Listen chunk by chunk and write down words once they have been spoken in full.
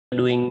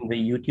Doing the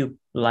YouTube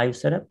live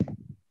setup.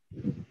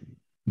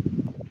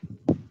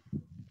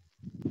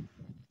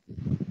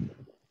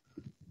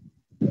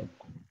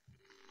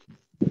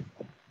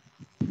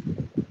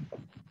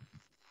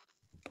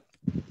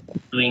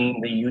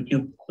 Doing the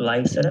YouTube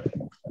live setup.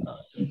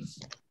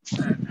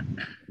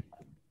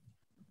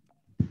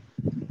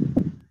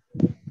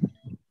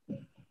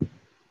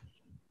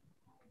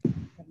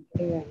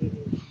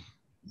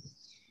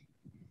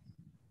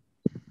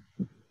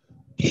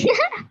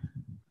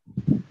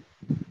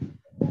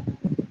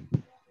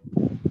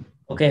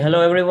 Okay,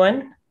 hello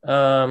everyone.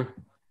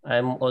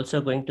 I'm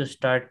also going to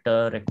start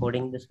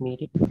recording this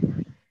meeting.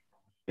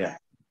 Yeah.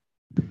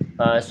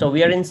 So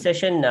we are in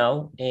session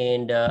now,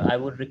 and I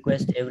would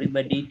request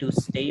everybody to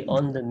stay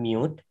on the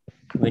mute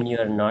when you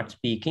are not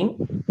speaking.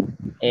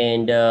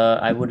 And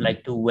I would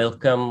like to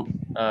welcome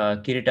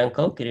Kirit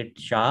Uncle, Kirit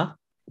Shah,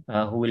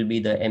 who will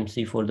be the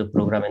MC for the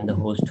program and the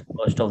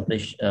host of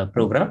this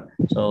program.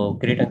 So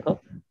Kirit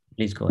Uncle,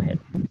 please go ahead.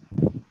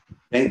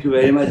 Thank you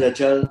very much,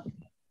 Achal.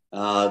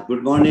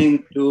 Good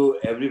morning to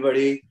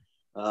everybody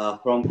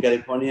from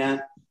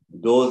California,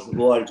 those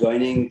who are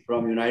joining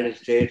from United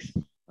States,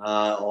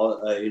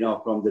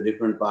 from the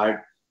different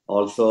part.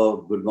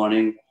 Also, good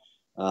morning.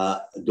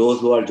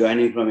 Those who are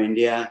joining from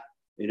India,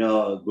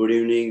 good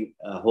evening.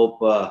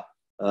 Hope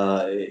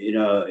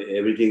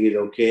everything is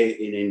okay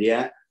in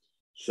India.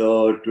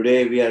 So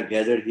today we are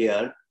gathered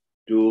here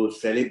to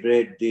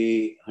celebrate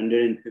the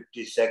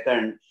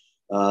 152nd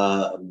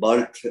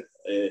birth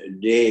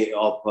day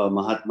of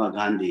Mahatma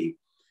Gandhi.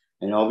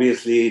 And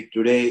obviously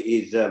today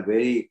is a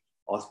very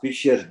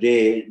auspicious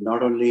day,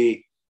 not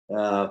only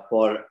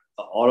for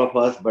all of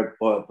us, but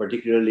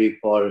particularly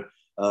for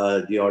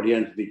the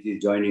audience which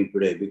is joining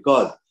today,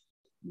 because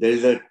there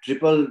is a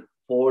triple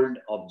fold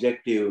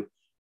objective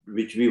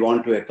which we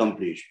want to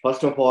accomplish.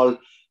 First of all,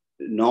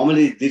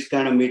 normally this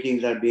kind of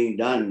meetings are being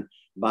done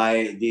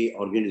by the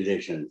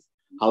organizations.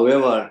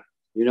 However,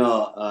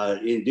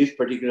 in this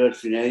particular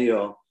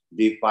scenario,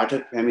 the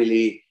Pathak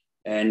family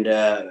and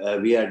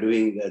we are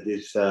doing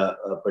this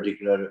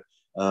particular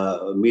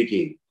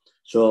meeting.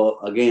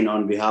 So again,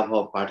 on behalf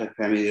of Pathak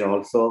family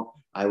also,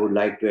 I would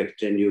like to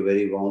extend you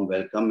very warm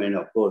welcome, and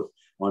of course,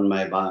 on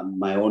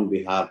my own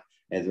behalf,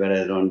 as well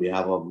as on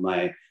behalf of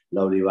my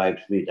lovely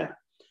wife, Smita.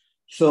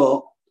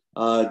 So,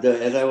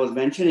 as I was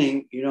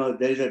mentioning,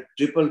 there is a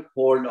triple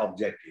fold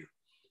objective.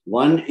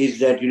 One is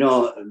that,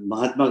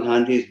 Mahatma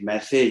Gandhi's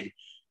message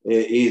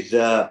is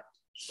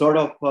sort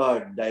of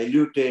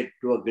diluted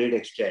to a great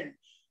extent.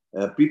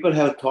 People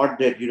have thought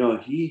that,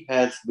 he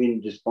has been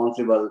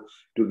responsible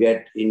to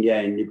get India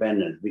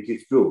independent, which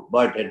is true.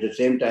 But at the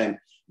same time,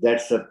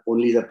 that's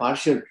only the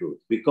partial truth,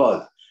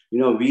 because,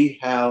 we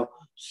have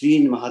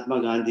seen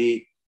Mahatma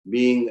Gandhi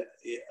being,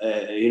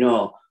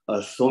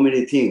 so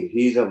many things.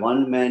 He is a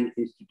one-man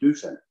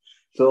institution.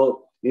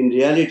 So in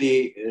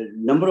reality, a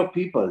number of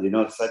people,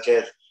 such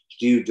as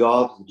Steve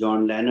Jobs,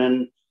 John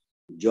Lennon,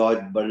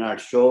 George Bernard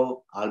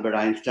Shaw, Albert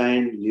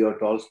Einstein, Leo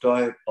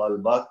Tolstoy, Paul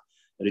Buck,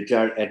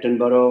 Richard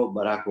Attenborough,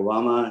 Barack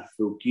Obama,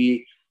 Suu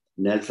Kyi,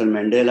 Nelson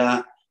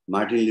Mandela,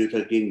 Martin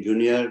Luther King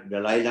Jr.,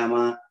 Dalai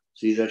Lama,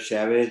 Cesar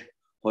Chavez,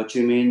 Ho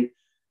Chi Minh.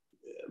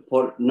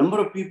 For a number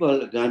of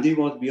people, Gandhi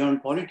was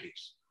beyond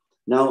politics.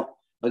 Now,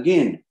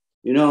 again,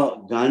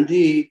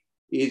 Gandhi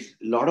is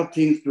a lot of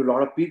things to a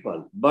lot of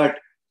people. But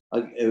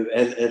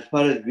as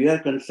far as we are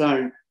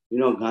concerned,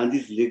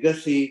 Gandhi's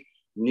legacy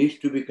needs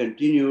to be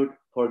continued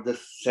for the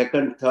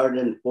second, third,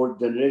 and fourth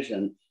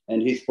generation.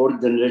 And his fourth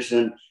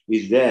generation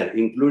is there,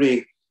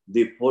 including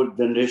the fourth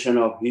generation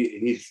of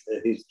his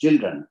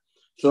children.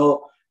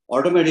 So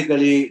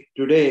automatically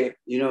today,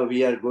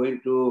 we are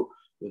going to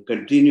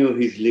continue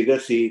his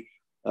legacy,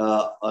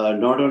 not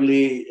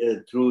only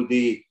through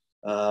the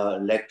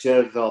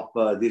lectures of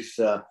these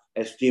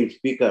esteemed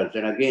speakers.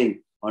 And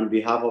again, on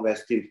behalf of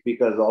esteemed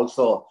speakers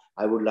also,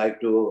 I would like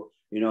to,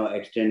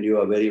 extend you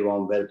a very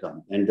warm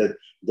welcome. And the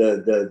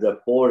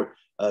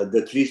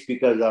three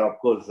speakers are, of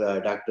course,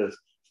 Dr.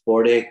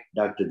 Spodek,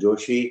 Dr.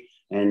 Joshi,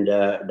 and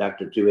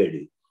Dr.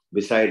 Trivedi.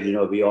 Besides,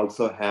 we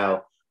also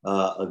have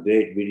a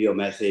great video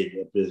message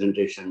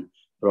presentation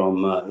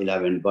from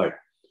 11 Bhatt.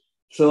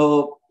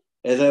 So,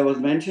 as I was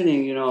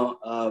mentioning,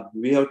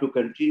 we have to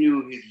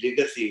continue his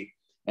legacy.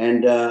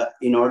 And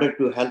in order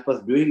to help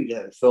us doing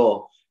that,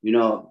 so,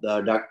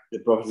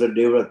 Professor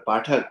Devrat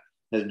Pathak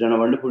has done a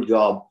wonderful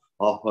job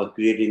of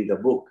creating the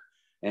book.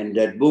 And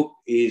that book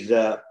is,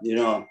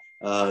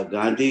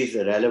 Gandhi's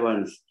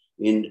relevance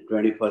in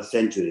 21st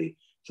century.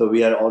 So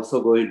we are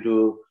also going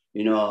to,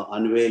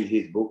 unveil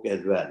his book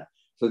as well.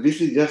 So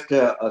this is just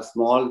a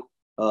small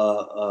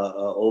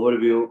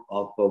overview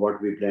of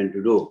what we plan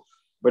to do.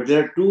 But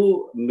there are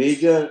two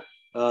major,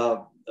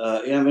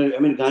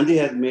 Gandhi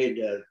has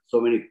made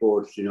so many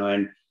quotes,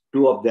 and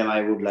two of them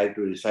I would like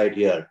to recite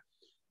here.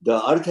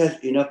 The earth has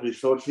enough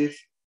resources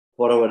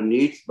for our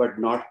needs, but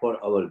not for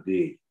our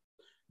greed.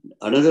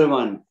 Another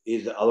one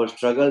is our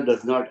struggle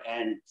does not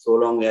end so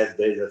long as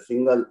there is a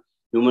single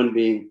human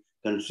being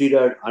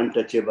considered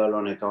untouchable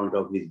on account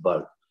of his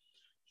birth.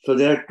 So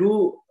there are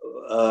two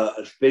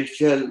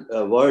special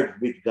words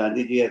which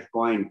Gandhiji has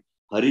coined,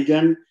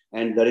 Harijan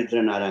and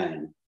Daridra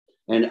Narayan.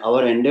 And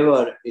our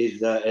endeavor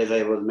is, as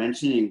I was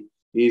mentioning,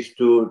 is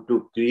to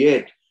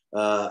create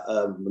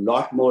a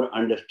lot more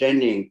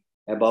understanding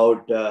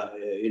about, the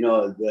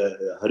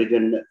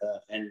Harijan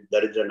and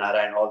Daridra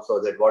Narayan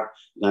also, that what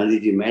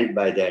Gandhiji meant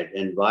by that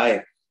and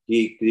why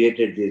he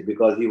created this,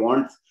 because he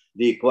wants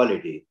the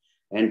equality.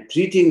 And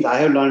three things I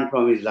have learned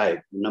from his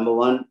life. Number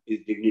one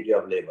is dignity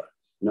of labor.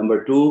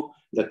 Number two,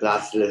 the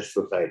classless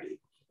society.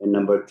 And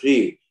number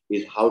three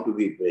is how to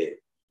be brave,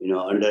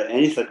 under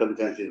any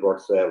circumstances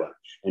whatsoever,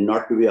 and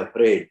not to be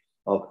afraid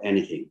of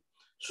anything.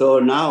 So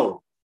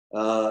now,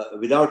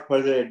 without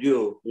further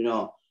ado,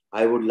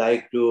 I would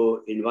like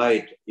to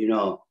invite,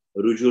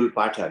 Rujul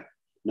Pathak.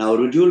 Now,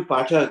 Rujul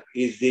Pathak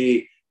is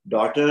the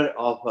daughter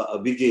of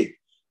Abhijit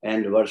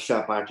and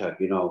Varsha Pathak,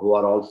 who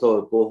are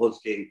also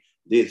co-hosting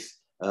this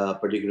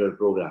particular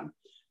program.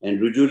 And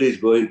Rujul is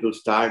going to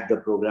start the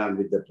program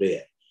with the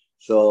prayer.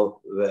 So,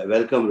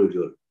 welcome,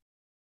 Rujul.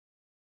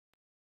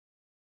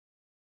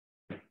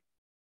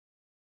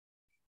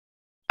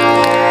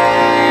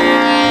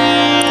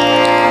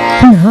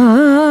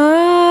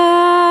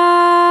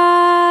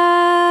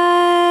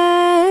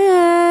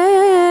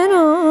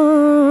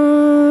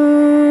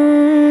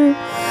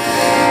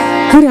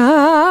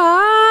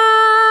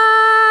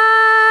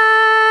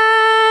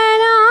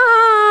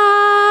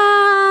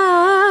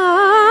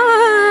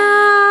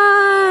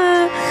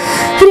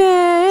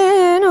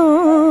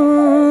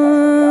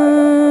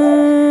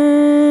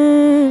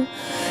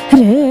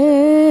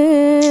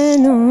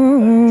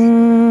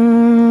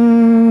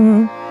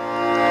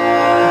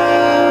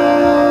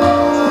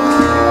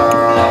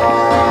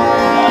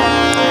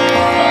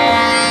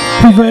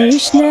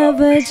 वैष्णव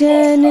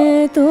जन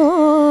तो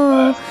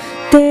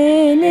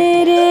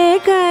तेने रे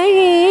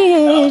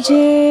कहे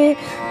जे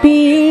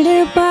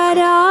पीड़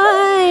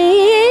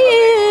पराई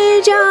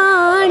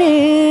जाने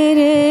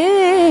रे।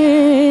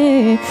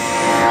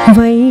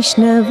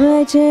 वैष्णव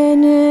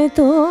जन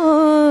तो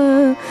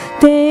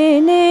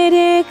तेने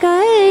रे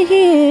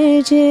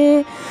कहे जे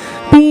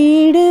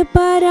पीड़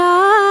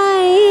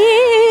पराई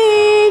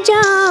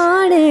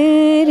जाने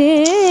रे।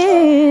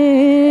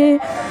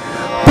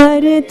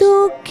 पर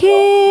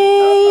दुखे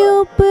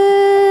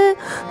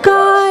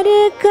उपकार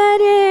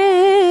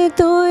करे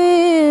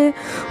तोए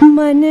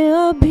मन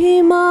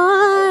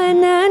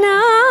अभिमान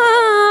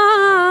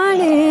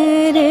नाणे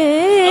रे।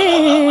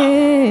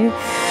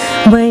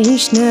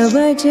 वैष्णव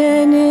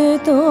जन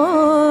तो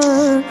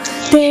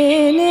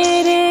तेने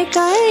रे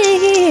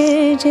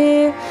कहे जे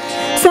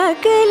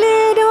सकल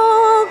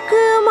रोक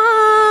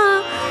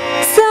मां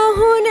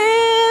सहुने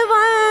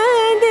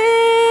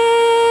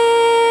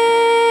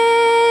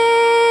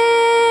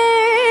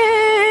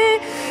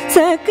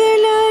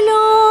सकल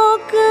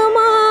लोक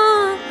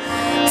मां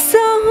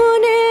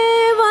सहुने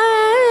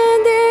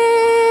वंदे।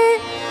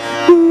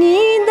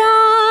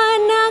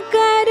 निदान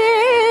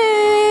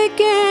करे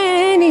के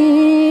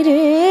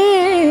नीरे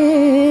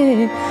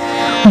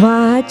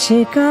वाच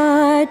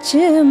काच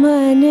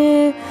मन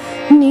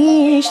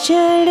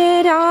निश्चल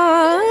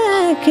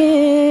राखे।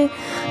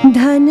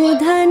 धन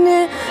धन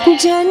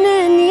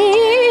जननी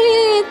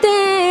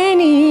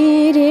तेनी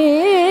रे।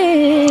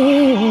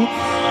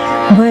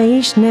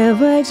 वैष्णव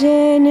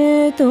जन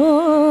तो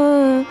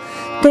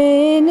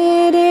तेने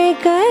रे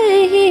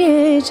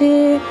कहे जे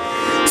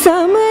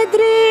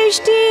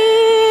समदृष्टि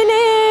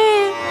ने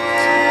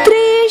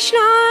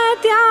तृष्णा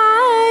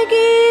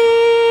त्यागी।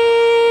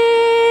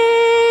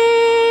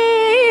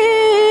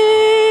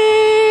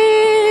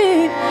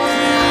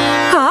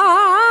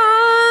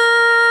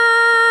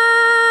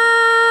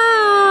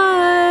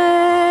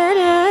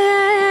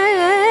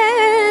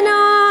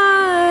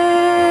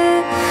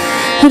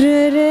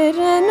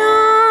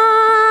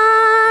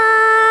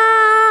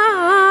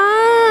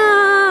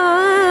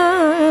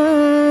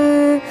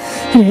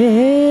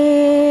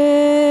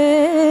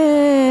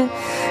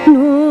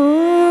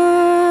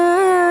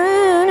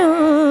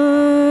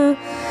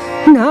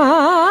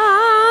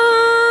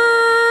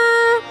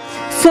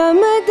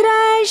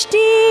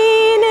 समदृष्टि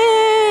ने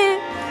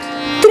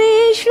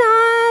तृष्णा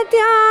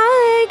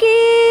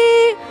त्यागी।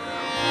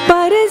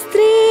 पर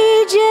स्त्री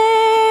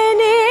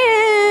जने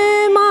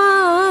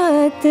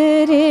मात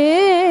रे।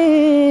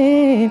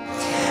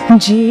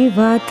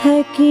 जीवा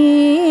थकी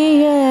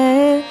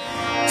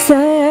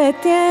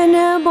सत्य न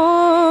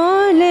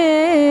बोले।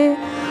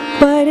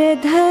 पर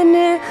धन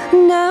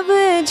नव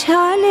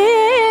झाले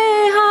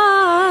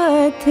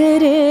हाथ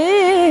रे।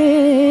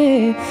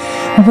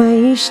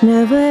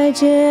 वैष्णव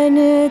जन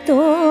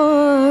तो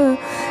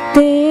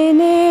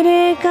तेने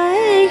रे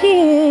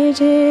कहे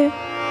जे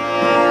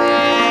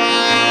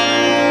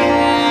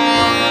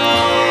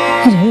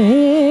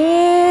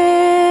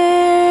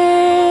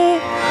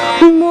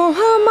मोह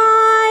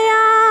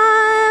माया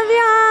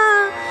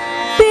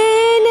व्यापे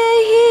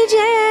नहीं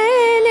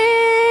जेने।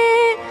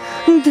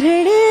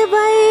 दृढ़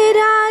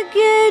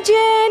वैराग्य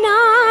जेना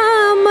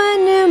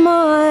मन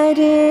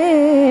मारे।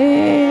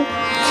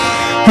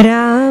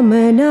 राम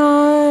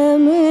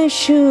नाम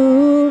शु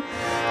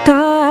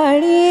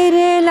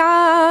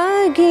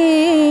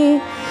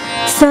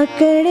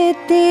सकड़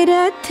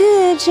तीरथ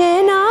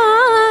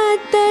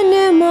जनातन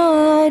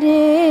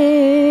मारे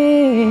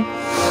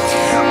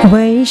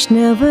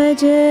वैष्णव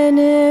जन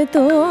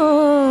तो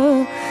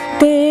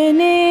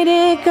तेने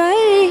रे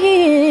कहे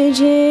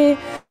जे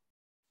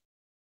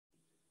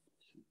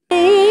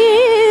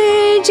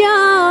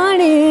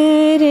जाने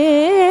रे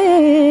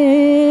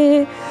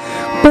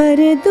पर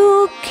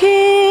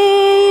दुखे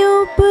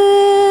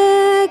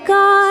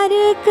उपकार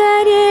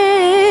करे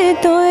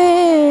तोए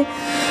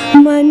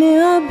मन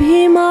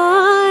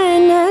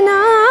अभिमान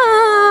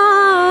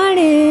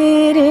नाणे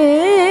रे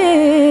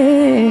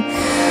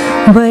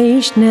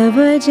वैष्णव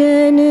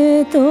जन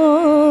तो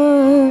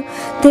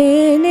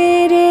तेने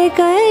रे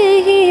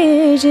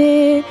कहे जे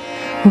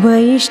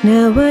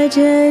वैष्णव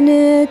जन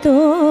तो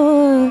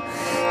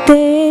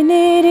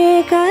तेने रे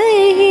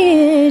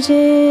कहे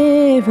जे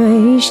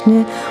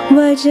वैष्णव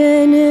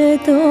जन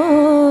तो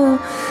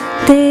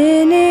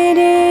तेने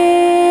रे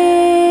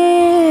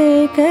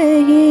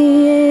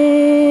कहिए.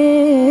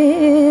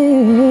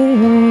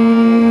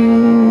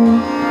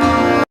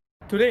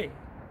 Today,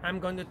 I'm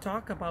going to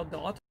talk about the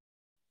author.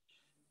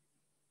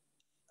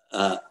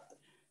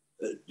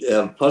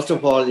 First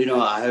of all,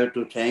 I have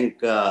to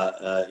thank,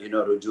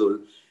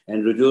 Rujul.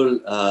 And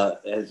Rujul,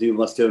 as you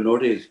must have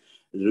noticed,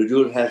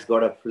 Rujul has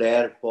got a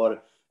flair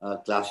for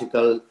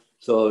classical.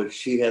 So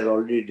she has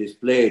already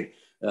displayed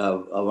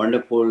a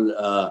wonderful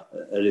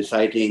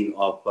reciting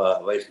of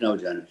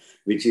Vaishnav Jan,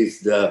 which is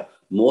the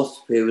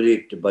most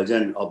favorite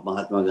bhajan of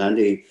Mahatma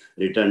Gandhi,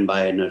 written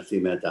by Narsi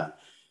Mehta.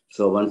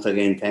 So once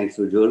again, thanks,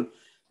 Rujul.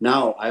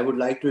 Now, I would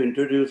like to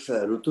introduce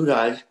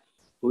Ruturaj,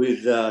 who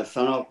is the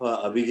son of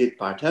Abhijit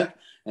Pathak.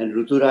 And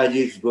Ruturaj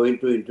is going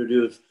to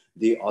introduce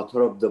the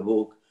author of the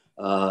book,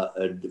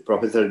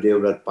 Professor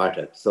Devrat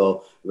Pathak.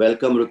 So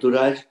welcome,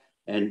 Ruturaj,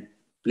 and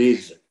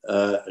please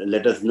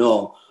let us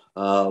know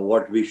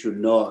what we should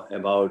know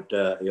about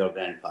your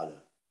grandfather.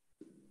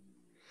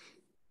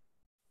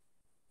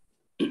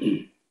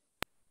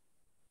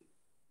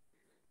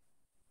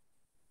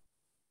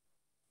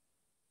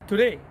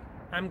 Today,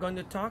 I'm going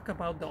to talk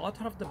about the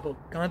author of the book,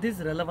 Gandhi's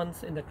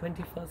Relevance in the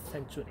 21st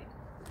Century.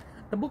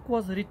 The book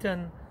was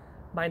written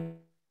by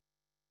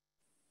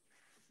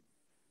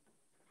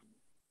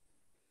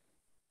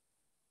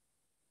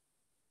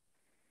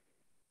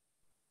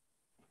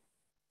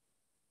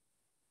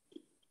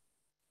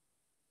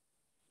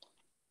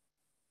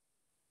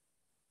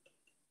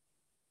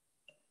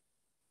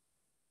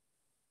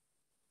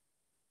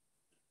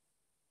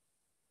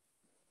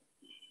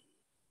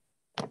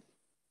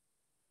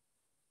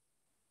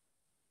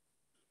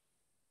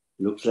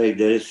Looks like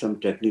there is some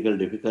technical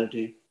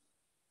difficulty.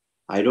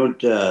 I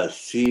don't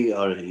see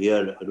or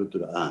hear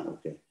Ruturaj.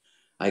 Okay.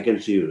 I can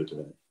see you,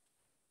 Ruturaj.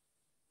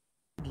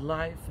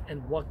 life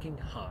and working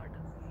hard.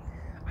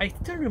 I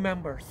still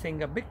remember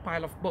seeing a big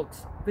pile of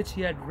books which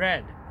he had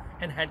read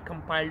and had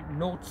compiled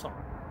notes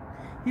on.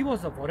 He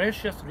was a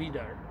voracious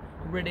reader,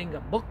 reading a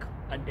book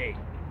a day.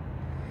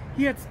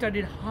 He had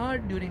studied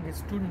hard during his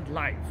student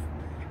life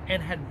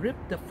and had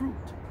reaped the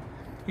fruit.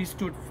 He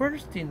stood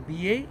first in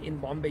BA in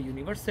Bombay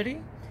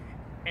University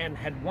and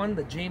had won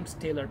the James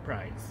Taylor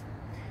Prize.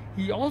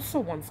 He also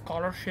won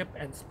scholarship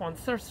and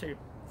sponsorship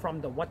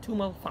from the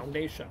Watumal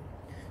Foundation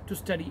to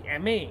study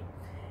MA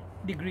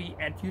degree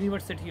at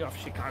University of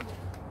Chicago.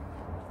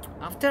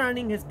 After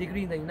earning his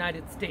degree in the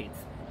United States,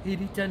 he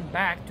returned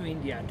back to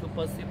India to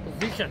pursue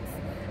positions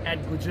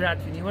at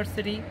Gujarat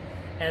University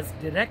as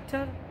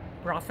director,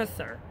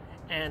 professor,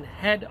 and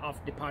head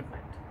of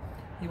department.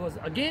 He was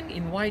again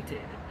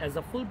invited as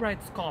a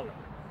Fulbright scholar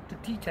to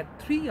teach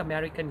at 3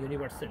 American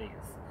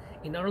universities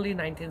in early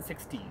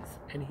 1960s,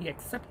 and he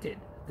accepted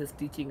this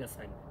teaching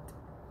assignment.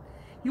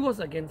 He was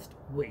against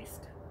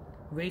waste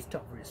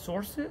of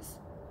resources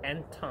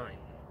and time.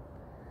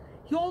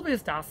 He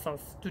always asked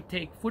us to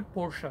take food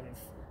portions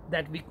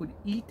that we could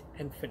eat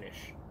and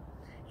finish.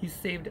 He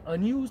saved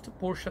unused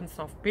portions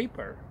of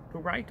paper to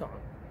write on.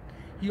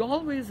 He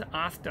always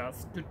asked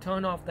us to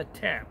turn off the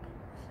tap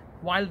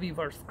while we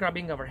were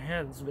scrubbing our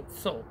hands with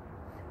soap,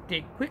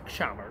 take quick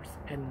showers,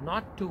 and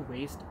not to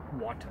waste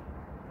water.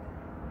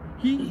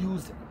 He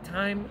used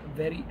time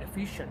very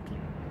efficiently,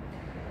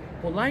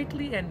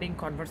 politely ending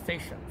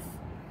conversations,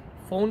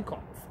 phone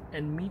calls,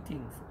 and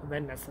meetings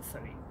when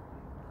necessary.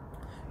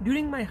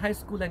 During my high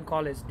school and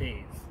college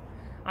days,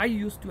 I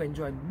used to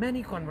enjoy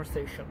many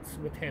conversations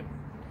with him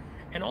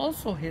and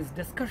also his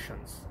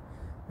discussions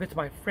with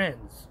my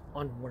friends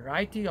on a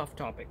variety of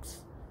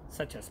topics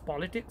such as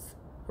politics,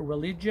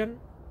 religion,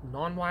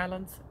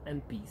 nonviolence,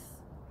 and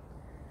peace.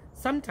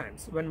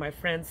 Sometimes when my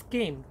friends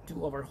came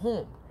to our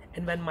home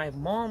and when my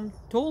mom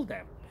told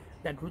them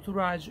that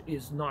Ruturaj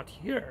is not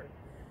here,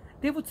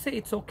 they would say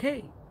it's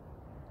okay.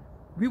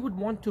 We would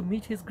want to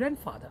meet his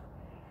grandfather,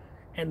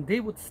 and they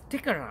would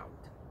stick around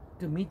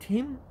to meet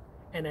him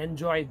and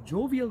enjoy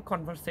jovial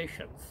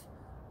conversations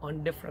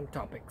on different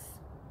topics.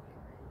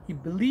 He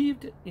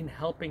believed in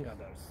helping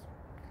others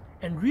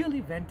and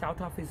really went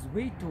out of his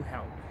way to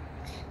help.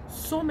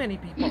 So many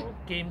people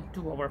came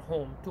to our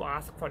home to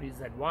ask for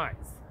his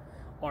advice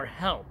or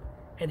help,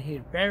 and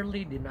he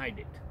rarely denied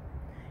it.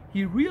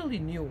 He really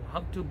knew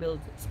how to build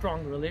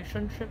strong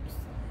relationships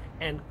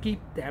and keep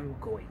them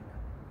going.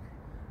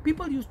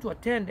 People used to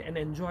attend and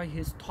enjoy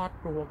his thought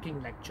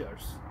provoking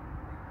lectures.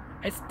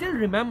 I still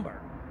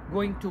remember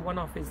going to one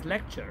of his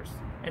lectures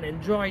and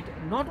enjoyed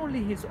not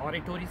only his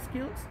oratory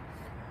skills,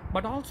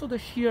 but also the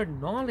sheer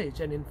knowledge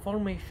and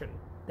information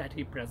that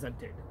he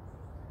presented.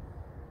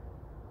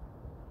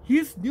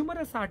 His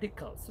numerous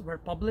articles were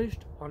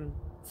published on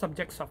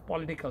subjects of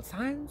political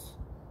science,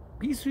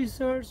 peace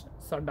research,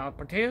 Sardar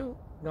Patel,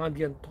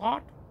 Gandhian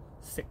thought,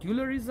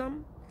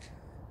 secularism,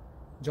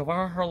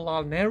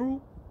 Jawaharlal Nehru,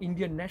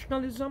 Indian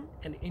nationalism,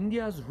 and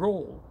India's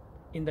role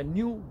in the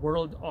new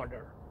world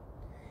order.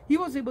 He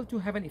was able to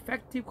have an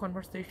effective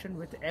conversation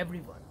with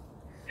everyone,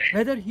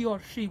 whether he or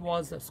she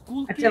was a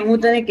school kid or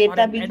an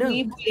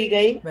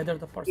adult, whether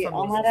the person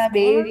was a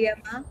scholar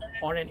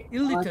or an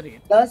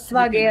illiterate 10 living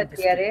વાગે in the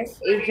અત્યારે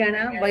streets. એક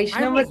જણા I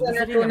Vaishnav was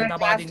visiting જનતોના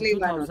Ahmedabad class in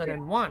લેવાનો છે.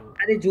 2001,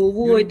 અરે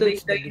જોવું હોય during તો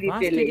which એ the કઈ રીતે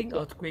devastating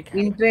લેતો, earthquake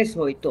happened. ઇન્ટરેસ્ટ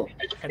હોય તો.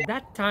 At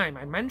that time,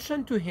 I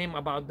mentioned to him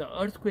about the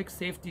earthquake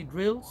safety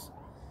drills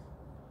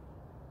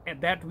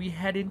that we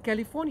had in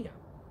California.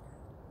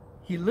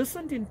 He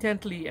listened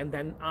intently and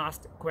then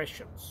asked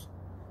questions.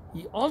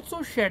 He also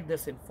shared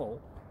this info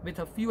with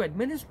a few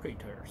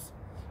administrators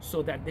so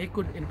that they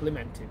could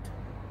implement it.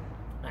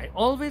 I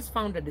always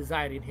found a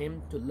desire in him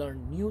to learn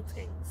new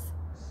things.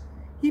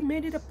 He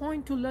made it a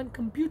point to learn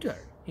computer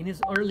in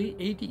his early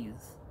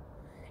 80s.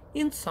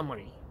 In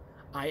summary,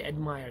 I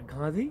admire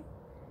Gandhi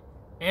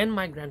and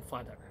my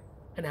grandfather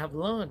and have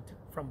learned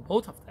from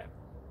both of them.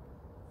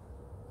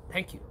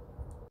 Thank you.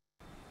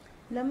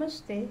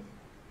 Namaste.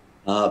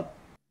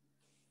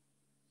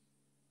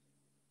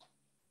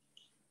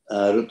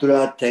 Rutura,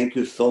 thank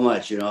you so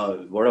much.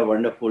 What a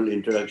wonderful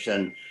introduction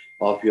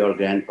of your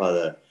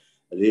grandfather.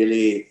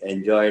 Really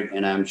enjoyed,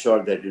 and I'm sure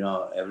that,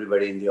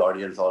 everybody in the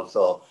audience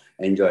also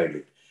enjoyed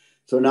it.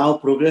 So now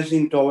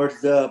progressing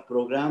towards the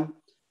program,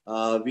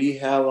 we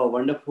have a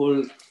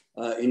wonderful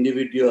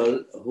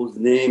individual whose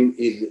name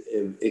is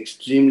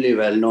extremely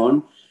well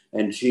known,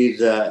 and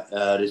she's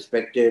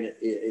respected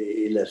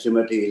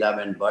Srimati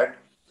Ilaben Bhatt.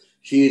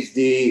 She is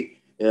the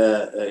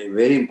a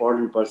very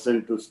important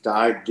person to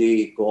start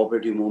the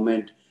cooperative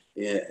movement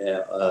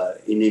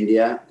in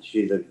India.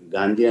 She's a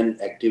Gandhian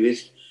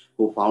activist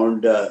who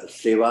found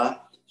SEVA,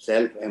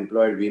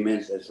 Self-Employed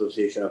Women's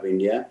Association of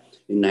India,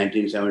 in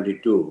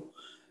 1972.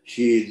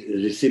 She is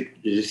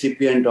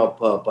recipient of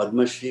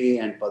Padma Shri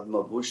and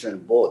Padma Bhushan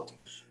both,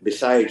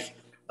 besides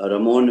a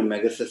Ramon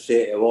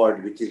Magsaysay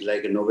Award, which is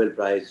like a Nobel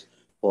Prize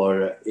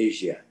for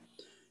Asia.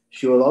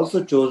 She was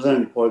also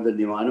chosen for the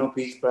Nimano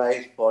Peace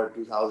Prize for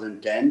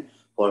 2010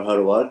 for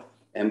her work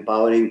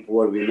empowering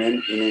poor women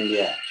in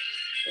India.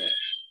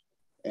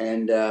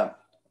 And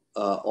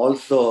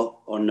also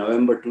on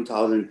November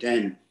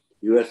 2010,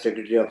 US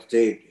Secretary of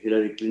State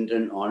Hillary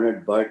Clinton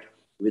honored Bhatt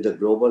with the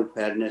Global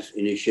Fairness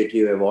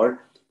Initiative Award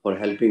for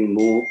helping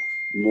move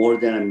more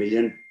than 1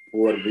 million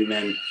poor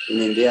women in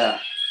India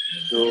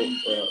to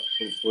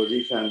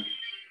position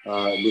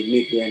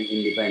dignity and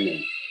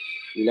independence.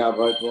 Ila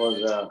Bhatt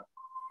was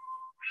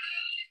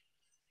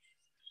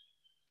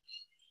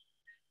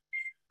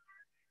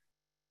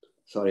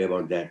sorry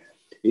about that.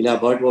 Ila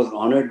Bhatt was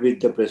honored with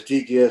the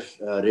prestigious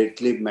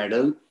Redcliffe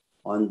Medal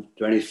on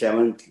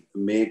 27th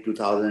May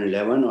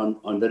 2011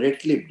 on the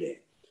Redcliffe Day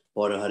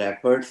for her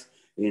efforts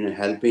in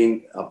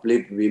helping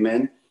uplift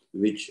women,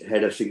 which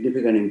had a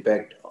significant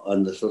impact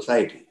on the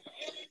society.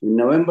 In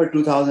November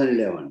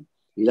 2011,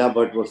 Ila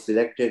Bhatt was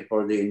selected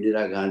for the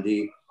Indira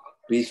Gandhi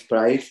Peace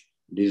Prize,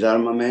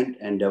 Disarmament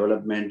and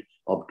Development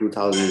of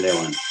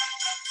 2011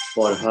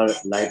 for her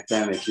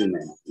lifetime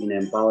achievement in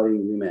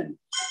empowering women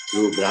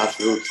through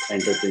grassroots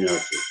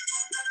entrepreneurship.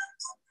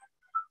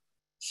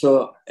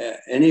 So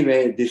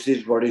anyway, this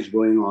is what is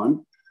going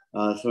on.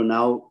 So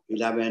now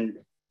Ilaben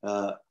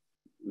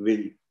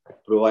will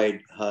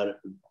provide her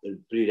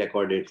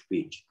pre-recorded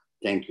speech.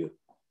 Thank you.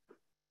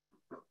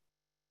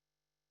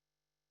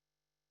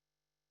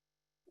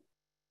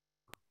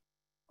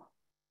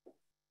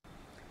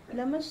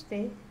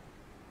 Namaste.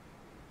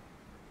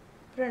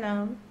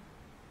 Pranam.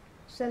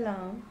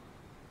 Salam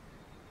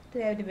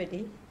to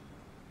everybody.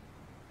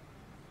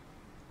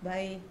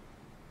 By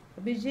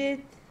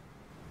Abhijit,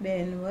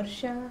 Ben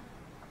Varsha,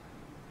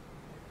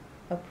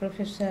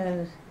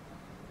 Professor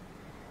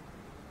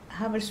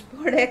Howard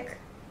Spodek,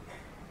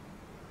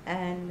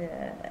 and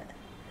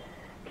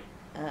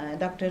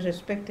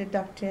respected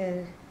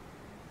Dr.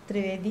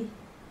 Trivedi,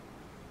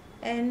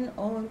 and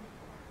all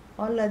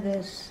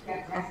others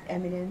of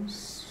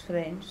eminence,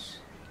 friends.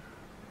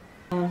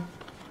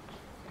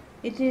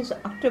 It is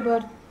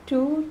October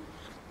 2,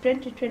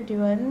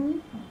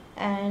 2021,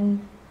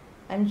 and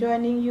I'm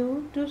joining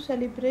you to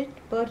celebrate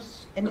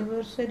birth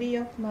anniversary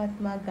of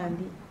Mahatma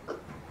Gandhi,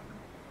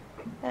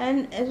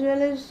 and as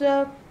well as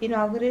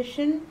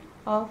inauguration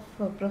of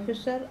our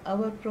professor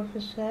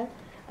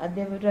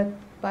Devrat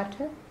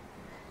Pathak,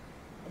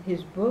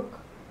 his book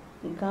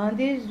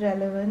Gandhi's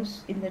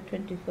Relevance in the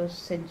 21st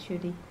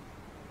Century.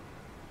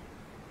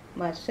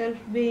 myself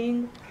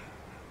being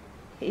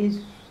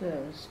his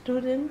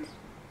student.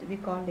 We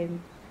call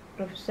him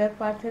Professor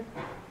Pathak.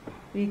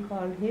 We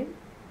call him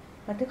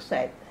Pathak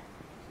Sahib.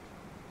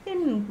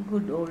 In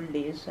good old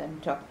days, I'm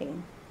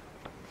talking.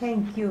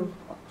 Thank you,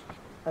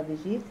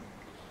 Abhijit.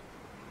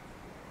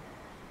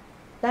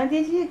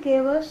 Gandhiji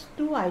gave us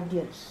two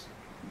ideals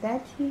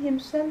that he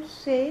himself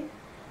said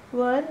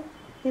were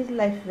his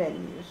life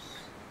values,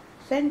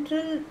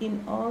 central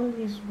in all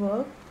his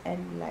work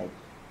and life,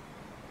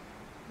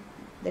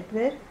 that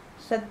were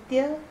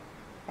Satya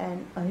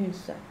and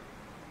Ahimsa,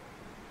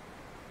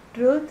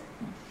 truth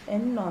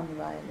and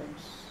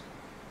non-violence.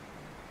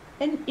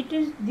 And it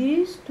is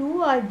these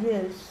two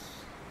ideals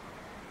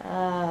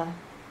uh,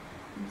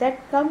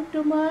 that come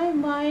to my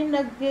mind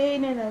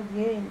again and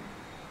again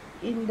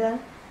in the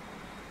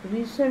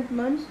recent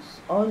months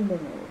all the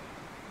more.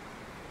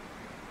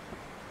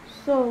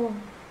 So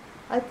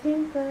I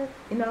think the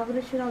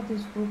inauguration of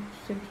this book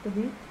seems to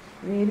be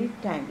very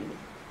timely.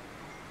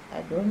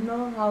 I don't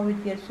know how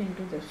it gets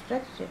into the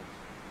structure.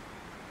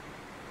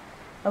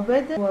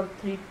 Whether or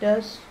three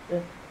trusts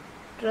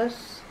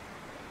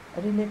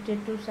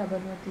related to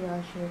Sabarmati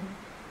Ashram,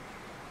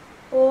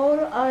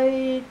 or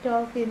I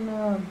talk in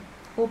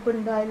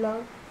open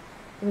dialogue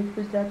with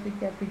Gujarat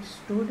Vidyapith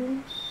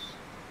students,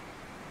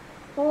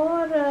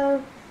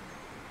 or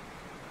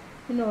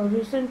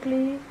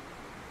recently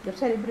the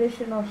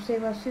celebration of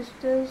Seva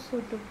Sisters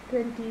who took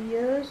 20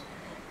 years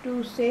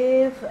to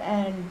save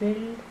and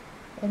build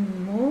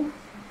and move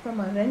from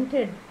a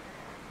rented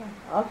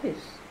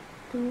office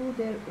to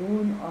their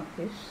own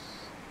office.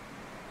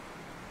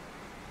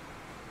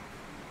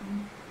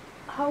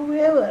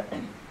 However,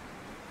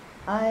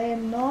 I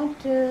am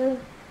not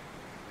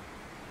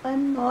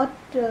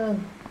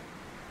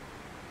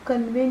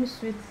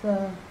convinced with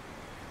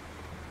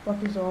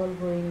what is all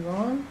going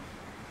on,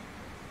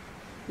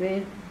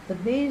 where the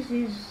base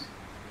is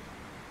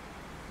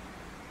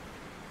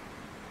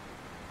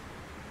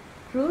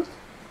truth,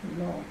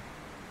 no.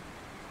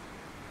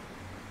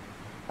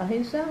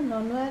 Ahimsa,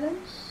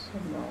 non-violence,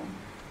 no.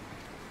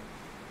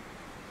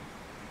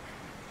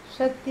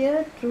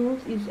 Satya,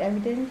 truth is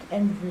evident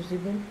and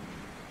visible,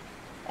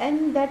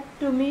 and that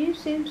to me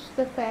seems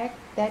the fact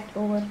that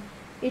over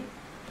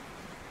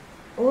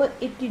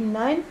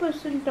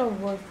 89%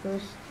 of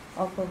workers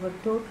of our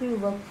total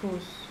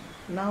workforce,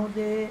 now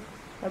they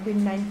have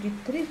been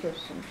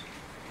 93%,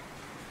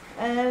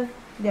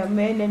 they are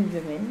men and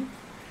women,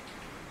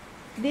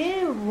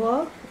 they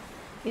work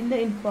in the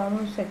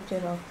informal sector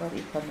of our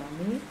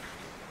economy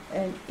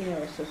and in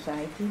our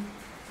society.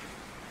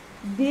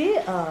 They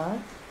are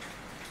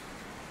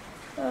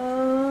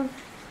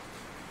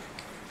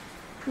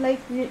like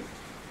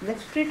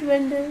street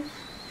vendors,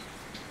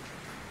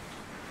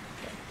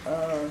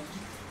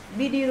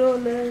 BD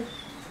rollers,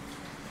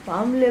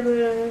 farm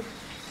laborers,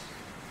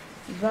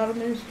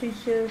 garment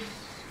stitchers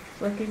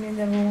working in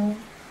their home,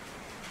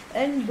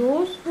 and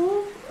those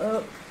who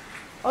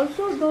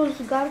also those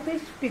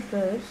garbage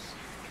pickers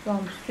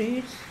from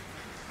streets,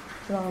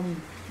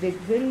 from big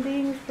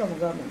buildings, from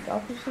government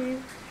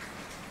offices,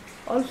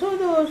 also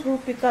those who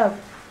pick up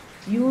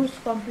used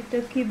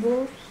computer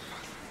keyboards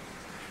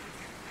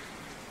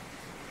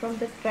from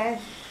the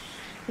trash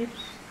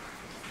heaps.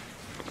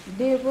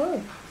 They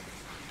work.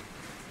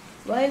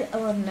 While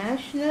our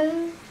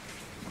national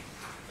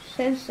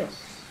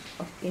census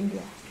of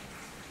India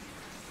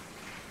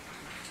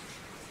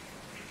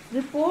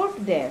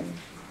report them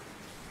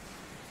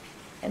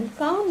and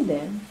count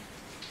them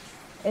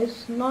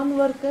as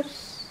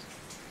non-workers.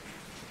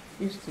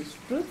 Is this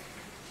truth?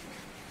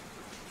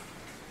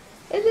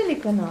 As an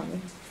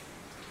economy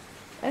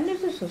and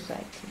as a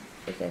society,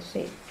 as I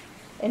say,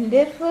 and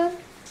therefore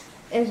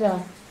as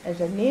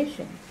a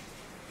nation,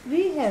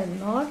 we have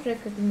not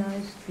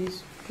recognized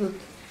this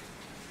truth.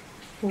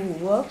 Who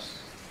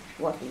works,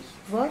 what is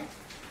work,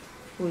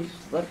 who is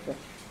worker.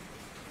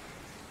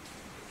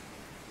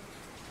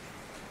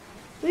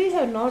 We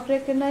have not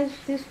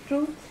recognized this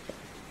truth,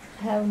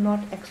 have not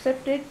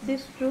accepted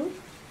this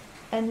truth,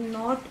 and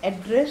not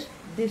addressed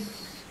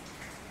this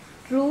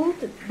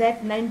truth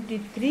that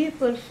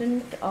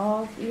 93%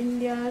 of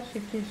India's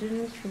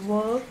citizens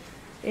work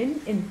in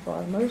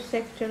informal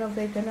sector of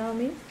the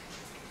economy.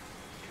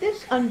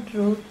 This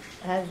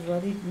untruth has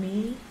worried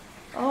me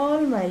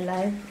all my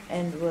life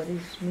and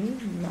worries me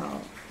now.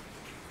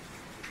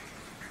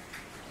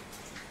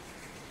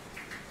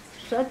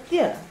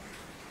 Satya,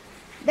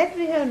 that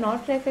we have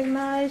not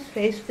recognized,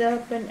 faced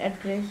up and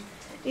addressed,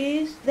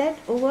 is that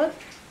over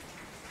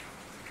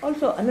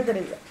also another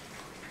reason.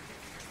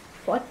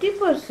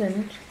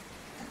 40%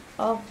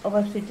 of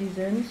our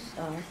citizens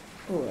are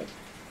poor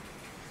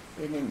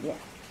in India,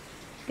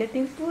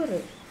 getting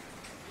poorer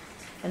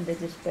under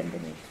this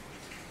pandemic.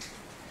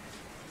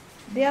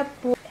 They are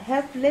poor,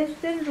 have less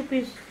than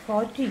rupees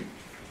 40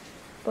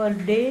 per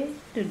day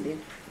to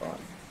live on.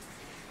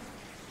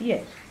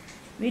 Yes,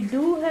 we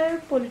do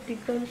have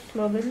political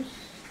slogans,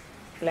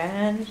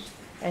 plans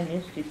and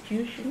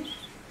institutions,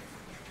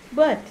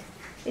 but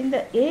in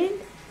the end,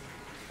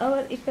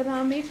 our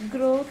economic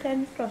growth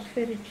and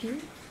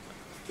prosperity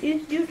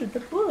is due to the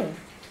poor.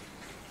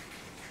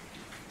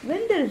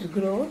 When there is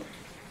growth,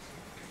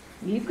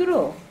 we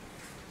grow,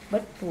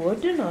 but poor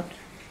do not.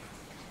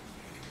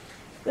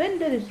 When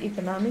there is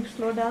economic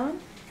slowdown,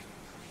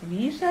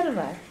 we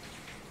survive,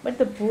 but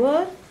the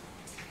poor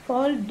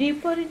fall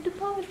deeper into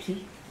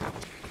poverty.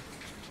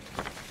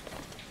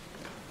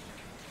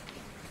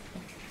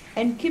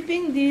 And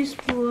keeping these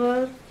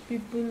poor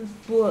people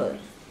poor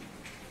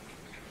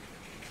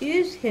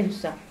is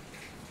hinsa,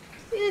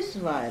 is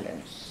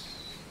violence.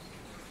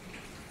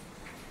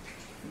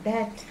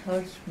 That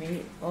hurts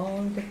me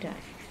all the time.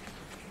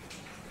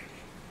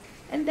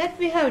 And that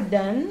we have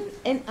done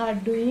and are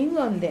doing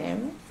on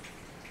them,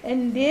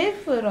 and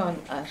therefore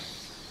on us.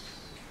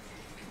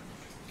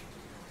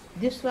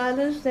 This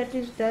violence that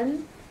is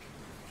done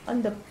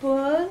on the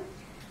poor,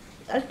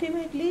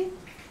 ultimately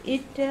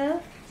it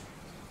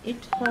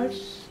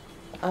hurts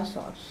us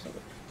also.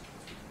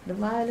 The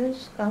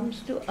violence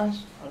comes to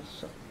us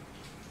also.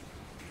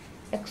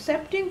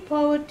 Accepting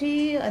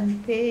poverty,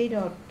 unpaid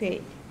or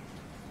paid,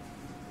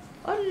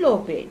 or low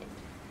paid,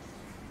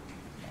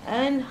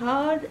 and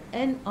hard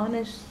and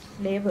honest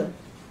labor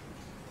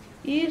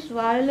is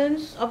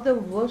violence of the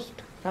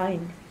worst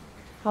kind.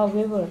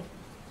 However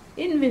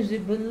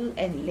invisible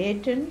and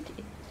latent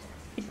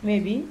it may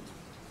be,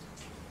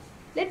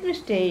 let me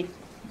state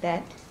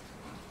that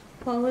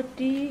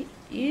poverty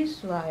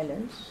is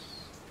violence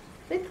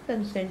with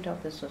consent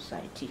of the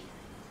society.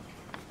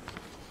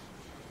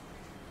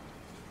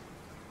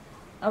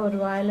 Our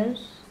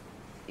violence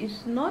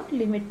is not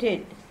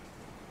limited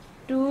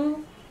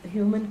to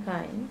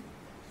humankind,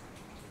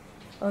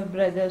 our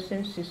brothers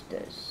and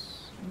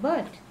sisters,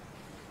 but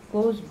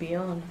goes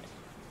beyond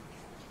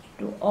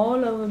to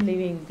all our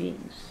living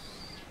beings.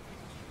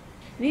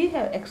 We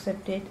have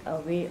accepted a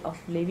way of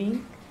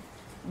living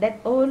that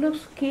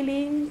overlooks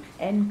killing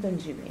and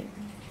consuming.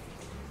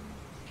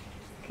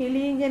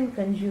 Killing and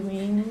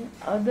consuming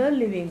other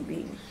living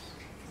beings.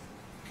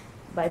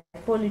 By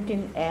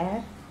polluting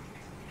air,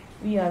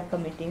 we are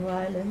committing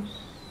violence.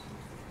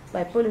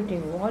 By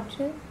polluting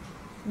water,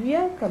 we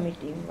are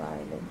committing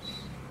violence.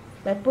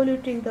 By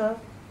polluting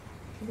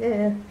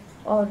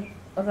or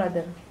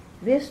rather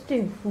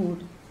wasting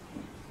food,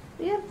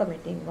 we are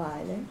committing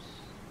violence.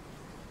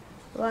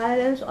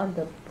 Violence on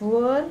the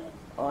poor,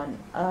 on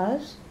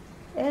us,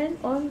 and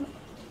on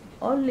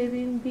all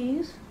living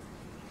beings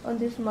on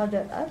this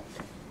Mother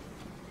Earth.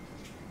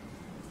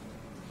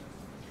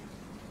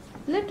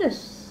 Let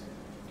us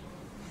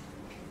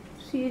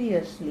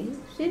seriously,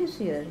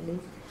 sincerely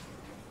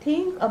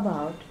think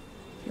about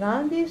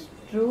Gandhi's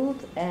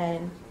truth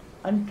and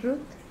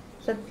untruth,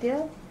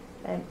 satya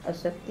and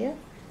asatya,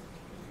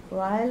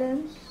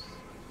 violence,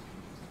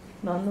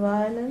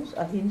 non-violence,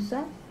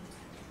 ahimsa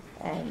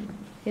and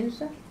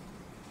hinsa.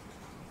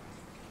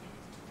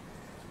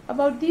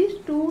 About these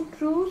two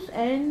truths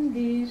and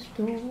these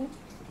two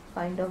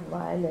kind of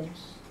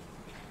violence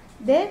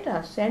that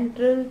are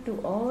central to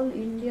all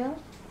India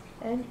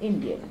and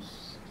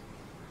Indians.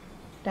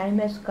 Time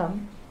has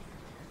come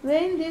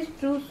when these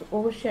truths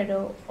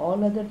overshadow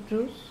all other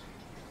truths.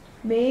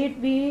 May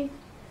it be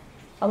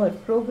our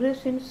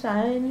progress in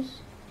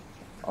science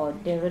or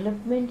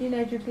development in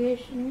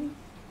education,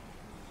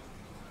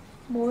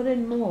 more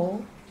and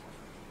more.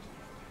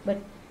 But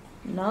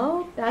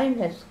now time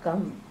has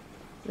come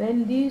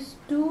when these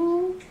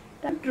two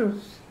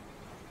truths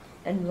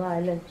and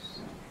violence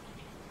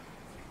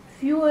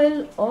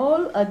fuel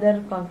all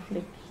other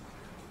conflicts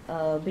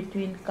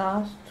between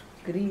caste,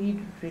 creed,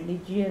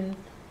 religion,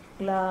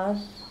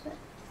 class,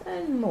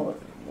 and more.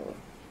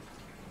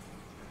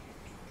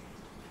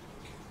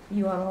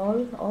 You are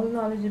all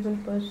knowledgeable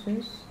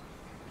persons.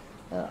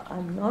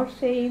 I'm not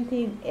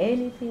saying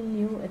anything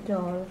new at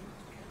all.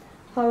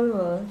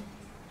 However,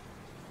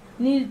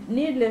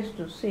 needless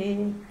to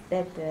say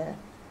that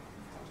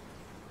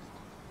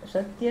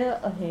satya,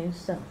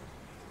 ahimsa,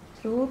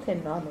 truth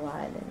and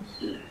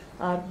non-violence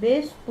are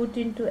best put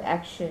into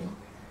action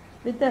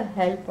with the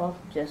help of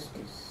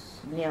justice,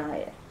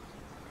 nyaya.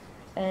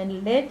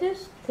 And let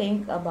us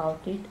think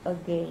about it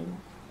again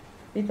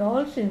with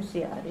all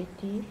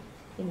sincerity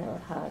in our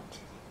heart.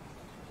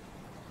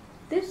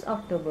 This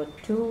October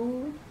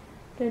 2,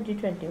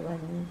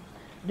 2021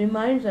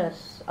 reminds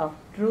us of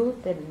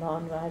truth and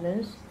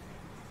non-violence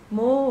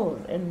more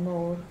and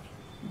more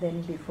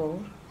than before.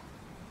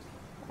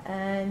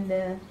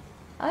 And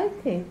I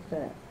think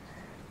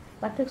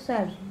Pathak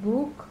Sahib's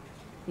book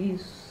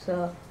is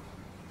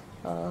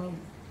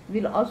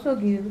will also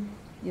give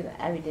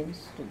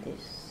evidence to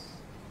this.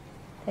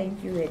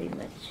 Thank you very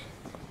much.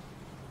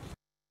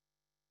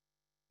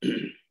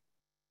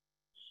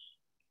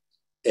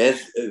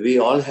 As we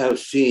all have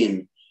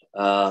seen,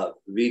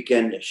 we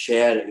can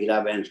share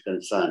Iraben's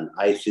concern.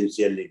 I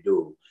sincerely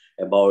do,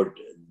 about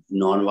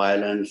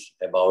non-violence,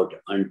 about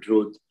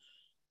untruth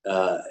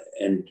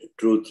and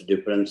truth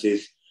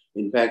differences.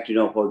 In fact,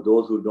 for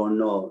those who don't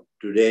know,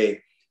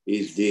 today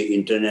is the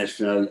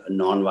International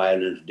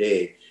Non-Violence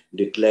Day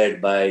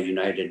declared by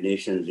United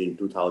Nations in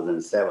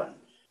 2007.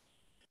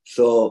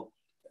 So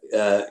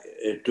uh,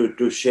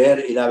 to share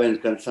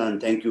Ilaven's concern.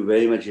 Thank you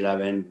very much,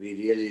 Ilaven. We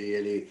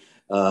really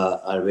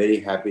are very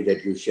happy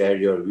that you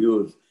shared your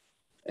views.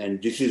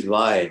 And this is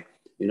why,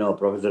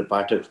 Professor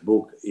Pathak's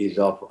book is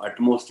of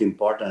utmost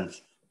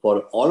importance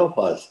for all of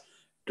us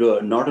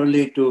to not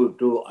only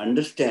to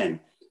understand,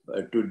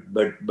 but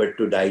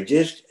to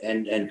digest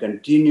and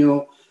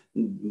continue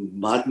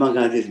Mahatma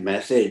Gandhi's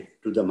message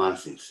to the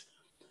masses.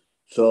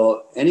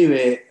 So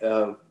anyway,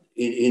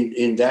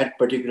 in that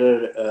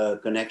particular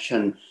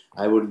connection,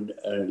 I would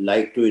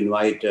like to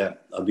invite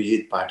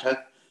Abhijit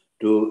Pathak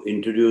to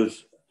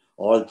introduce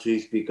all three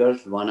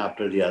speakers, one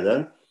after the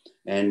other.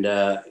 And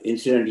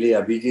incidentally,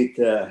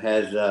 Abhijit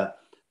has a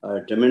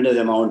tremendous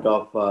amount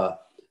of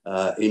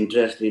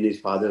interest in his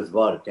father's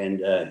work.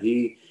 And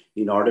he,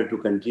 in order to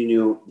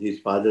continue his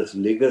father's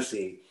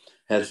legacy,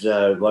 has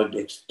worked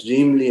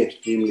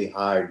extremely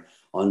hard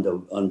on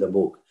the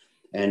book.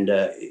 And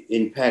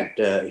in fact,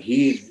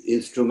 he is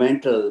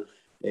instrumental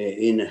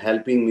in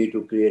helping me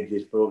to create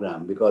this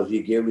program because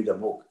he gave me the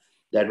book.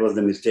 That was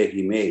the mistake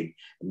he made.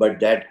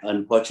 But that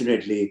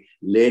unfortunately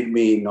led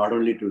me not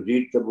only to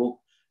read the book,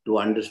 to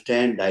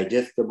understand,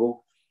 digest the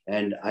book.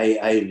 And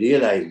I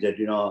realized that,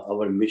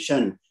 our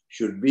mission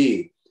should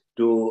be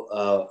to,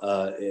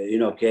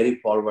 carry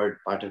forward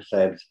Pathak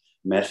Sahib's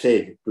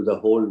message to the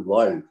whole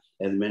world,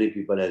 as many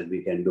people as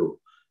we can do.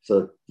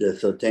 So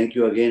thank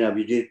you again,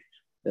 Abhijit,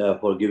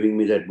 for giving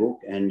me that book,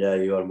 and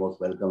you are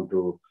most welcome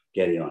to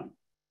carry on.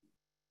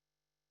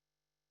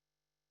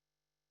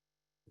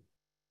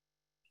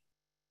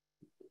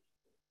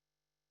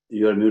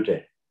 You are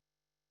muted.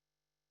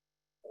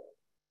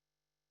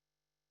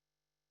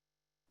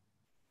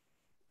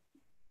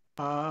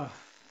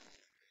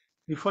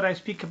 Before I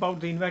speak about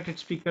the invited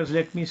speakers,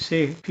 let me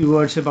say a few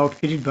words about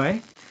Kirit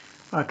Bhai.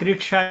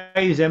 Kirit Shah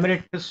is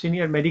Emeritus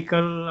Senior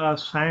Medical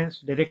Science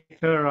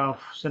Director of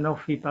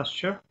Sanofi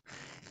Pasteur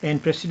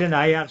and President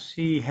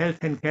IRC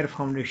Health and Care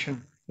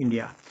Foundation,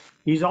 India.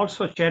 He is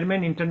also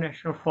Chairman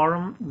International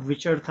Forum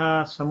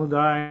Vichartha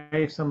Samuday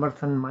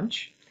Samarthan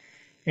Manch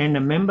and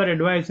a member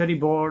advisory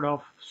board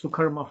of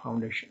Sukharma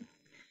Foundation.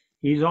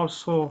 He is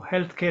also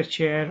Healthcare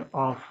Chair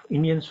of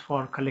Indians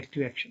for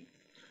Collective Action.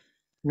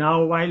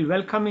 Now, while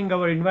welcoming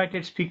our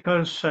invited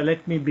speakers,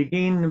 let me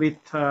begin with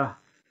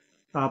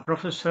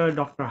Professor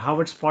Dr.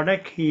 Howard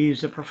Spodek. He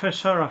is a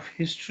professor of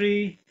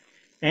history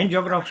and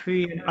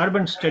geography and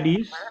urban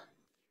studies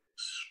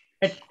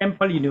at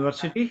Temple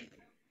University.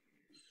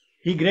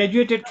 He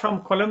graduated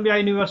from Columbia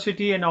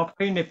University and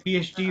obtained a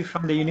PhD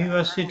from the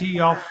University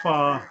of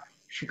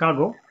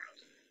Chicago.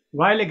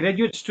 While a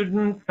graduate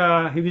student,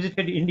 he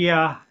visited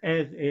India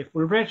as a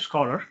Fulbright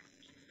scholar.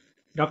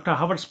 Dr.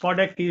 Howard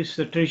Spodek is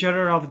the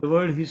treasurer of the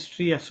World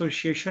History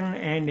Association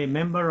and a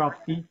member of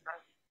the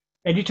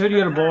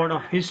editorial board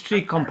of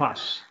History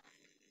Compass.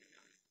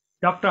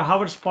 Dr.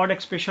 Howard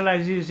Spodek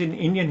specializes in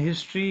Indian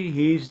history.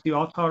 He is the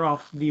author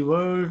of the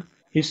World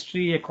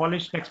History, a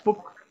college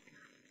textbook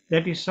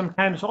that is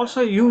sometimes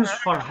also used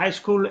for high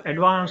school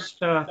advanced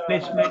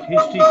placement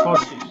history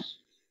courses.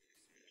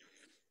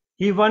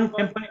 He won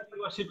Temple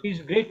University's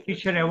Great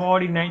Teacher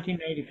Award in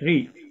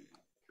 1993.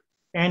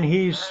 And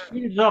his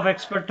fields of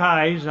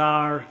expertise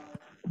are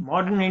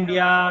modern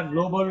India,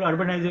 global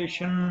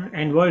urbanization,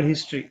 and world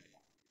history.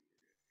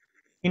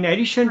 In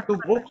addition to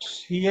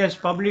books, he has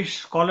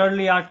published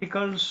scholarly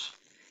articles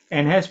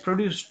and has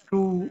produced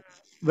two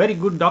very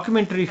good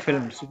documentary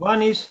films.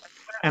 One is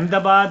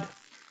Ahmedabad,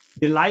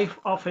 The Life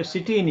of a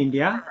City in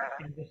India,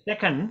 and the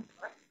second,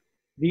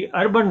 The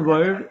Urban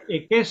World,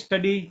 a case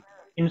study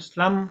in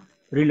slum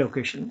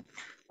relocation.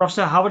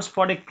 Professor Howard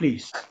Spodek,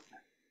 please.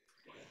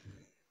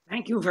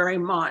 Thank you very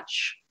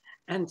much.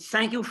 And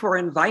thank you for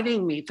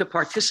inviting me to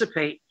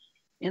participate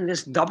in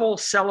this double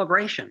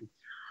celebration.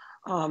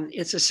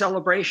 It's a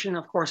celebration,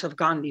 of course, of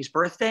Gandhi's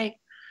birthday,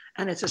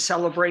 and it's a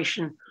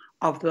celebration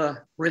of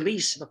the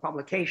release, the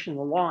publication,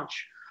 the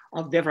launch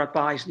of Devrat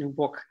Bhai's new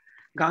book,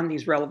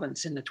 Gandhi's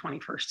Relevance in the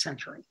 21st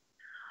Century.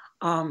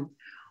 I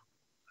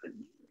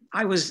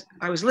was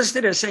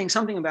listed as saying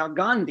something about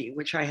Gandhi,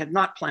 which I had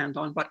not planned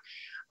on, but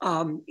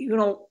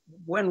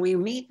when we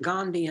meet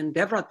Gandhi in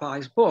Devrat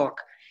Bhai's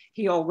book,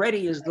 he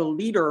already is the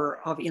leader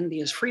of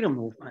India's freedom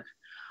movement.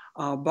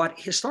 But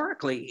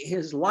historically,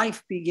 his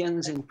life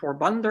begins in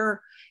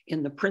Porbandar,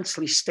 in the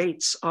princely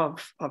states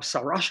of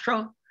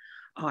Saurashtra,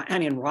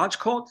 and in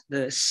Rajkot,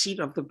 the seat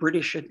of the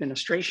British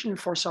administration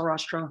for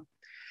Saurashtra.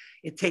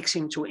 It takes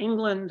him to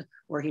England,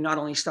 where he not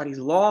only studies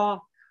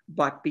law,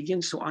 but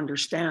begins to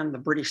understand the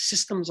British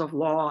systems of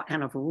law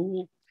and of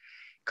rule,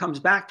 comes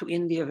back to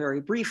India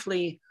very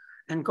briefly,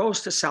 and goes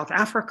to South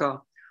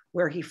Africa,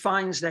 where he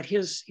finds that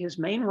his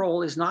main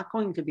role is not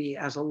going to be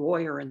as a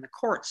lawyer in the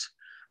courts,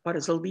 but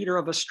as a leader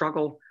of a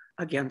struggle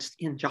against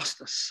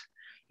injustice.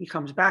 He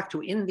comes back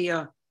to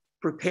India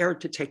prepared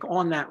to take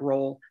on that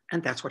role,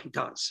 and that's what he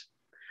does.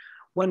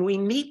 When we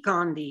meet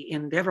Gandhi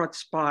in Devrat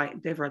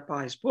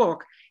Bhai's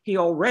book, he's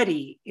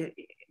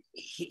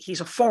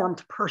a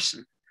formed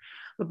person.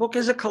 The book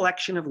is a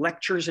collection of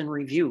lectures and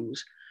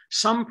reviews,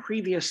 some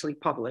previously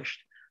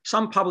published,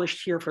 some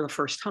published here for the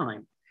first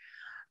time.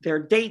 Their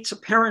dates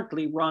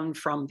apparently run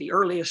from the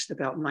earliest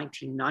about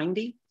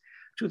 1990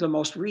 to the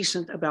most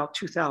recent about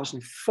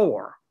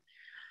 2004.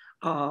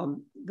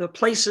 The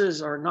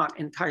places are not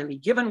entirely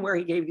given where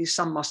he gave these.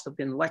 Some must have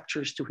been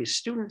lectures to his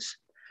students.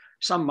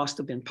 Some must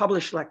have been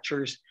published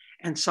lectures,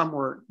 and some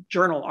were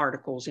journal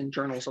articles in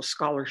journals of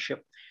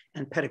scholarship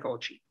and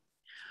pedagogy.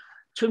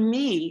 To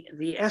me,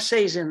 the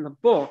essays in the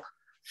book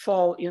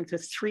fall into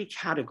three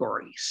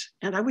categories,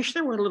 and I wish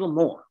there were a little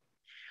more.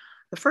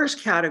 The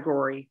first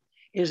category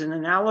is an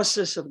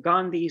analysis of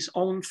Gandhi's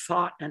own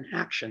thought and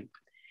action,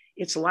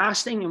 its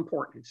lasting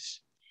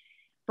importance.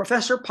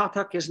 Professor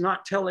Pathak is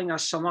not telling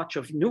us so much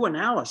of new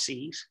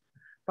analyses,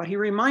 but he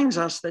reminds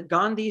us that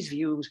Gandhi's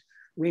views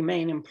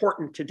remain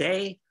important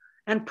today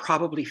and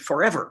probably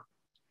forever.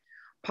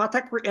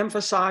 Pathak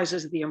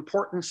emphasizes the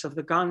importance of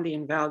the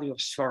Gandhian value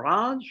of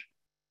Swaraj.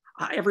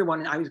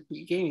 Everyone, I was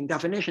giving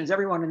definitions,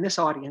 everyone in this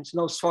audience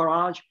knows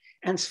Swaraj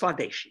and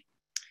Swadeshi.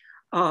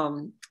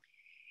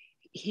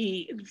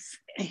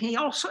 He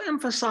also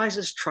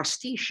emphasizes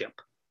trusteeship.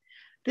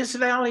 This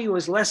value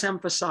is less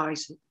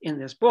emphasized in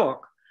this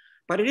book,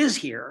 but it is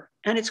here,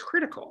 and it's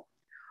critical.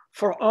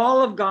 For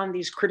all of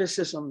Gandhi's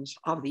criticisms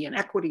of the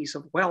inequities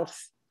of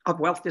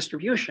wealth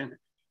distribution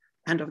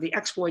and of the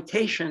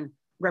exploitation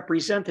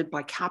represented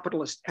by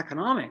capitalist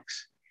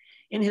economics,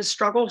 in his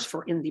struggles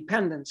for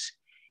independence,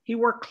 he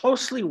worked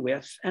closely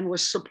with and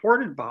was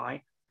supported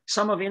by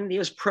some of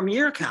India's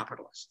premier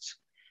capitalists.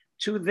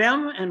 To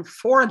them and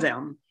for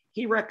them,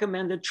 he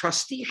recommended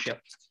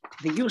trusteeship,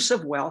 the use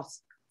of wealth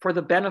for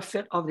the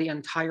benefit of the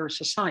entire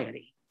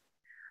society.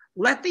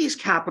 Let these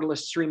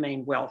capitalists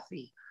remain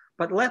wealthy,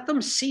 but let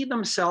them see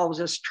themselves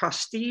as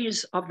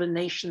trustees of the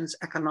nation's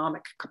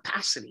economic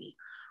capacity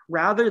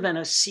rather than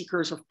as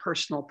seekers of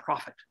personal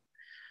profit.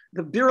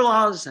 The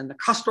Birlas and the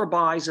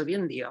Kasturbais of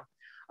India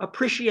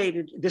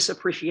appreciated this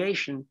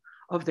appreciation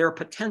of their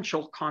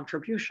potential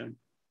contribution.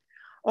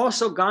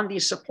 Also,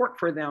 Gandhi's support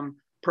for them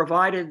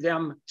provided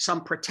them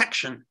some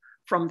protection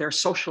from their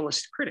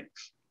socialist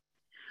critics.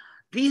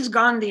 These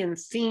Gandhian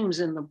themes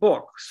in the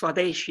book,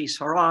 Swadeshi,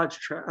 Swaraj,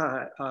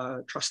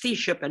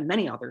 trusteeship, and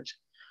many others,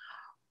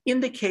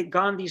 indicate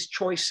Gandhi's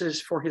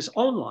choices for his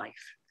own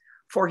life,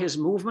 for his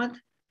movement,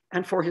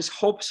 and for his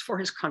hopes for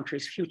his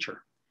country's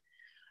future.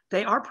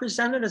 They are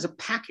presented as a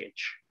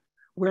package.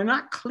 We're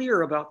not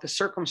clear about the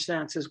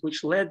circumstances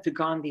which led to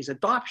Gandhi's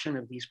adoption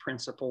of these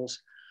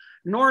principles,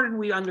 nor did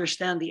we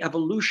understand the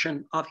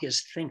evolution of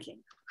his thinking,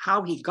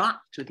 how he got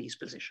to these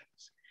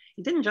positions.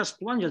 He wasn't just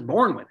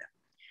born with it.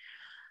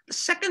 The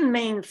second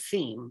main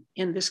theme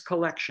in this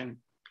collection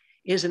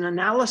is an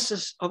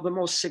analysis of the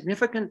most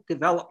significant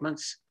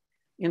developments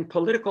in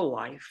political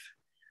life,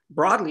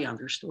 broadly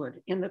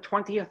understood, in the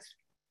 20th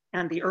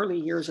and the early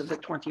years of the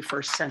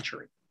 21st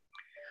century,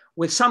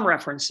 with some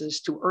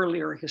references to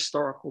earlier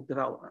historical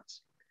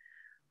developments.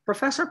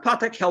 Professor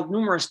Pathak held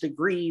numerous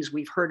degrees.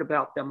 We've heard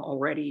about them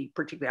already,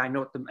 particularly I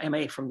note the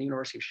MA from the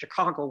University of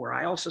Chicago, where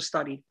I also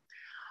studied.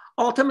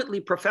 Ultimately,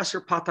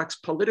 Professor Pathak's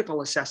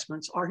political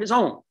assessments are his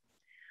own.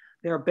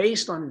 They're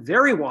based on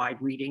very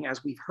wide reading,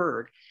 as we've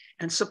heard,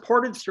 and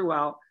supported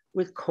throughout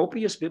with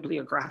copious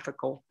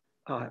bibliographical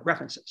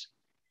references.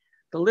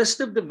 The list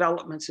of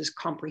developments is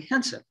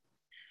comprehensive,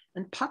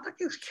 and Pathak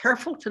is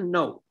careful to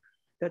note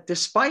that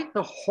despite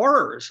the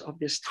horrors of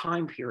this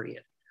time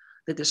period,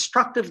 the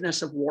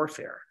destructiveness of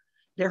warfare,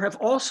 there have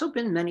also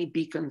been many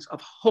beacons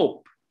of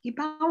hope. He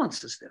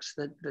balances this,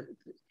 the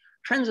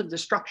trends of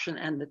destruction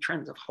and the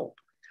trends of hope.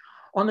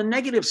 On the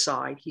negative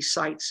side, he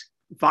cites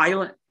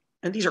violent,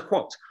 and these are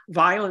quotes,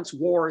 violence,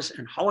 wars,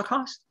 and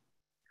Holocaust,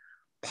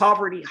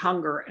 poverty,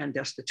 hunger, and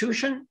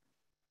destitution,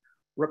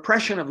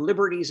 repression of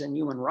liberties and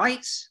human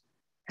rights,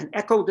 an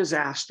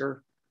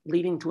eco-disaster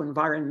leading to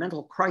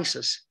environmental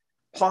crisis,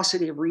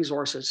 paucity of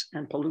resources,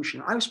 and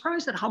pollution. I was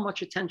surprised at how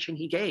much attention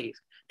he gave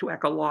to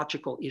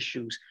ecological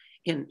issues,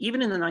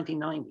 even in the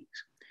 1990s.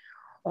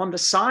 On the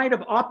side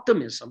of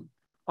optimism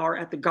are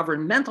at the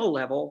governmental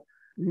level,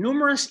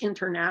 numerous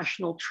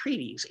international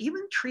treaties,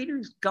 even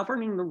treaties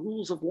governing the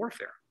rules of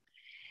warfare.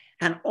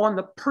 And on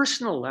the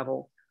personal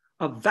level,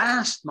 a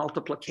vast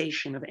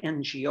multiplication of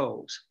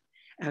NGOs,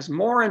 as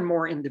more and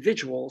more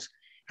individuals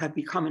have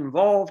become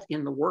involved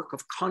in the work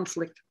of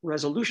conflict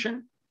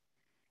resolution,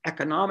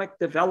 economic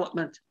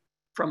development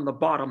from the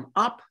bottom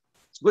up.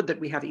 It's good that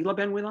we have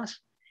Ilaben with us.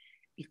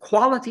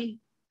 Equality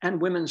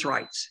and women's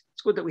rights.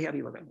 It's good that we have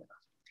Ilaben with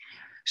us.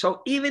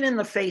 So even in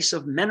the face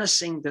of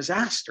menacing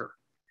disaster,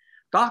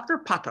 Dr.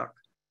 Pathak,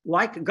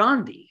 like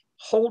Gandhi,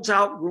 holds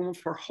out room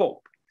for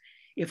hope,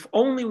 if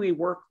only we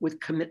work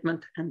with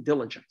commitment and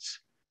diligence.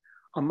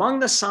 Among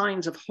the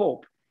signs of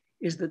hope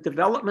is the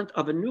development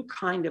of a new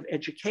kind of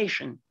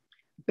education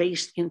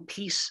based in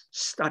peace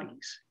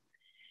studies.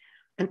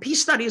 And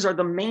peace studies are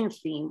the main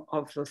theme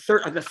of the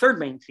third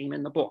main theme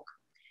in the book.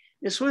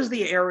 This was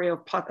the area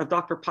of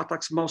Dr.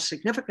 Pathak's most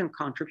significant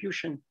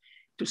contribution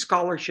to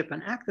scholarship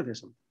and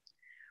activism.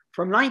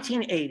 From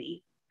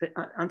 1980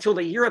 until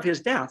the year of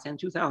his death in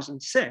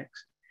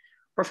 2006,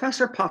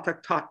 Professor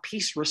Pathak taught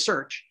peace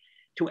research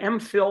to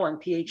MPhil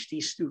and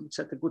PhD students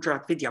at the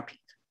Gujarat Vidyapith.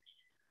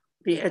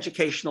 the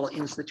educational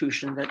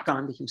institution that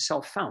Gandhi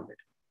himself founded.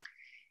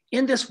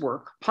 In this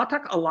work,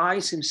 Pathak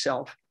allies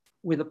himself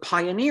with the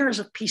pioneers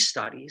of peace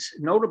studies,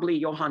 notably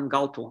Johann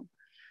Galtung,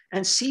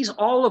 and sees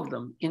all of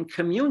them in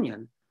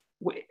communion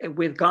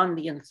with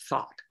Gandhian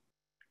thought.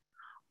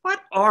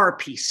 What are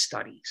peace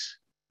studies?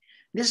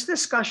 This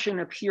discussion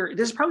appears,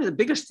 this is probably the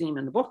biggest theme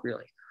in the book,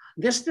 really.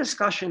 This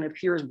discussion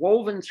appears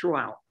woven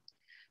throughout.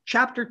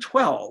 Chapter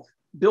 12,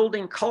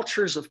 Building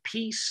Cultures of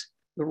Peace,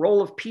 the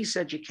Role of Peace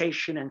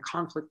Education and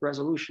Conflict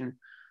Resolution,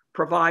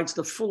 provides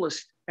the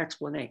fullest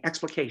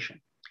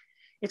explication.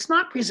 It's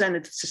not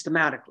presented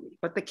systematically,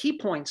 but the key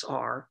points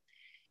are,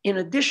 in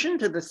addition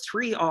to the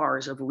 3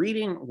 R's of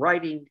reading,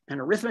 writing,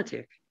 and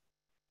arithmetic,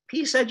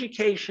 peace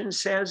education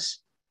says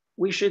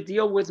we should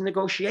deal with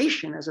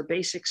negotiation as a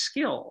basic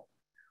skill.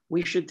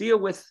 We should deal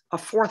with a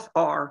 4th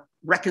R,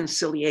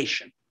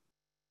 reconciliation.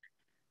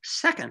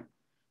 Second,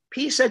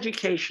 peace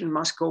education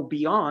must go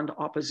beyond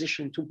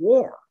opposition to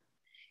war.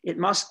 It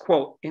must,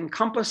 quote,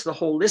 encompass the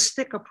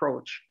holistic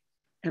approach,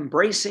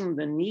 embracing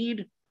the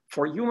need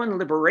for human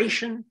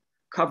liberation,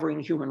 covering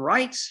human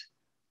rights,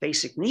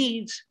 basic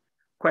needs,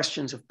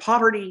 questions of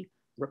poverty,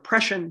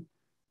 repression,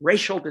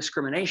 racial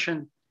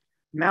discrimination,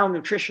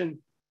 malnutrition,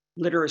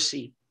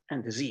 literacy,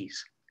 and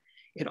disease.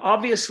 It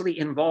obviously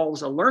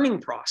involves a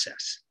learning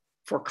process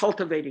for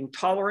cultivating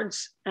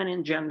tolerance and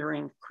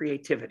engendering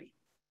creativity.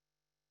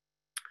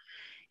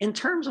 In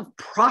terms of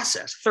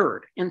process,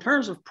 third, in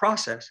terms of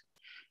process,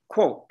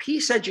 quote,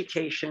 peace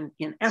education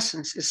in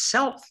essence is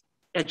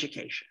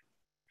self-education.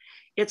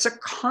 It's a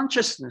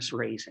consciousness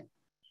raising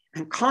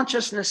and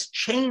consciousness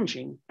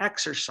changing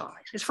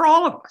exercise. It's for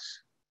all of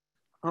us.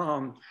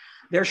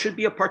 There should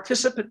be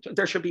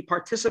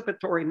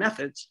participatory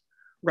methods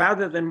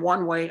rather than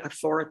one-way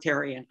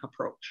authoritarian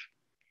approach.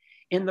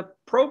 In the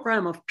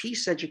program of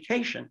peace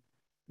education,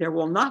 there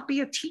will not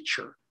be a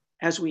teacher,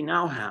 as we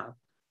now have,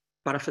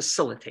 but a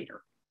facilitator.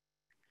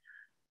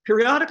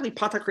 Periodically,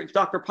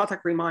 Dr.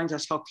 Pathak reminds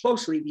us how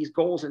closely these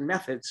goals and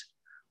methods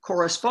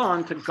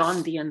correspond to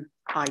Gandhian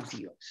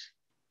ideals.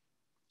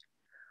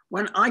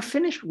 When I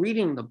finished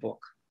reading the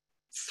book,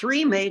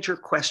 3 major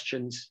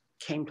questions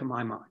came to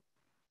my mind.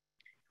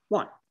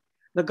 1,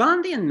 the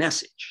Gandhian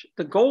message,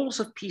 the goals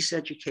of peace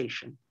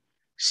education,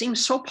 seem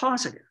so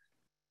positive,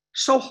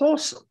 so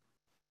wholesome,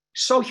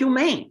 so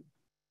humane.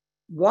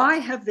 Why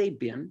have they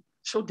been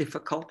so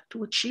difficult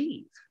to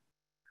achieve?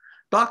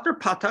 Dr.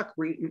 Pathak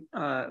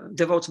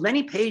devotes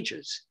many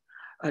pages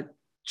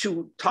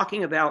to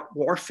talking about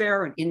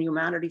warfare and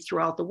inhumanity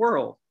throughout the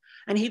world.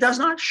 And he does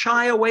not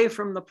shy away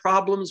from the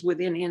problems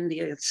within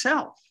India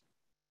itself.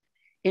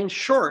 In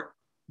short,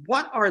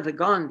 what are the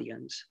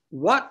Gandhians,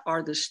 what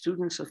are the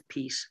students of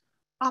peace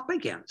up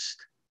against?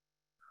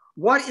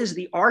 What is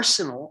the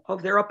arsenal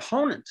of their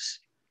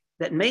opponents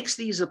that makes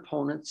these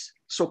opponents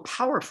so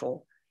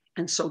powerful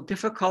and so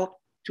difficult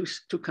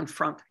to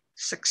confront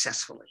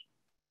successfully?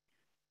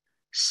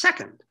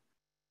 Second,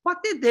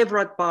 what did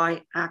Devrat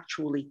Bai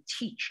actually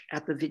teach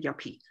at the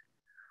Vidyapith?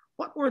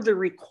 What were the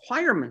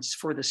requirements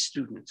for the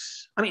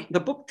students? I mean, the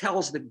book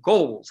tells the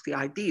goals, the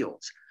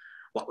ideals.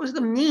 What was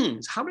the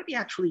means? How did he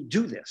actually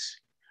do this?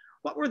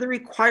 What were the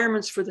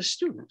requirements for the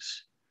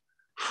students?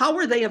 How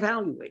were they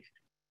evaluated?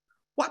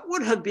 What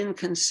would have been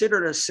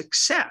considered a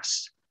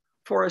success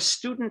for a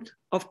student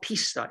of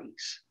peace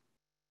studies?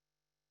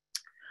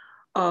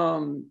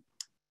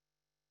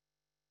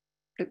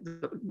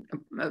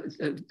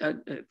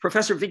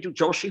 Professor Vidyu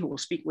Joshi, who will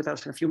speak with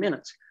us in a few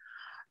minutes,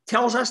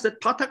 tells us that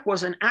Pathak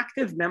was an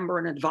active member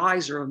and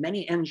advisor of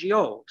many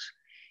NGOs,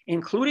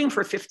 including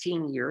for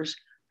 15 years,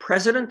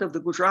 president of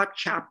the Gujarat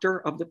chapter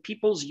of the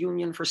People's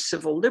Union for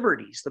Civil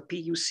Liberties, the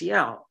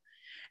PUCL,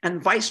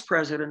 and vice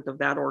president of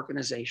that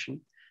organization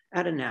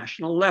at a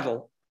national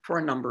level for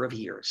a number of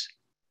years.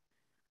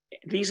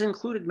 These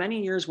included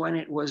many years when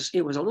it was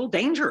a little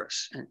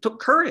dangerous and it took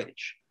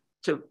courage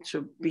to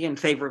be in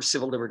favor of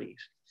civil liberties.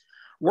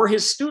 Were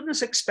his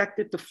students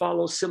expected to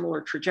follow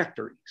similar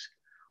trajectories?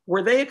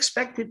 Were they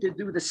expected to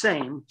do the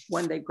same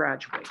when they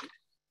graduated?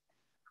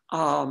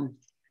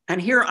 And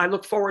here I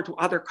look forward to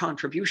other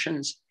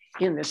contributions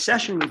in this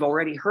session. We've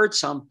already heard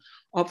some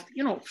of,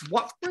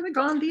 what were the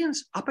Gandhians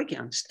up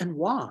against and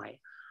why?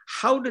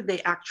 How did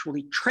they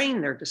actually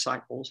train their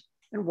disciples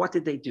and what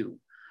did they do?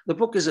 The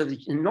book is an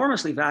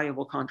enormously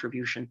valuable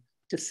contribution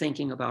to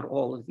thinking about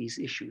all of these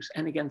issues.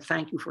 And again,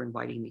 thank you for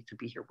inviting me to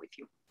be here with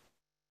you.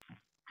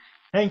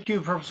 Thank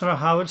you, Professor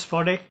Howard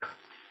Spodek.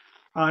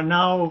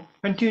 Now,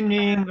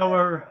 continuing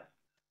our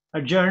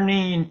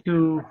journey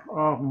into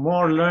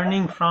more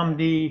learning from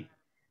the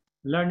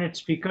learned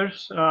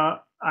speakers,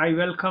 I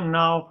welcome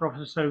now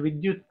Professor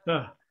Vidyut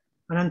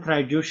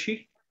Anantray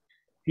Joshi.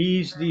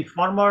 He is the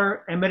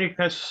former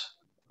emeritus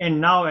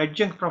and now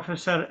adjunct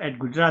professor at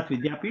Gujarat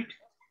Vidyapith.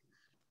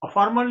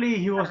 Formerly,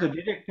 he was the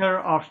director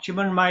of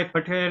Chimanmai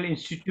Patel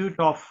Institute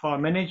of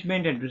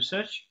Management and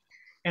Research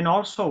and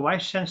also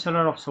vice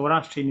chancellor of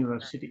Saurashtra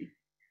University.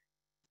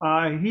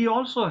 He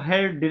also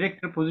held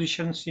director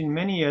positions in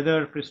many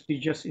other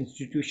prestigious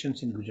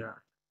institutions in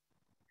Gujarat.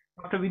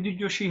 Dr. Vidyu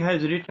Joshi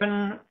has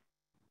written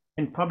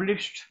and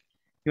published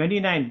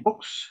 29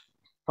 books,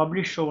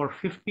 published over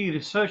 50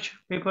 research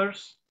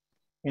papers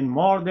and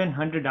more than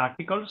 100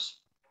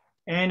 articles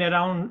and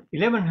around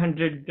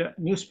 1100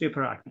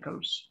 newspaper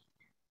articles.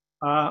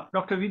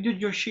 Dr. Vidyut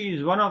Joshi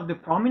is one of the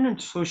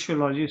prominent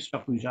sociologists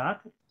of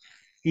Gujarat.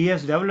 He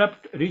has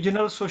developed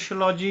regional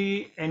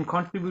sociology and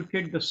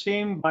contributed the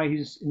same by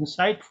his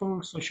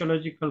insightful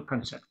sociological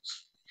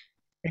concepts.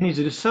 And his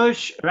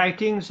research,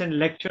 writings, and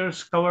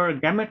lectures cover a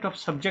gamut of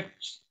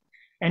subjects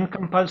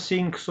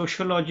encompassing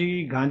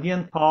sociology,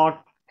 Gandhian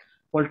thought,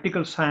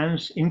 political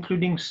science,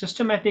 including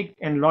systematic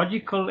and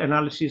logical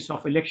analysis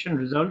of election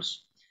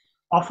results,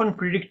 often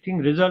predicting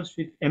results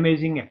with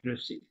amazing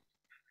accuracy.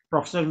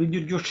 Professor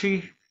Vidyut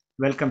Joshi,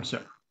 welcome,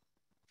 sir.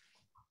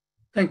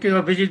 Thank you,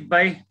 Abhijit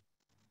Bhai.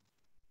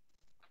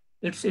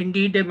 It's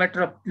indeed a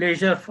matter of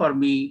pleasure for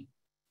me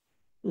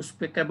to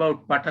speak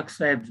about Pathak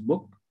Sahib's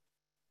book.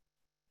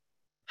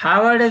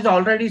 Harvard has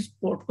already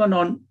spoken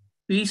on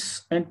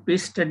peace and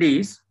peace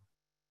studies.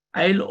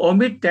 I'll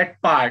omit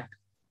that part.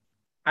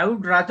 I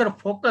would rather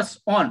focus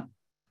on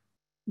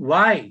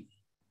why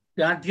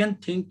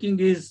Gandhian thinking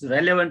is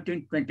relevant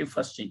in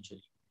 21st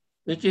century,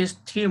 which is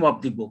theme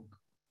of the book.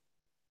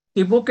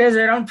 The book has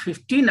around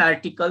 15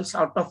 articles,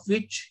 out of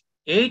which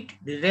 8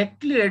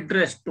 directly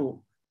addressed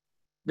to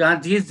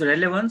Gandhi's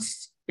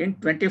relevance in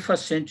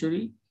 21st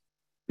century,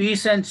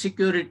 peace and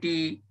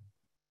security,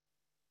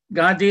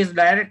 Gandhi's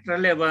direct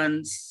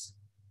relevance,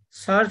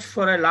 search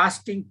for a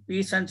lasting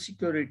peace and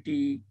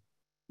security,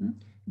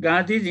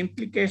 Gandhi's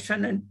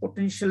implication and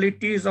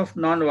potentialities of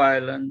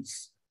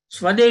nonviolence,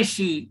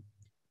 Swadeshi,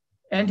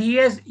 and he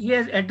has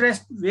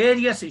addressed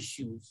various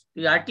issues.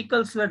 The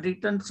articles were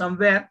written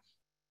somewhere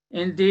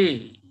in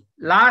the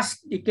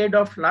last decade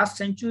of last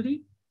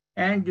century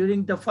and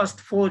during the first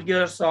 4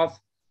 years of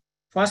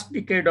first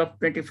decade of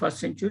 21st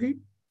century,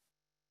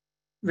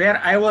 where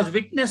I was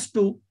witness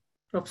to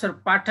Professor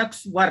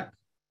Pathak's work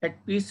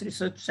at Peace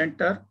Research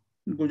Center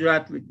in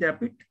Gujarat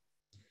Vidyapit.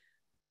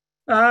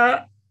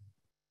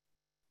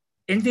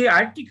 In the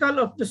article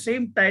of the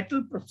same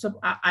title, Professor,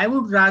 I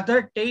would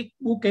rather take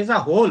book as a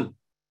whole.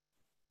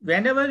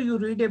 Whenever you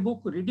read a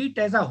book, read it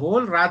as a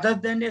whole rather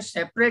than a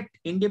separate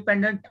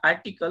independent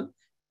article,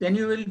 then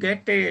you will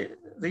get a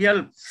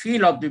real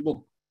feel of the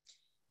book.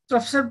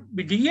 Professor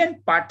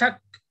D.N. Pathak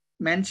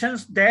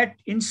mentions that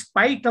in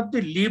spite of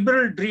the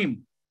liberal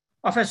dream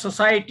of a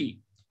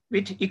society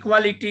with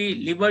equality,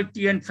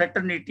 liberty, and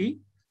fraternity,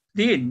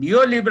 the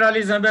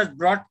neoliberalism has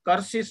brought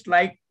curses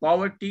like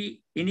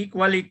poverty,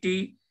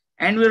 inequality,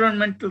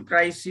 environmental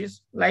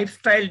crisis,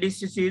 lifestyle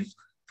diseases,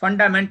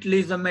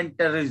 fundamentalism, and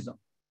terrorism.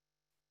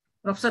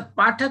 Professor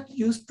Pathak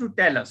used to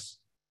tell us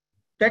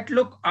that,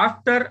 look,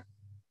 after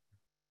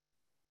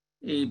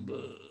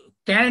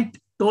Kant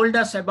told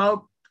us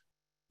about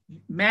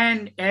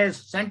man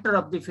as center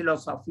of the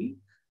philosophy,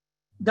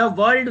 the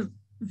world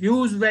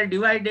views were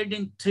divided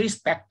in 3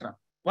 spectra.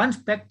 One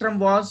spectrum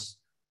was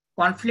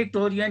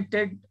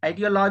conflict-oriented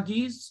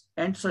ideologies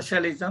and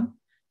socialism.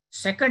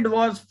 Second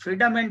was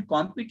freedom and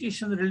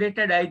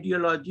competition-related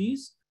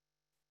ideologies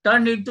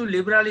turned into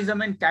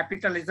liberalism and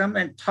capitalism.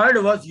 And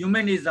third was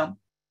humanism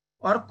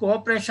or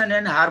cooperation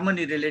and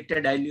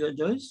harmony-related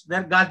ideologies,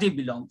 where Gandhi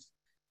belongs.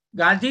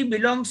 Gandhi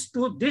belongs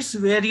to this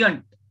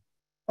variant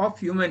of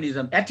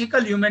humanism,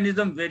 ethical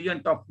humanism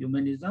variant of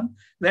humanism,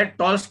 where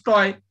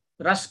Tolstoy,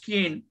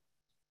 Ruskin,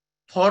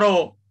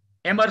 Thoreau,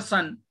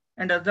 Emerson,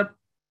 and other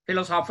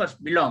philosophers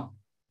belong.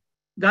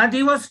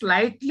 Gandhi was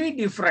slightly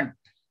different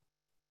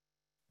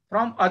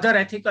from other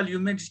ethical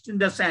humanists in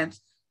the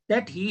sense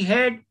that he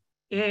had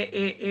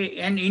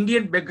an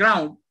Indian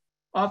background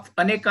of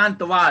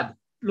Anekantavad,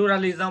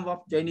 pluralism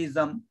of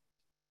Jainism.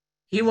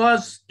 He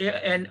was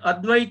an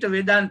Advaita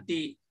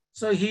Vedanti,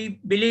 so he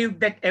believed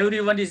that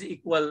everyone is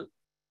equal.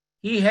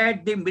 He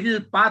had the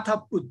middle path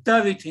of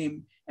Buddha with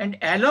him, and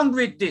along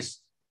with this,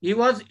 he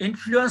was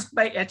influenced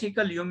by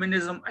ethical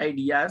humanism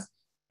ideas.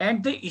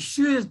 And the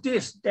issue is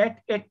this, that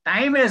a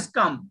time has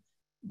come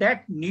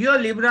that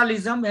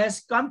neoliberalism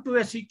has come to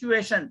a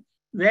situation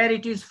where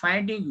it is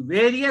finding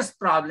various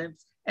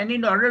problems. And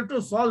in order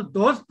to solve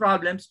those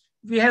problems,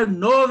 we have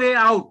no way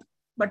out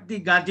but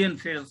the Gandhian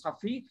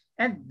philosophy.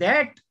 And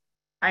that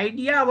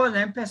idea was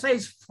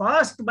emphasized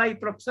first by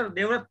Professor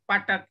Devrat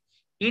Pathak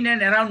in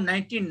and around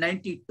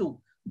 1992.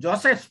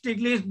 Joseph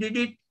Stiglitz did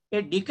it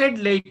a decade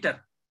later.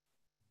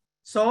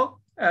 So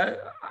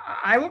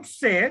I would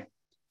say,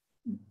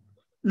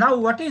 now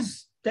what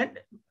is that?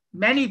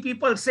 Many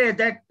people say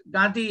that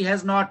Gandhi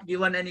has not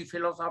given any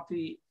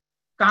philosophy.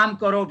 Kaam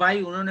karo bhai,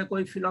 unhone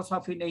koi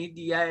philosophy nahi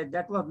diya hai.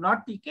 That was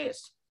not the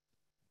case.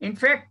 In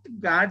fact,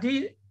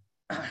 Gandhi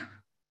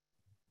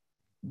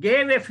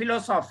gave a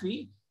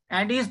philosophy,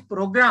 and his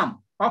program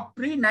of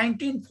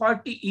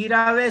pre-1940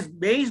 era was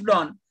based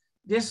on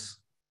this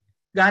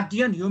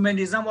Gandhian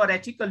humanism or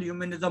ethical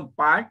humanism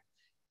part.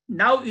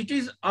 Now it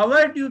is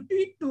our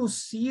duty to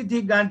see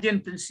the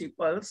Gandhian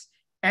principles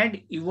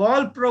and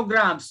evolve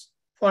programs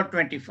for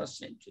 21st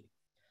century.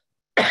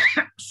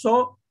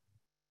 So,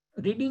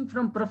 reading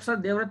from Professor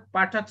Devrat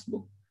Pathak's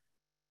book,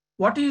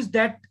 what is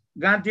that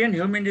Gandhian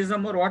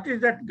humanism, or what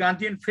is that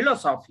Gandhian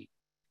philosophy?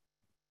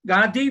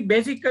 Gandhi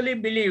basically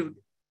believed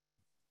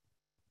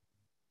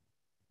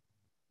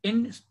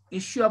in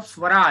issue of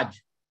Swaraj.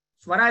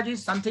 Swaraj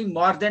is something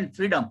more than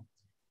freedom.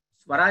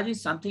 Swaraj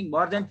is something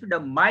more than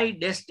freedom. My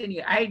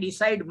destiny, I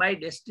decide my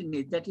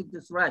destiny. That is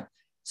the Swaraj.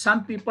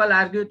 Some people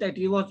argue that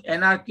he was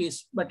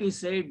anarchist, but he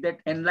said that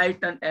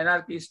enlightened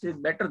anarchist is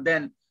better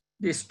than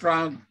the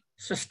strong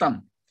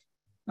system.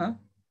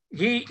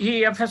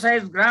 He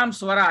emphasized Gram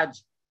Swaraj,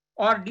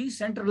 or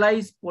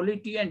decentralized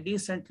polity and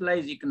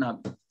decentralized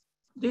economy.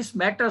 This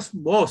matters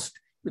most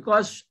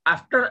because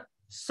after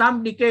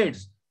some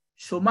decades,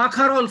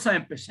 Schumacher also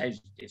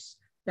emphasized this,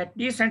 that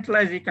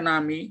decentralized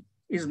economy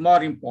is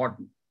more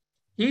important.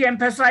 He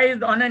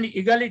emphasized on an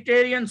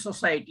egalitarian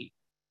society,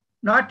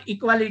 not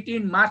equality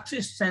in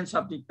Marxist sense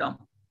of the term,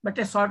 but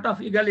a sort of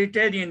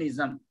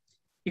egalitarianism,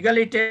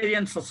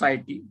 egalitarian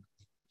society.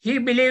 He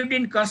believed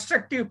in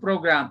constructive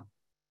program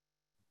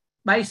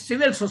by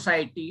civil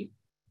society.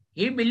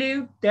 He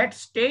believed that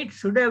state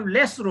should have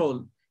less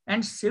role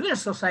and civil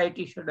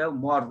society should have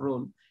more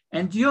role.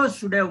 NGOs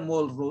should have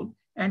more role.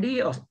 And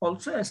he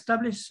also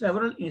established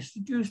several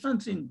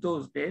institutions in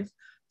those days.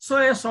 So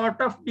a sort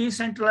of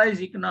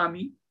decentralized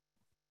economy,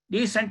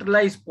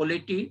 decentralized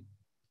polity,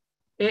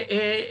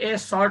 a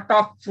sort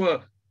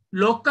of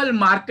local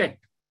market.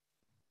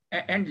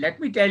 And let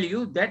me tell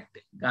you that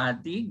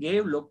Gandhi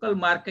gave local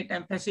market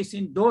emphasis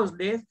in those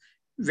days,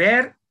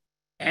 where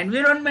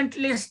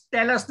environmentalists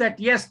tell us that,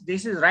 yes,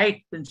 this is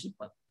right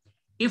principle.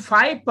 If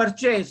I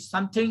purchase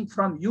something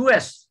from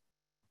US,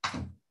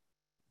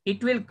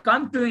 it will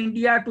come to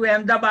India, to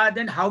Ahmedabad,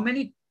 and how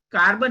many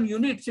carbon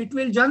units it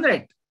will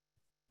generate.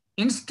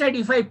 Instead,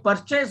 if I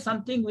purchase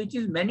something which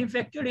is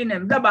manufactured in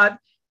Ahmedabad,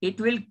 it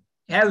will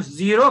have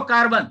zero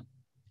carbon.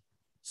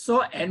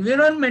 So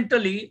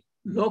environmentally,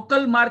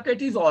 local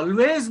market is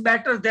always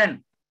better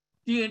than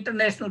the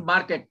international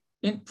market.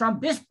 From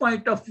this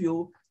point of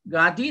view,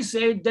 Gandhi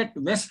said that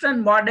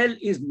Western model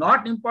is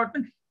not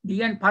important.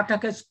 D.N.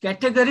 Pathak has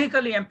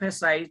categorically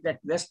emphasized that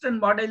Western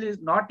model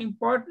is not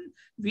important.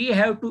 We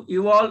have to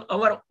evolve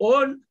our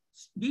own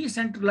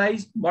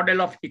decentralized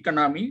model of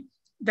economy.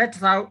 That's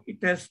how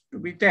it has to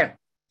be there.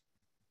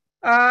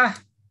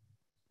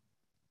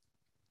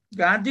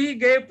 Gandhi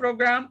gave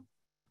program,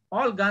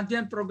 all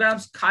Gandhian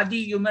programs.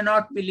 Khadi, you may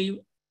not believe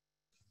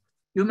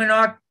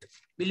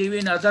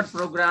in other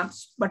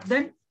programs, but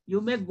then you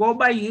may go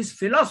by his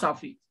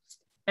philosophy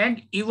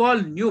and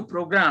evolve new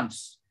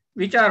programs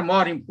which are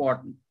more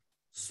important.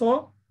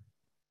 So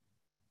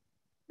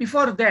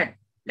before that,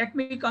 let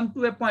me come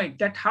to a point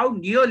that how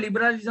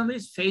neoliberalism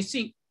is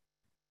facing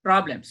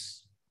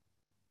problems.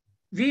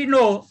 We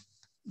know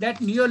that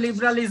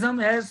neoliberalism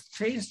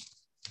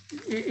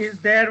is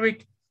there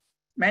with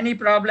many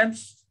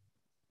problems.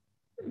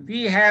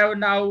 We have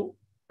now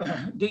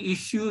the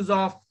issues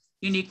of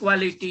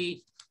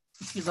inequality,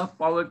 issues of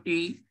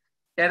poverty,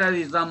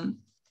 terrorism,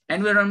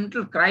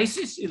 environmental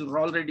crisis is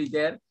already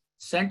there,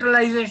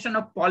 centralization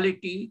of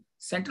polity,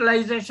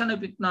 centralization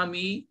of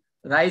economy,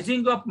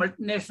 rising of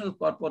multinational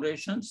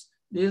corporations.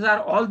 These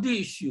are all the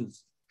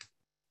issues.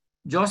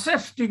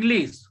 Joseph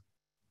Stiglitz,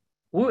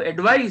 who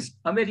advised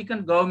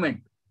American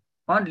government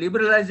on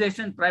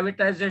liberalization,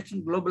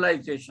 privatization,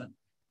 globalization,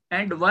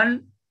 and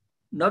won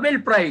Nobel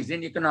Prize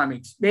in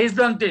economics based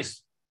on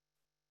this,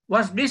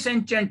 was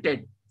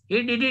disenchanted.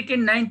 He did it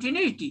in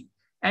 1980.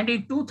 And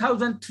in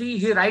 2003,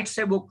 he writes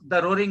a book,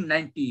 The Roaring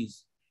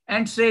 '90s,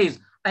 and says,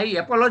 I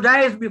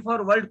apologize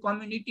before world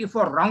community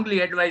for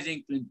wrongly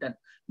advising Clinton.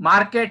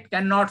 Market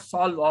cannot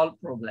solve all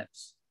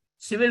problems.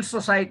 Civil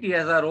society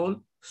has a role,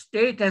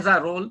 state has a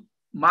role,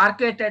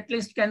 market at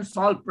least can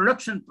solve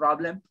production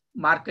problem,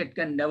 market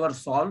can never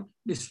solve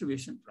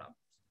distribution problems.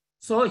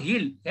 So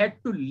he had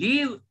to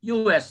leave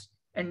US,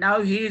 and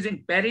now he is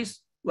in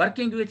Paris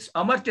working with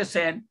Amartya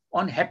Sen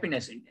on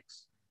happiness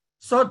index.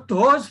 So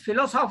those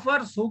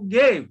philosophers who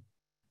gave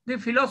the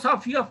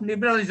philosophy of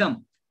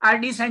liberalism are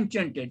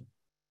disenchanted.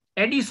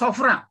 Eddie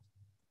Sofra,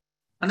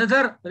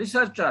 another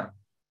researcher,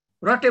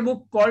 wrote a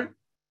book called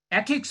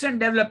Ethics and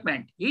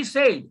Development. He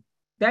said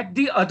that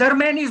the other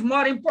man is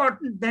more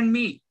important than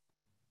me.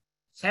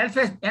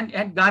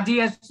 And Gandhi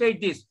has said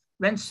this,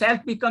 when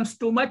self becomes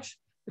too much,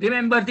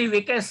 remember the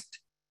weakest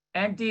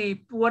and the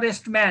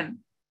poorest man.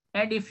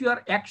 And if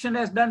your action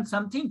has done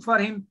something for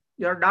him,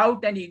 your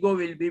doubt and ego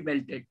will be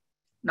melted.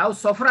 Now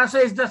Sofra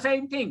says the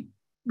same thing.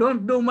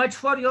 Don't do much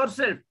for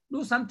yourself.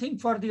 Do something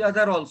for the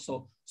other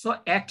also. So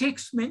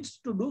ethics means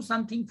to do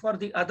something for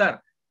the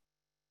other,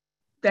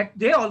 that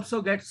they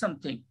also get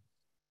something.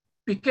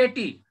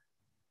 Piketty,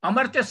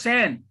 Amartya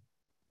Sen,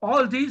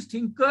 all these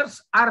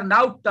thinkers are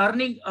now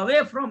turning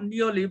away from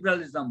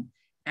neoliberalism.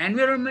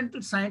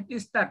 Environmental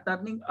scientists are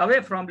turning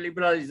away from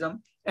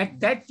liberalism. At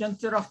that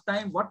juncture of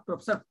time, what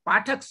Professor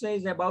Pathak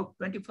says about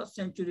 21st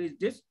century is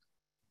this.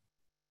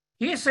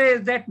 He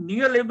says that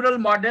neoliberal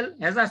model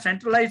has a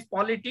centralized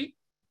polity,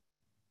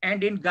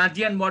 and in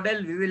Gandhian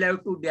model, we will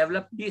have to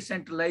develop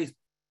decentralized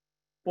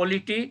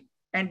polity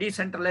and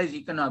decentralized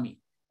economy.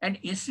 And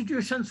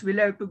institutions will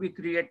have to be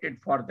created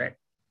for that.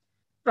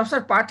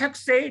 Professor Pathak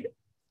said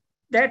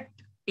that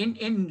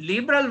in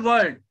liberal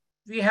world,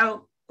 we have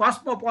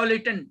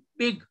cosmopolitan,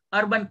 big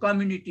urban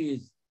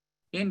communities.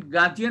 In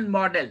Gandhian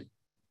model,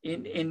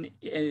 in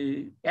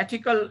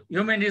ethical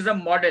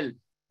humanism model,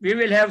 we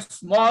will have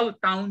small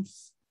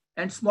towns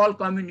and small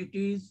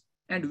communities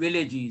and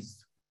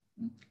villages.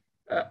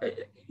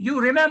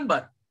 You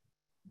remember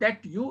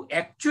that you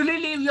actually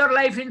live your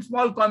life in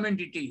small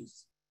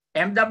communities.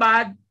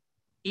 Ahmedabad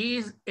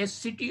is a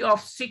city of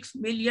 6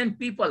 million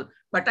people,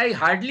 but I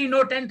hardly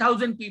know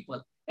 10,000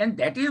 people. And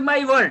that is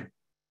my world.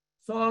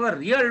 So our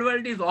real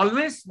world is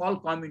always small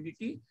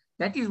community.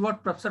 That is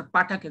what Professor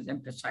Pathak has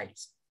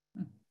emphasized.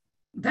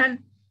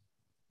 Then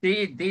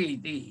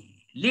the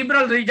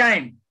liberal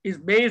regime is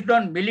based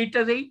on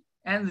military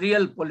and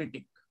real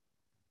politics.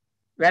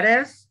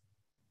 Whereas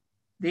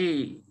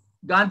the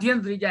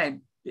Gandhian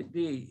regime,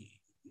 the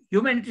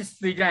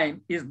humanist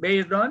regime is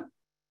based on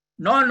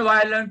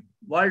non-violent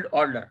world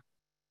order.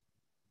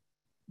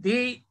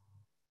 The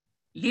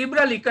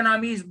liberal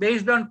economy is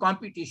based on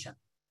competition.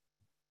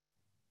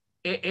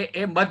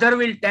 A mother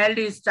will tell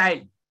his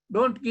child,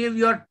 don't give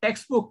your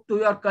textbook to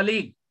your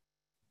colleague.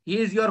 He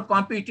is your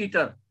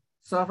competitor.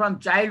 So from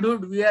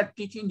childhood, we are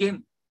teaching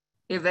him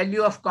a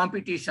value of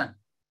competition.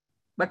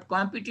 But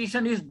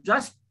competition is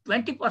just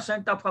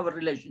 20% of our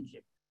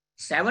relationship.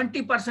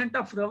 70%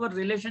 of our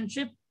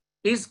relationship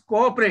is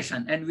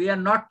cooperation, and we are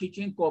not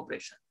teaching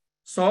cooperation.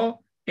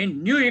 So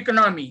in new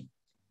economy,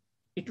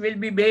 it will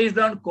be based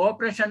on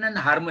cooperation and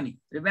harmony.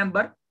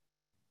 Remember,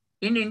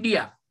 in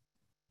India,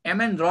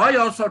 M.N. Roy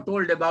also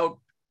told about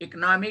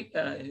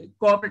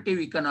cooperative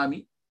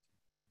economy.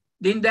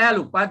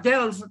 Dindayal Upadhyay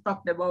also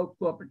talked about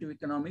cooperative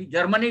economy.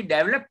 Germany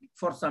developed it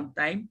for some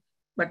time,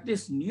 but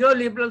this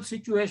neoliberal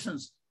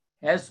situations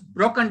has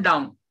broken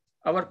down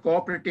our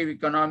cooperative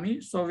economy.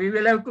 So we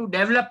will have to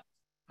develop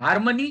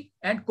harmony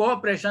and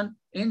cooperation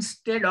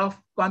instead of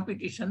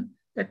competition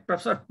that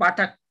Professor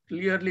Pathak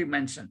clearly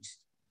mentions.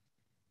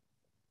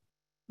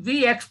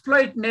 We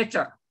exploit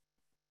nature.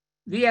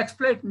 We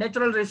exploit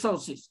natural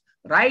resources.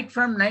 Right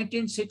from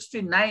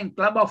 1969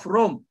 Club of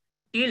Rome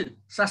till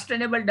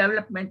Sustainable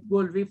Development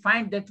Goal, we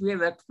find that we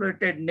have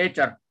exploited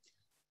nature.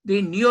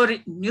 The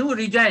new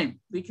regime,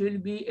 which will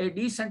be a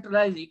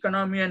decentralized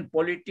economy and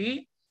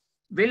polity,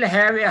 will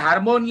have a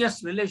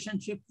harmonious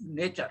relationship with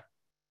nature.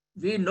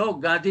 We know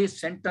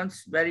Gandhi's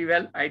sentence very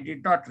well. I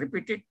did not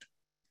repeat it.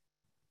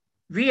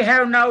 We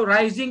have now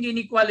rising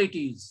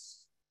inequalities.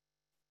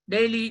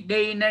 Daily,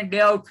 day in and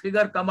day out,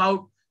 figure come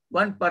out,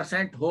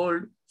 1%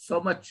 hold so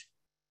much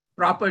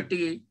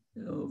property,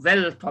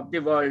 wealth of the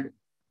world.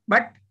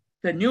 But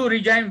the new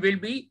regime will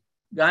be,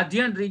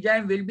 Gandhian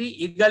regime will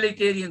be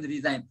egalitarian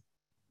regime,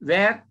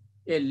 where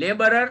a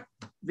laborer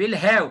will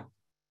have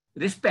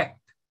respect,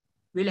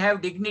 will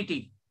have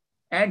dignity,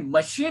 and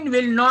machine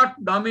will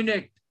not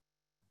dominate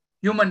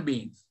human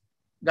beings.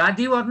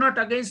 Gandhi was not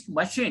against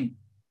machine.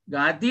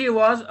 Gandhi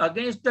was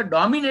against the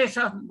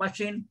domination of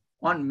machine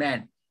on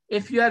man.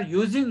 If you are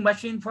using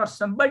machine for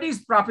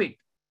somebody's profit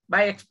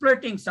by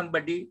exploiting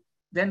somebody,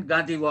 then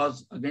Gandhi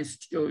was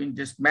against you in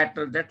this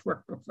matter. That's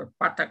what Professor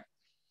Pathak.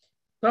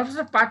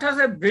 Professor Pathak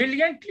has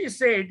brilliantly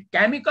said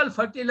chemical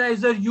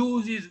fertilizer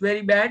use is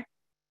very bad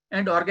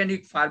and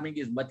organic farming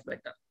is much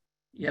better.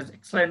 He has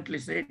excellently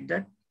said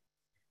that.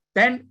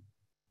 Then,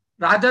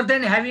 rather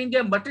than having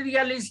a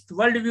materialist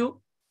worldview,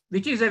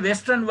 which is a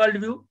Western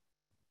worldview,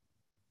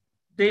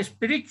 the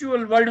spiritual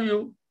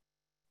worldview,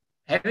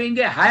 having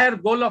a higher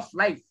goal of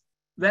life.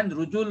 When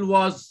Rujul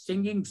was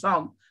singing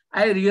song,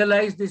 I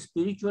realized the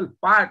spiritual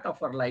part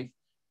of our life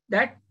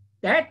that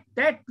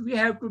we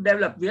have to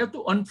develop. We have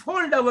to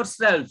unfold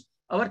ourselves,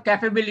 our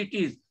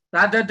capabilities,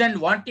 rather than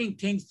wanting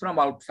things from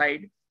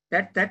outside.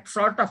 That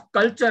sort of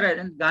culture,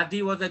 and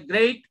Gandhi was a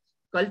great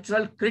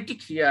cultural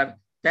critic here,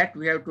 that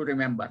we have to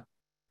remember.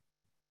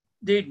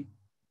 The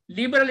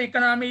liberal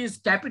economy is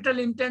capital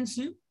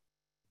intensive.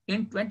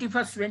 In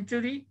 21st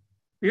century,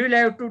 we will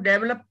have to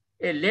develop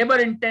a labor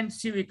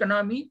intensive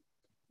economy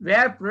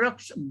where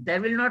production,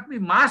 there will not be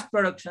mass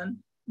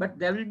production, but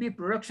there will be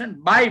production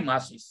by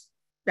masses.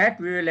 That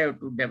we will have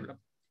to develop.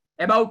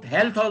 About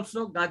health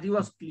also, Gandhi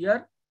was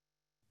clear.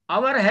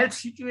 Our health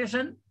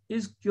situation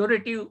is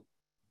curative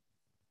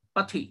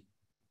pathy.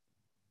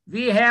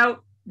 We have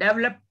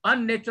developed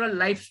unnatural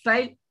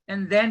lifestyle,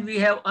 and then we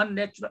have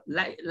unnatural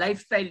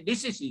lifestyle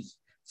diseases,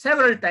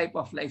 several types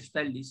of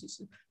lifestyle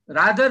diseases.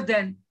 Rather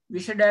than, we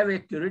should have a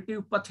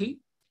curative pathy,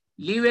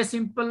 live a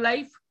simple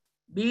life,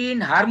 be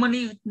in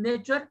harmony with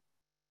nature,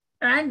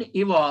 and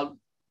evolve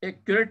a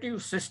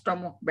curative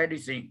system of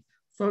medicine.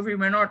 So we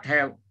may not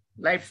have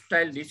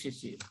lifestyle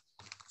diseases.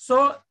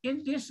 So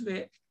in this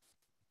way,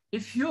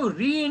 if you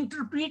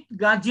reinterpret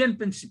Gandhian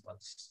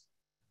principles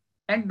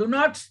and do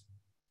not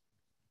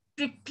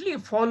strictly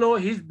follow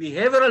his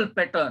behavioral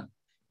pattern,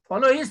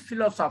 follow his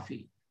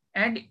philosophy,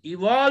 and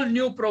evolve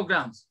new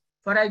programs.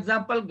 For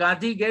example,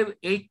 Gandhi gave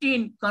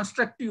 18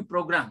 constructive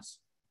programs.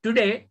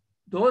 Today,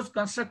 those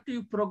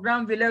constructive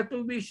programs will have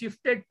to be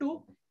shifted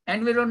to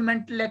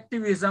environmental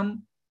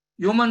activism,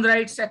 human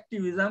rights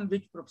activism,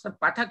 which Professor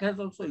Pathak has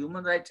also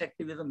human rights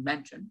activism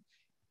mentioned,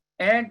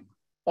 and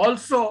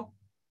also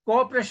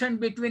cooperation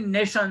between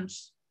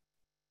nations,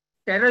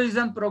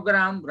 terrorism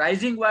program,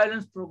 rising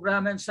violence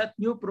program, and such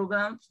new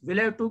programs will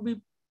have to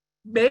be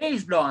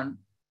based on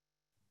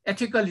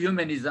ethical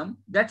humanism.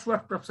 That's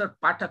what Professor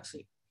Pathak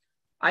said.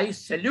 I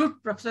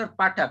salute Professor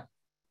Pathak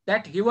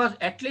that he was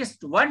at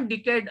least 1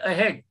 decade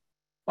ahead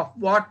of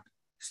what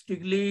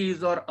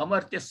Stiglitz or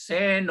Amartya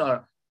Sen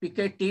or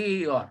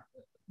Piketty or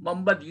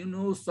Muhammad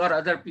Yunus or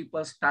other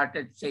people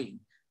started saying.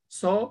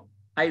 So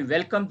I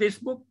welcome this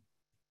book.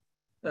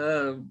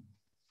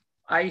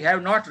 I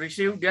have not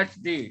received yet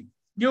the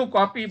new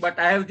copy, but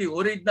I have the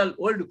original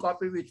old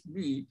copy with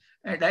me,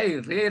 and I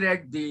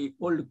reread the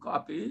old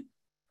copy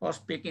for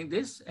speaking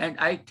this. And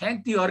I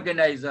thank the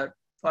organizer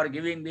for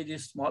giving me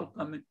this small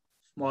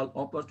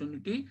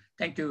opportunity.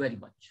 Thank you very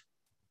much.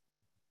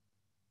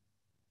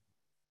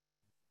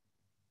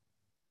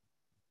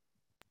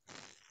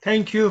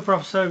 Thank you,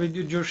 Professor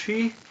Vidyut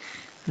Joshi.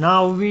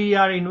 Now we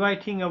are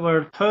inviting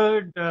our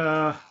third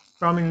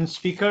prominent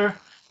speaker,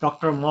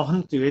 Dr.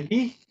 Mohan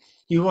Trivedi.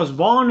 He was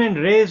born and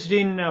raised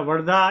in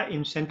Wardha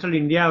in central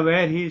India,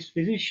 where his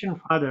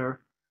physician father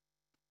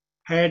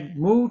had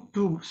moved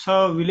to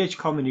serve village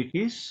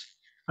communities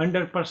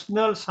under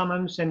personal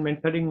summons and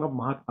mentoring of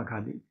Mahatma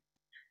Gandhi.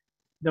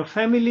 The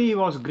family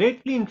was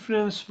greatly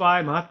influenced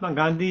by Mahatma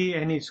Gandhi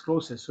and his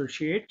close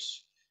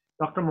associates.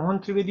 Dr. Mohan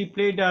Trivedi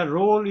played a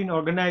role in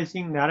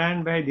organizing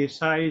Narayan Bhai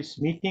Desai's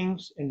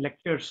meetings and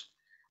lectures,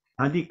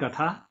 Gandhi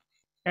Katha,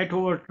 at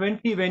over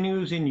 20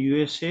 venues in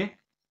USA.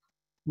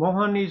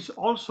 Mohan is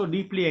also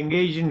deeply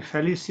engaged in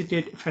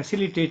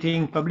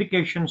facilitating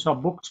publications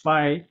of books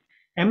by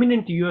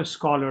eminent US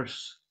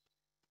scholars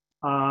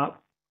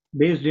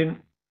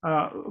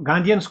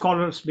Gandhian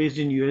scholars based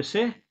in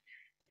USA.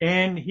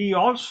 And he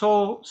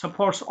also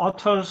supports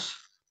authors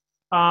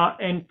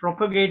and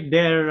propagate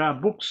their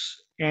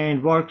books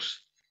and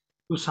works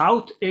to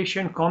South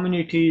Asian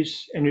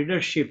communities and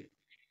readership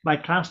by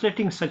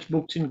translating such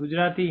books in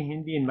Gujarati,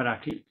 Hindi, and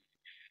Marathi.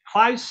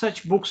 5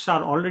 such books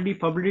are already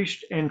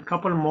published and a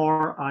couple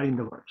more are in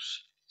the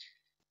works.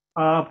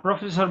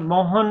 Professor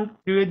Mohan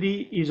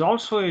Trivedi is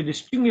also a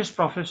distinguished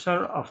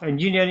professor of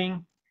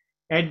engineering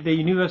at the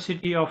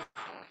University of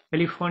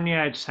California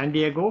at San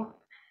Diego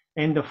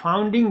and the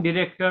founding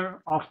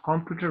director of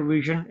Computer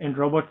Vision and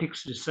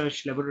Robotics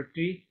Research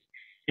Laboratory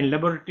and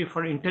Laboratory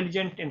for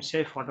Intelligent and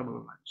Safe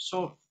Automobiles.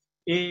 So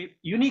a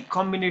unique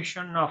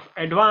combination of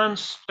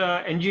advanced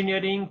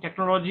engineering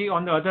technology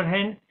on the other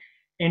hand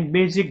and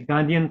basic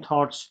Gandhian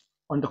thoughts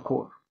on the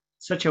core.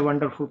 Such a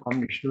wonderful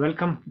combination.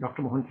 Welcome,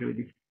 Dr. Mohan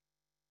Trivedi.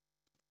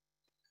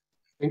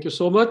 Thank you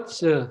so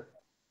much.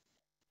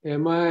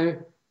 Am I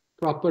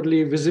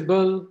properly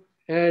visible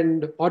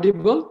and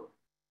audible?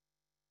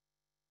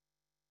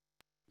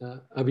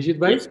 Abhijit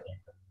Bhai? Yes.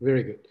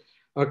 Very good.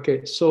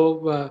 Okay,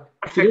 so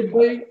Kirit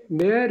Bhai,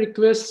 may I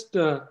request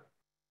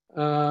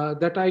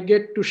that I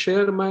get to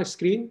share my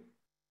screen?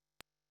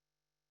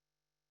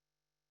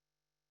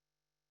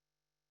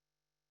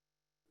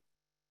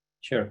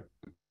 Sure.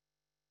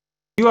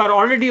 You are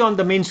already on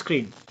the main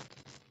screen.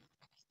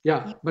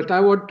 Yeah, but I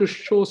want to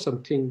show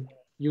something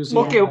using.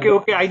 Okay.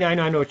 I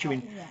know what you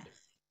mean.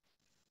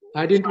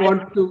 I didn't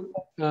want to.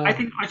 I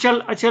think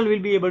Achal will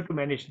be able to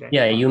manage that.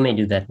 Yeah, you may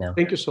do that now.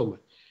 Thank you so much.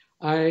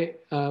 I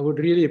would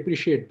really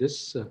appreciate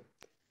this.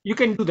 You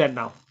can do that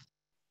now.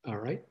 All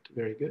right,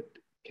 very good.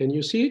 Can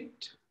you see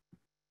it?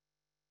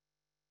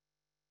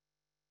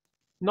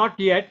 Not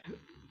yet.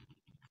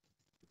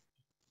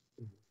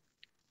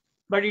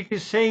 But it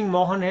is saying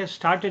Mohan has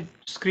started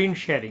screen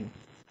sharing.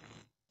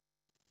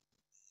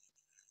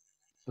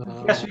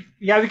 Yes,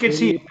 we can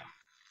see it.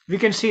 We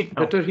can see it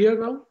now. Better here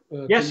now?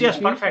 Yes,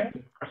 perfect.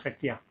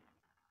 Perfect, yeah.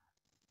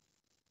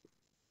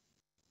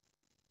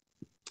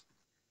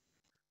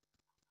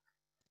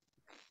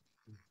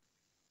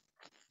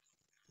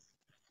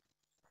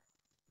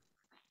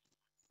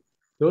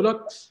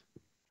 Dolaks?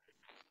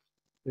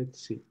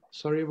 Let's see.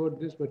 Sorry about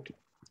this, but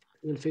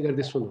we'll figure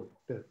this one out.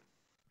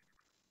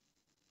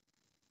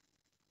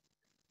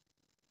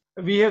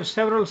 We have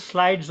several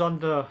slides on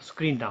the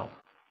screen now.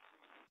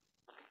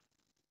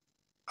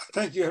 I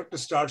think you have to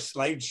start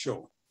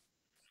slideshow.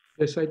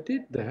 Yes, I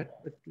did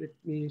that, but let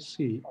me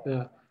see.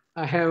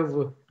 I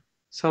have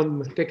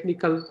some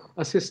technical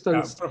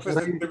assistance.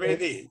 Professor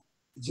Trivedi,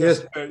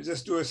 just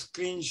do a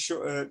screen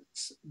show,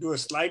 do a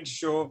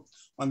slideshow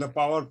on the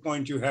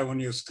PowerPoint you have on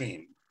your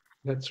screen.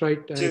 That's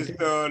right. Which is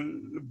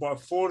the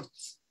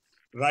fourth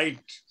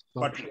right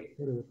button.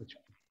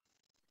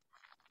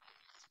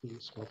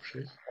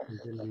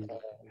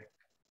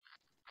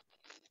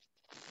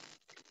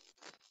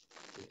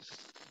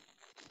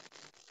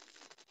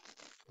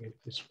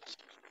 This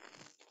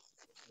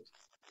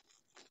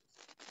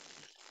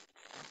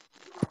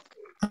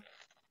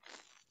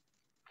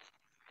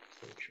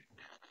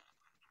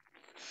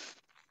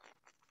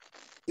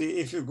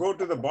If you go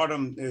to the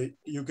bottom,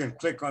 you can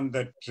click on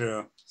that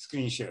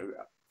screen share.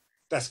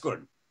 That's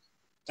good.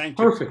 Thank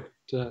you. Perfect.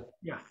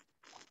 Yeah.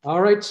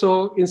 All right.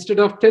 So instead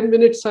of 10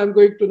 minutes, I'm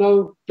going to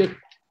now get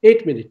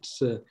 8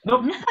 minutes.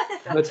 No,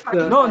 But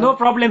no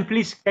problem.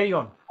 Please carry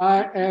on.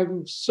 I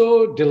am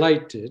so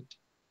delighted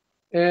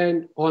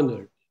and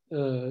honored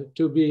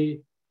to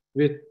be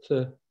with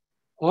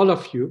all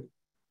of you.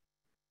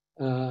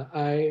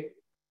 I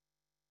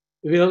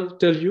will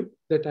tell you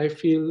that I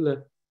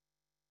feel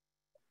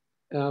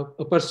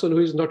a person who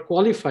is not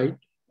qualified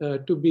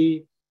to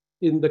be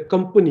in the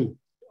company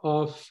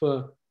of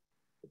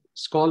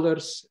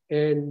scholars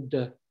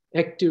and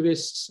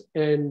activists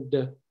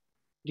and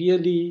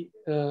really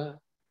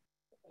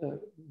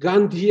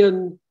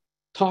Gandhian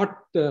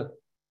thought,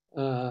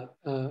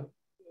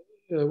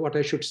 what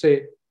I should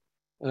say,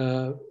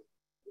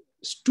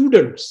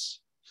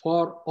 students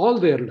for all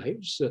their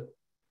lives.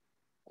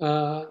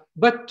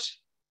 But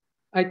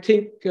I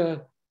think,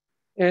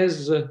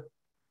 as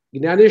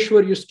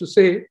Gnaneshwar used to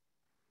say,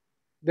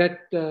 that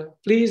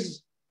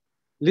please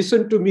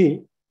listen to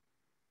me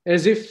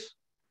as if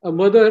a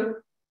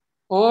mother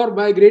or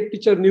my great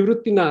teacher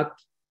Nivruttinath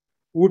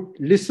would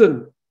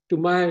listen to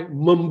my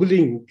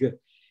mumbling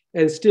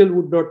and still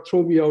would not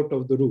throw me out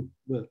of the room.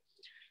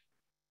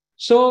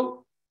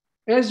 So,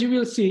 as you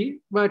will see,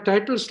 my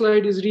title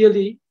slide is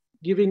really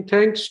giving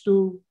thanks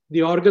to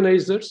the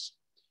organizers,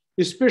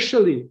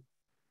 especially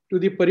to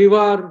the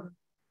Parivar,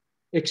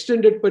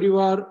 extended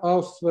Parivar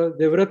of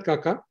Devrat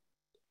Kaka,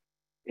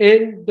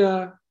 and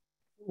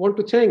want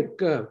to thank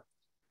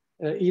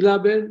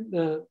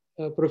Ilaben,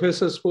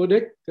 Professor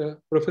Spodek,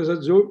 Professor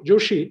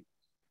Joshi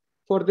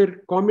for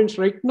their comments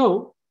right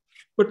now.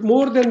 But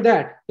more than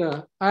that,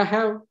 I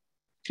have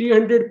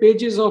 300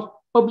 pages of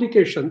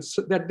publications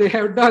that they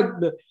have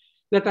done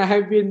that I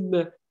have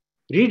been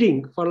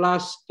reading for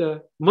last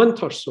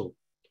month or so.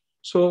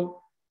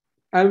 So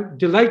I'm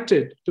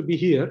delighted to be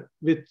here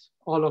with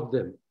all of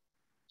them.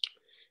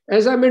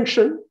 As I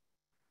mentioned,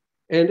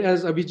 and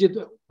as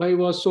Abhijit Bhai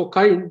was so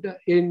kind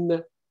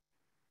in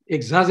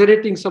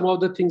exaggerating some of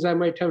the things I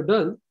might have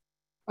done,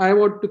 I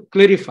want to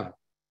clarify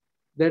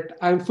that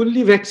I'm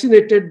fully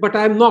vaccinated, but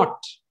I'm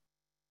not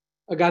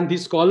a Gandhi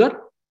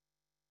scholar.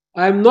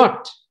 I'm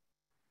not,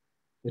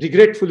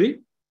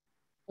 regretfully,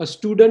 a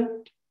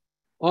student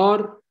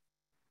or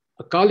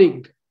a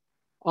colleague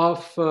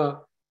of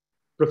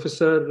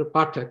Professor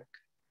Pathak.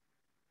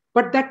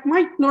 But that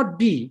might not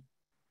be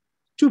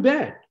too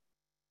bad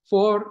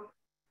for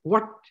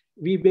what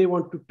we may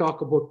want to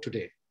talk about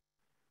today.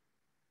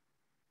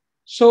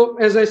 So,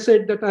 as I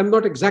said, that I'm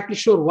not exactly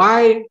sure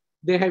why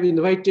they have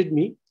invited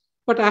me,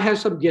 but I have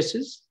some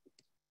guesses.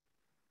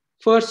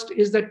 First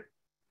is that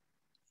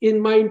in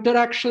my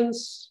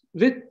interactions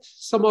with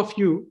some of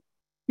you,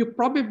 you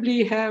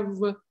probably have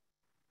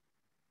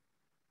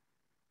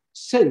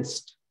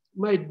sensed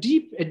my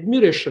deep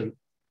admiration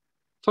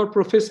for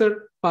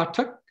Professor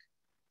Pathak,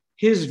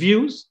 his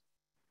views,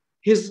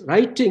 his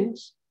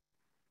writings,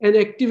 and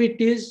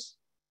activities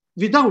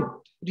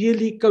without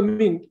really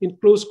coming in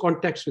close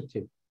contact with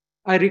him.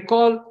 I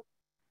recall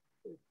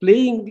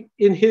playing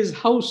in his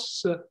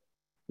house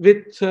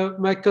with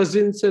my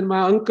cousins and my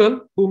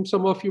uncle, whom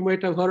some of you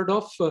might have heard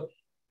of,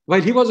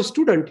 while he was a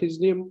student. His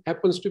name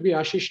happens to be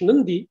Ashish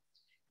Nandi,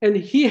 and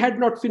he had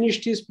not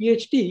finished his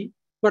PhD,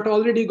 but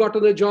already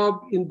gotten a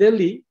job in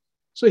Delhi.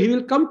 So he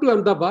will come to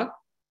Ahmedabad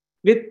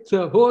with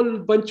a whole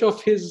bunch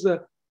of his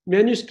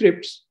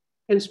manuscripts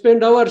and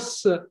spend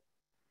hours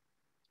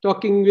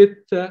talking with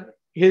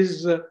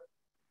his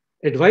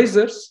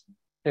advisors,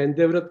 and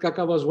Devrat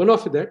Kaka was one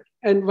of that.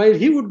 And while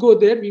he would go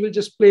there, we will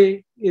just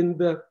play in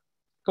the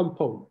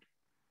compound.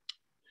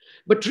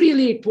 But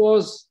really, it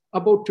was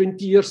about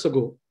 20 years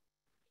ago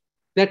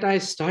that I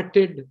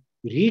started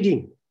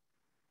reading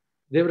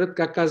Devrat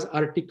Kaka's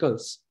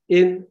articles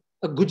in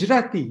a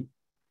Gujarati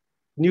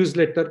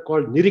newsletter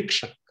called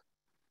Nirikshak.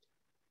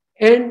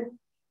 And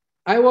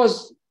I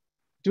was,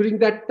 during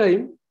that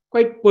time,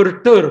 quite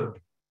perturbed.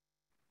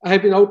 I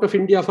have been out of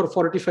India for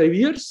 45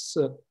 years,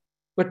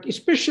 but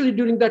especially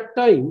during that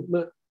time,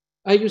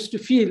 I used to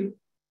feel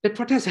that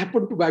what has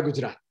happened to my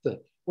Gujarat?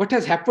 What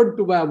has happened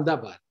to my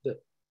Ahmedabad?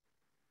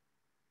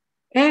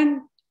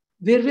 And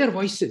there were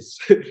voices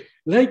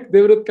like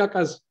Devrat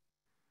Kaka's,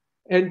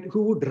 and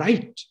who would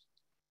write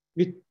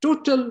with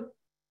total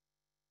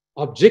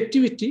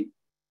objectivity,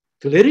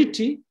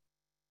 clarity,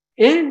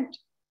 and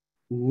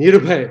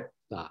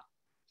nirbhayata,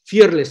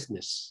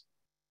 fearlessness.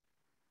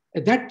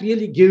 And that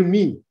really gave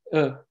me,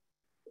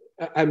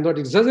 I'm not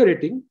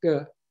exaggerating,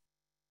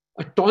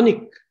 a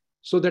tonic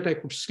so that I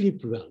could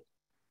sleep well.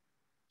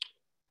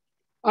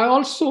 I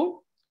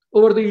also,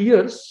 over the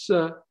years,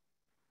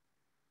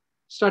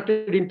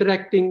 started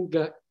interacting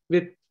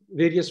with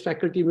various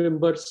faculty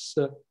members,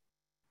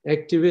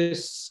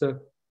 activists,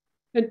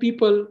 and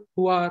people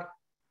who are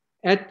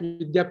at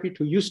Vidyapith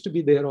who used to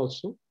be there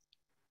also.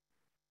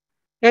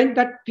 And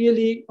that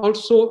really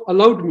also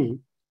allowed me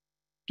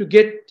to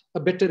get a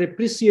better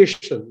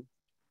appreciation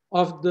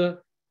of the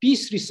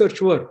peace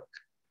research work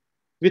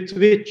with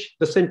which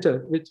the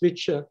center, with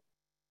which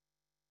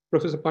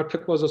Professor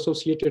Pathak was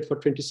associated for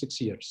 26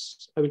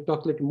 years. I will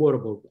talk a little more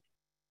about that.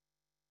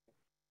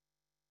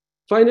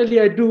 finally,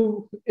 I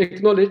do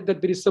acknowledge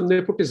that there is some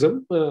nepotism,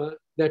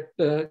 that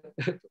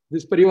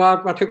this Parivar,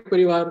 Pathak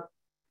Parivar,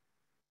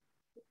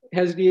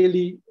 has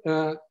really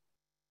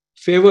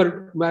favored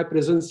my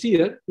presence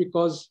here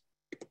because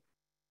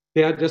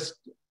they are just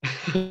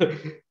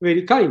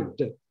very kind.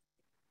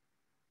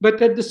 But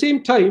at the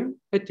same time,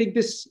 I think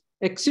this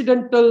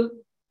accidental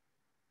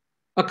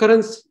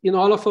occurrence in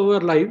all of our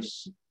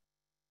lives,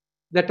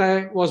 that I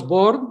was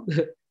born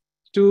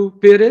to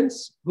parents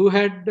who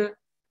had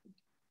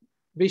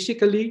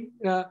basically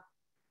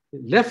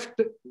left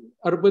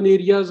urban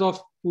areas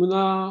of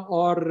Pune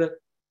or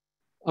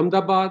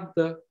Ahmedabad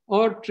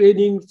or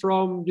training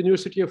from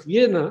University of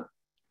Vienna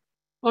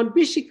on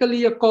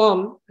basically a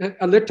call,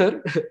 a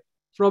letter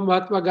from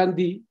Mahatma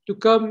Gandhi to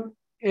come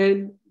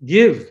and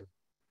give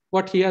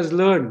what he has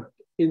learned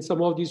in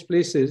some of these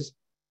places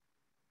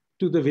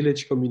to the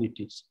village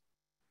communities.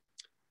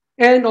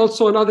 And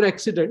also another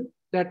accident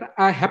that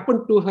I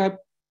happen to have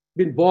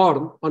been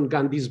born on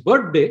Gandhi's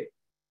birthday.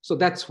 So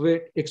that's where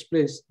it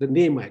explains the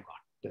name I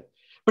got.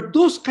 But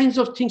those kinds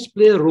of things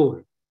play a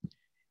role.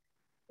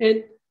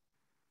 And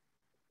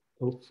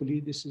hopefully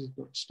this is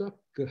not stuck.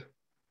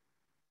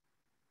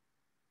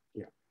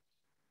 Yeah.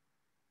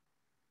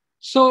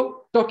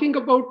 So talking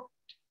about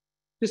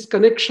this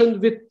connection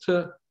with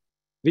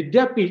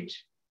Vidyapith,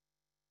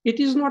 it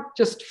is not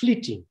just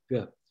fleeting.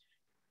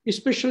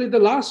 Especially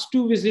the last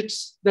two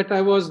visits that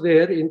I was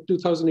there in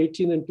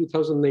 2018 and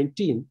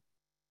 2019,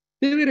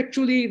 they were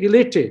actually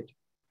related.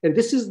 And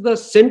this is the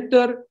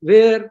center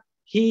where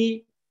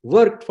he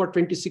worked for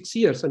 26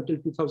 years until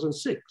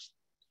 2006,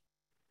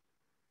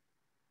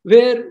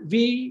 where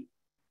we,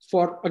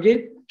 for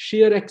again,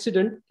 sheer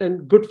accident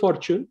and good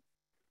fortune,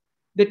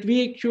 that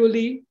we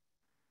actually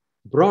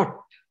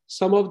brought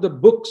some of the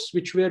books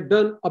which were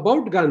done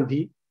about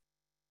Gandhi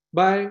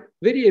by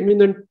very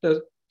eminent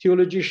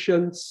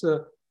theologians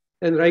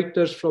and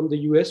writers from the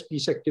US,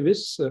 peace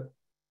activists.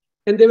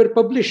 And they were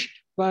published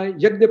by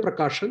Yagna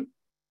Prakashan,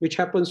 which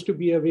happens to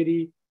be a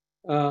very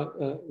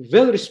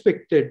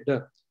well-respected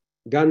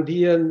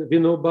Gandhian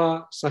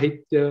Vinoba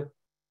Sahitya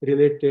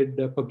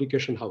related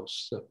publication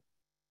house.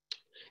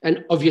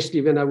 And obviously,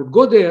 when I would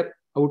go there,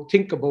 I would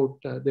think about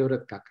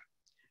Devrat Kaka.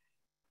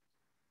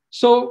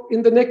 So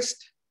in the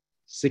next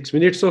 6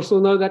 minutes or so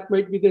now that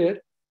might be there,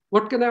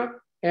 what can I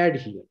add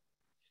here?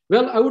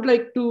 Well, I would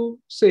like to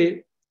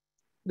say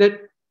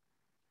that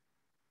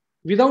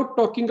without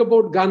talking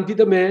about Gandhi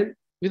the man,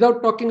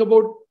 without talking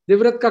about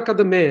Devrat Kaka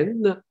the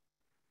man,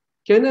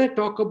 can I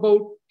talk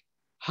about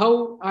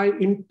how I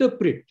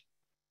interpret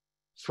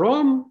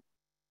from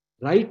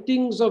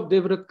writings of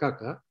Devrat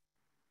Kaka,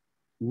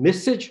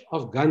 message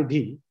of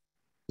Gandhi,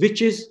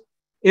 which is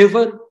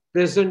ever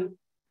present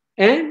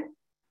and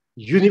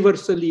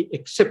universally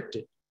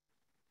accepted.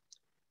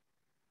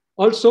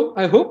 Also,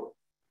 I hope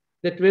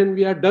that when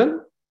we are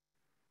done,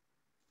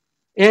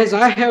 as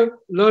I have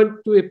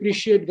learned to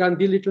appreciate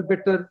Gandhi a little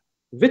better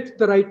with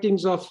the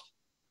writings of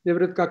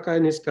Devrat Kaka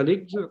and his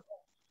colleagues,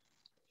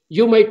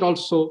 you might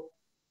also,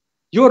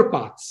 your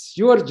paths,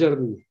 your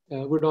journey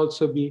would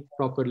also be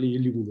properly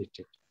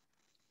illuminated.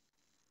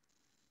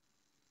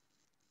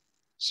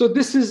 So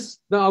this is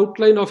the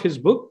outline of his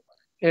book,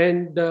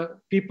 and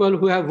people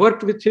who have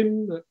worked with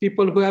him,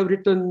 people who have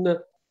written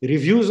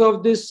reviews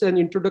of this and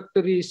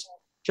introductory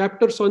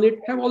chapters on it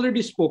have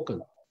already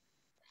spoken.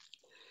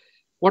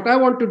 What I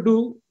want to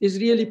do is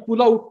really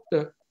pull out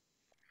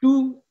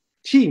two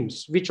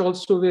themes which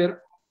also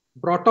were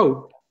brought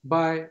out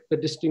by the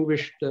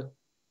distinguished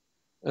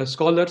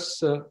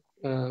scholars,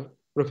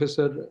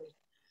 Professor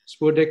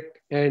Spodek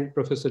and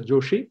Professor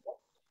Joshi.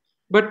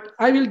 But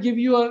I will give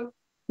you a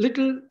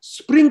little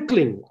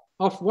sprinkling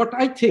of what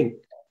I think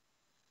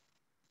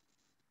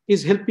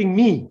is helping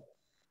me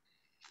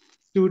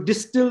to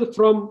distill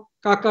from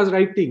Kaka's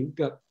writing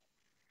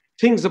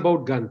things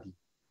about Gandhi.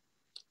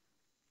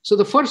 So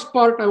the first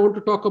part I want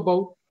to talk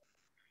about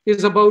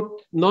is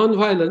about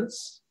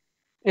nonviolence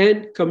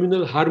and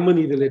communal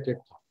harmony related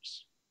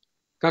thoughts.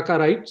 Kaka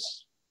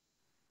writes,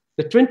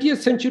 the 20th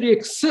century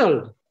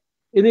excelled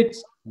in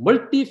its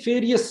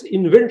multifarious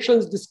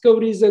inventions,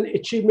 discoveries, and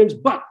achievements,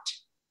 but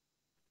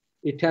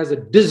it has a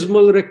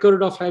dismal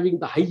record of having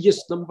the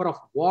highest number of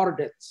war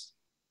deaths,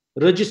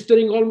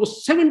 registering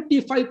almost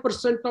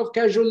 75% of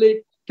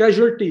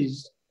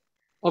casualties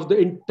of the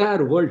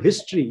entire world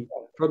history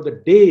from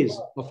the days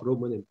of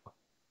Roman Empire.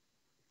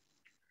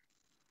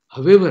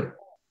 However,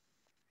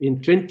 in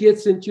 20th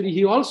century,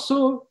 he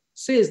also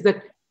says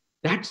that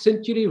that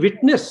century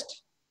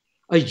witnessed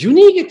a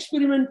unique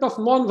experiment of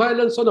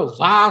non-violence on a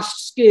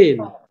vast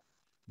scale,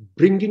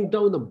 bringing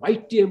down a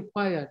mighty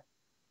empire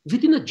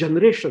within a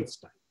generation's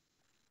time.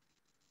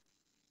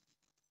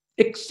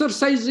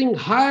 Exercising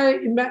high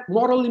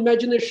moral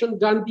imagination,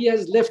 Gandhi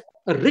has left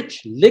a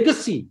rich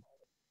legacy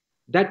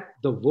that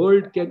the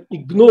world can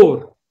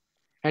ignore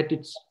at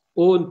its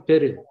own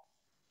peril.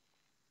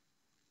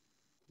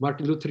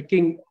 Martin Luther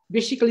King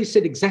basically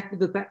said exactly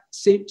the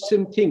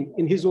same thing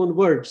in his own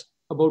words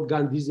about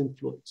Gandhi's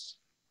influence.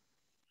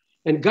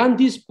 And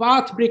Gandhi's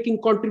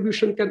path-breaking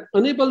contribution can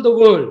enable the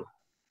world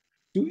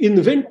to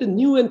invent a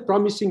new and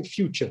promising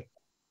future.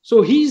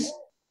 So he's,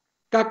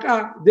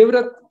 Kaka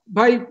Devrat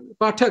Bhai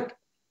Pathak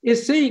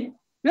is saying,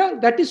 yeah,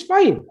 that is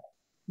fine.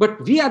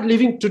 But we are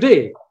living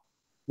today,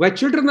 where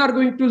children are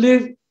going to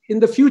live in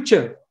the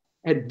future.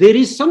 And there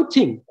is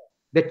something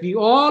that we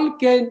all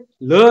can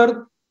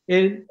learn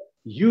and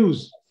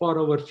use for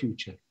our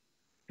future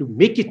to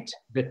make it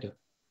better.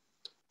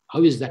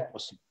 How is that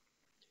possible?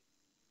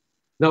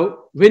 Now,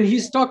 when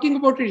he's talking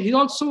about it, he's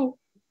also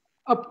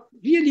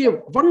really a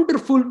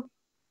wonderful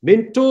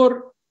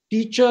mentor,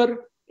 teacher,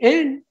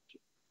 and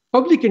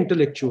public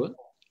intellectual.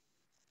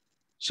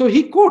 So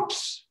he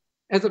quotes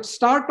at the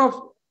start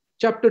of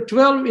chapter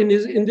 12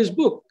 in this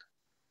book,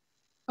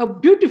 a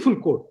beautiful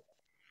quote.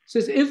 It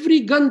says,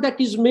 every gun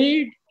that is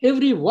made,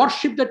 every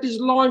warship that is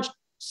launched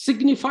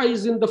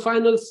signifies in the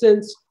final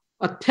sense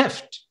a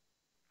theft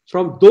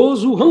from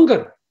those who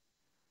hunger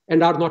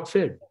and are not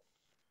fed,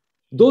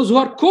 those who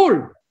are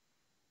cold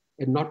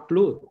and not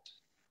clothed.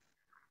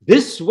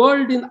 This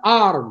world in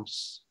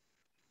arms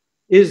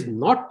is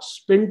not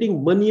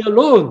spending money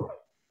alone.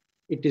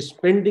 It is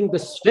spending the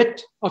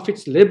sweat of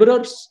its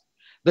laborers,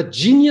 the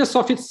genius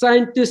of its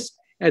scientists,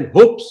 and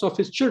hopes of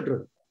its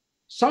children.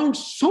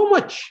 Sounds so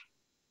much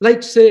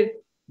like, say,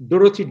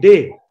 Dorothy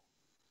Day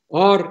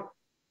or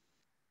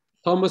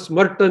Thomas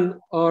Merton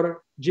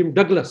or Jim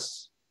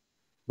Douglas.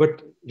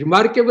 But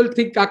remarkable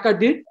thing Kaka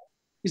did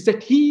is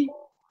that he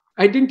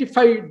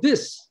identified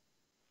this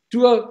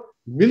to a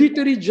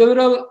military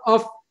general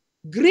of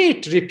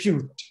great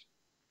repute,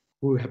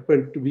 who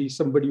happened to be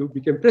somebody who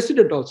became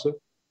president also,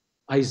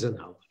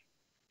 Eisenhower.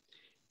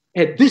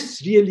 And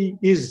this really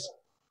is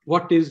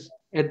what is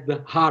at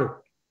the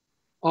heart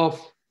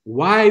of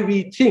why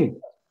we think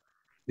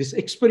this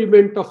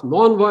experiment of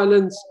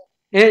nonviolence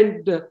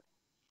and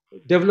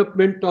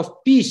development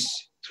of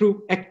peace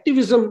through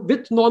activism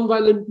with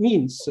nonviolent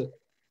means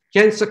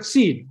can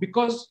succeed,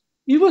 because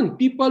even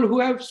people who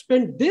have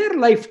spent their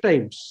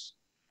lifetimes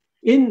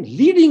in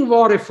leading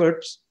war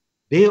efforts,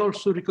 they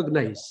also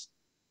recognize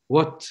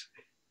what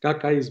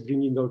Kaka is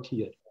bringing out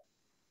here.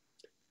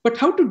 But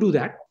how to do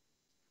that?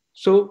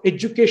 So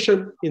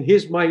education, in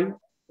his mind,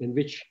 in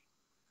which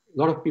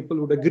a lot of people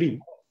would agree,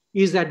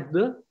 is at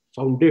the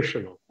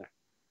foundation of that.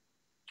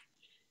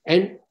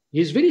 And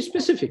he's very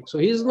specific. So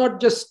he's not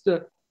just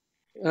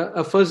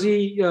a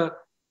fuzzy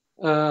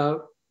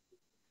PowerPoint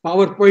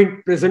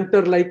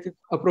presenter like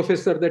a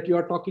professor that you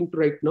are talking to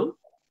right now,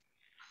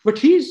 but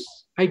he's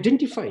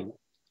identifying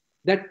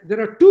that there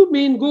are two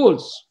main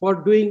goals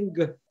for doing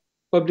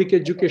public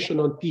education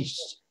on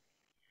peace.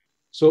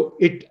 So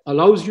it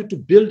allows you to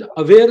build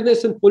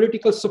awareness and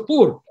political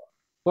support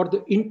for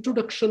the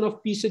introduction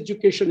of peace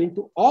education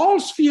into all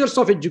spheres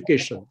of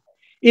education,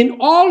 in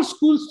all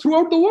schools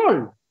throughout the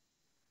world.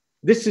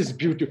 This is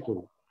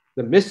beautiful.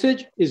 The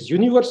message is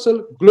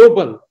universal,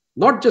 global,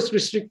 not just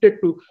restricted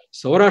to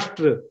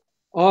Saurashtra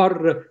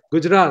or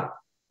Gujarat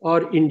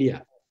or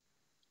India.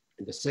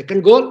 And the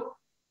second goal,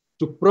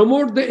 to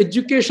promote the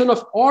education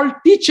of all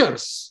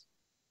teachers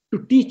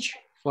to teach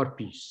for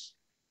peace.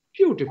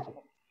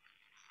 Beautiful.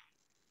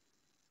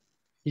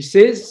 He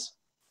says,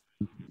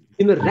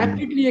 in a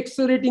rapidly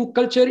accelerating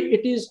culture,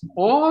 it is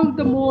all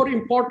the more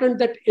important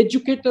that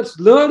educators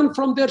learn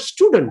from their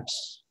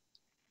students.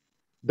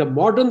 The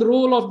modern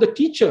role of the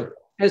teacher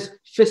as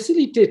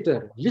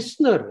facilitator,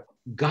 listener,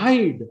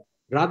 guide,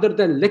 rather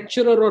than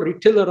lecturer or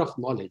retailer of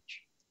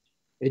knowledge.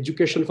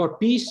 Education for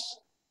peace,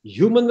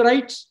 human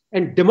rights,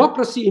 and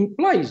democracy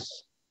implies,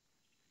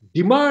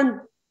 demand,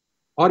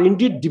 or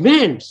indeed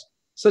demands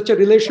such a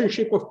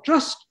relationship of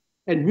trust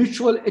and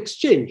mutual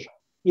exchange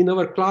in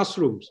our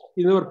classrooms,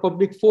 in our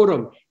public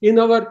forum, in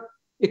our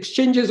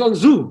exchanges on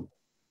Zoom.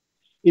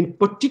 In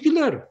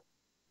particular,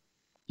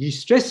 he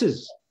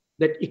stresses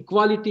that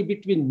equality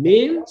between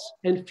males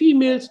and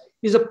females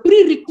is a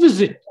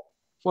prerequisite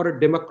for a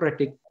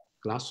democratic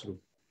classroom.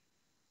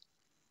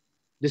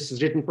 This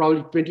is written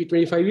probably 20,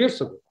 25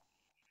 years ago.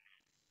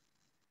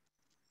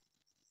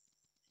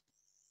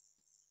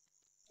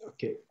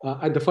 Okay,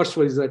 and the first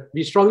one is that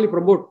we strongly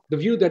promote the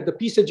view that the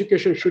peace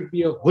education should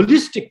be a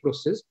holistic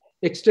process,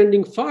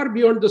 extending far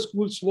beyond the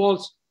school's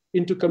walls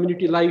into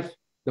community life,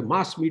 the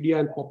mass media,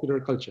 and popular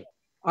culture.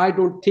 I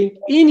don't think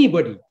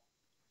anybody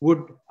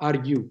would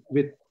argue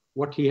with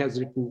what he has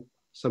written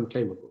some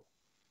time ago.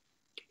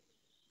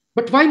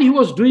 But while he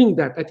was doing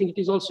that, I think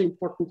it is also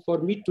important for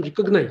me to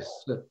recognize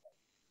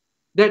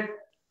that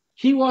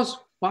he was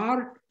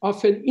part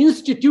of an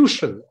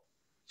institution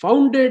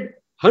founded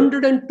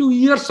 102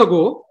 years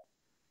ago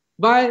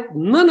by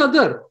none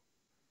other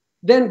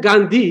than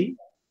Gandhi.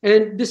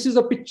 And this is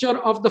a picture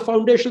of the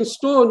foundation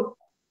stone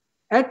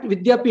at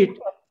Vidyapit,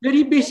 where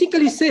he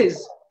basically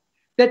says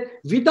that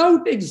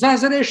without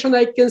exaggeration,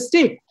 I can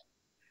state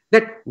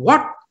that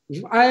what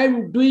I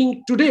am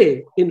doing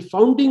today in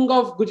founding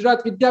of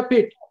Gujarat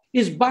Vidyapit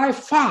is by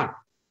far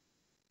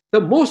the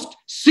most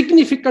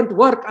significant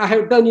work I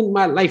have done in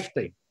my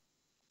lifetime.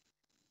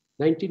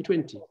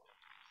 1920.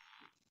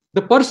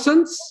 The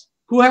persons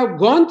who have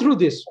gone through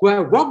this, who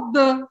have walked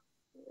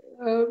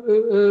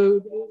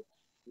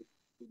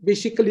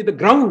basically the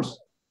grounds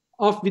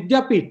of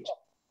Vidyapit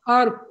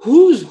are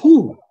who's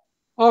who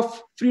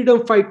of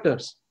freedom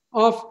fighters,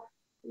 of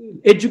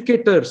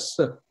educators,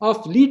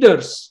 of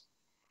leaders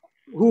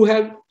who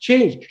have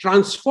changed,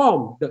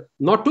 transformed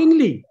not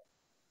only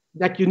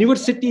that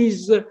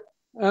university's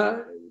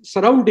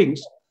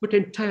surroundings, but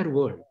entire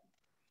world.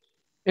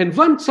 And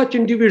one such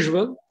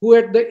individual who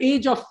at the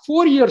age of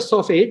 4 years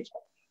of age,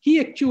 he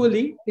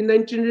actually in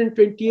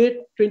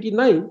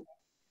 1928-29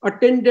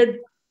 attended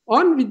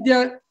on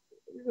Vidya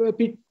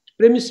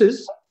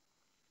premises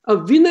a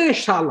Vinay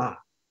Shala,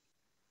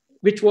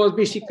 which was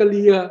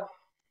basically a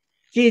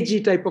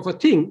KG type of a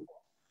thing,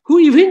 who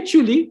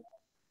eventually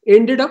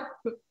ended up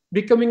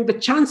becoming the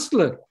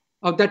chancellor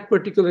of that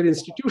particular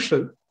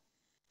institution.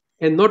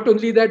 And not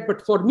only that,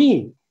 but for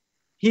me,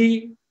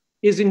 he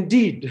is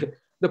indeed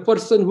the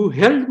person who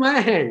held my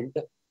hand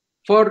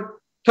for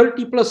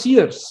 30 plus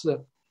years.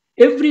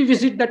 Every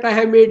visit that I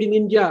have made in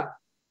India,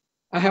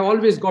 I have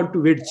always gone to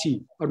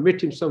Vedchi or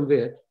met him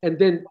somewhere. And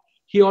then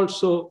he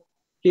also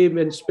came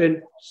and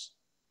spent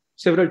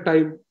several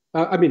times,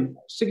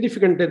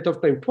 significant length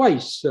of time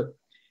twice.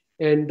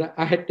 And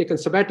I had taken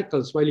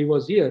sabbaticals while he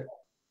was here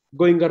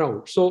going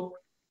around. So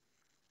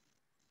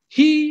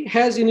he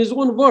has, in his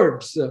own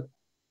words,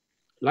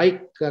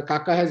 like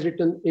Kaka has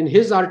written in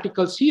his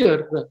articles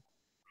here,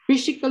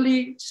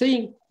 basically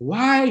saying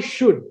why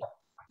should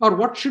or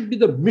what should be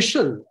the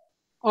mission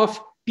of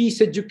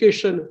peace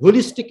education,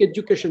 holistic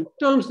education,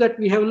 terms that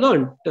we have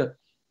learned.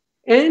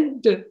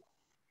 And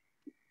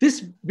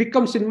this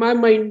becomes, in my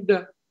mind,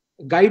 a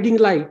guiding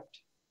light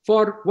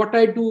for what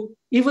I do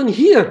even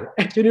here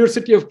at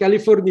University of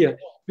California,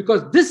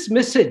 because this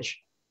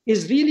message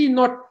is really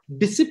not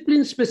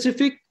discipline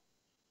specific,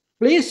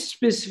 place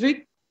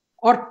specific,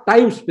 or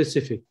time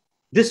specific.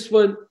 This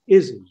one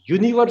is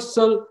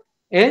universal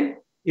and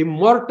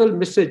immortal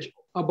message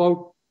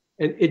about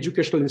an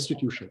educational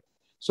institution.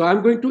 So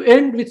I'm going to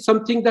end with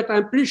something that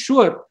I'm pretty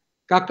sure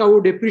Kaka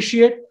would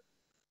appreciate.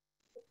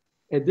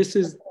 And this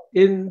is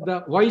in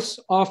the voice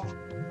of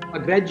a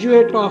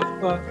graduate of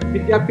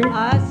Vidyapit,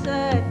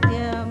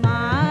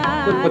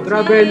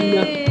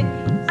 Bhadraben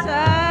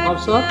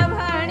Avsar.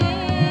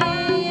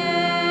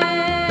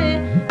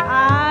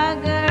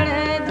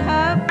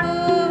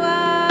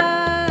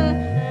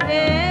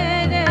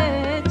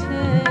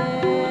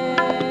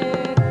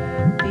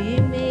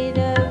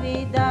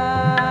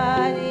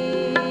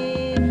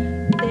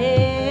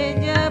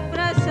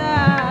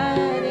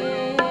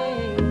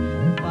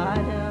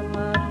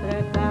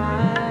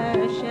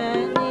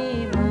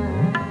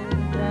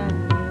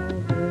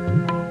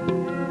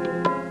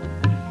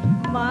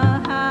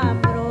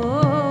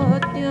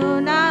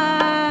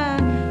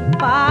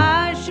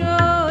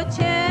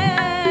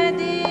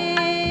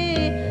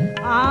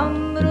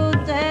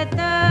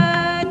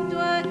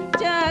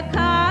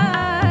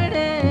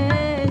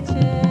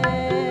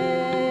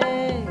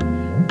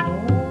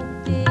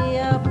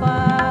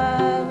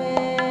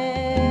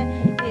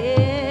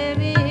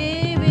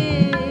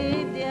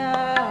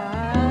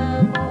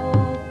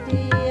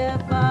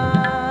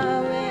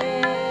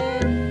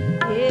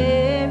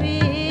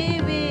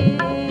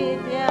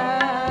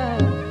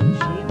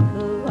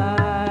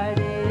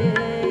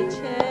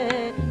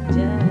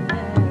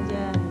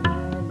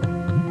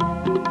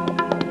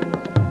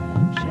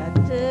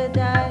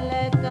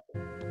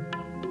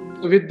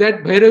 With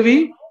that,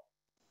 Bhairavi,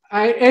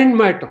 I end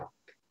my talk.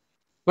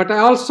 But I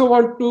also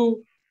want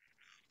to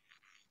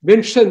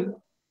mention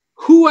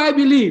who I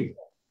believe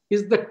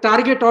is the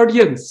target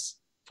audience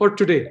for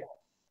today,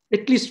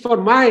 at least for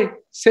my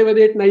 7,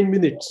 8, 9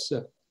 minutes.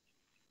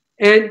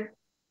 And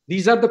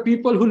these are the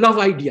people who love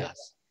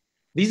ideas.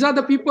 These are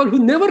the people who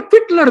never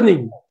quit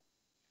learning.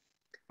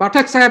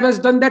 Pathak Sahib has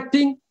done that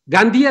thing.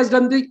 Gandhi has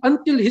done it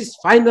until his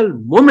final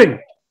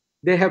moment.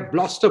 They have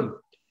blossomed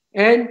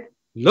and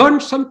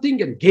learned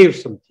something and gave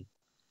something.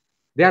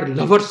 They are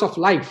lovers of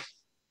life,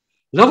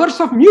 lovers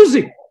of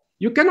music.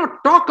 You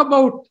cannot talk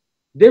about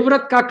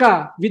Devrat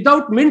Kaka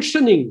without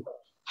mentioning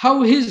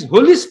how his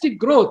holistic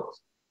growth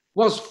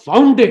was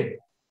founded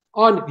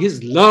on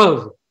his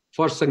love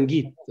for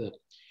Sangeet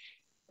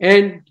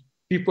and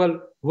people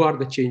who are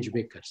the change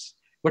makers.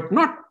 But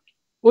not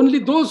only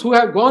those who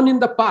have gone in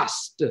the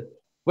past,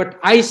 but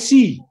I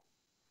see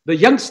the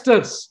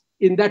youngsters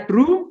in that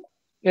room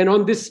and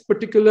on this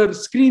particular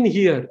screen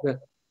here,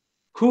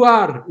 who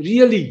are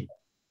really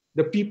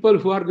the people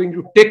who are going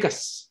to take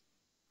us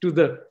to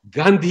the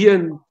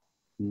Gandhian,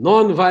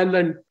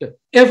 non-violent,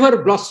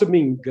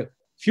 ever-blossoming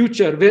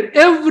future where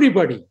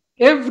everybody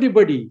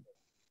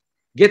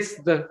gets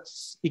the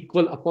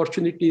equal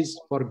opportunities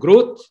for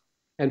growth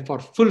and for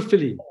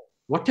fulfilling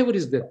whatever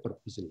is their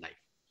purpose in life.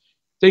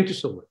 Thank you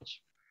so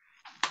much.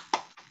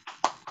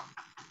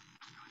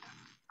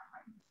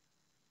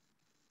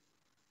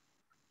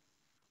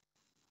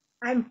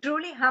 I'm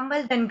truly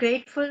humbled and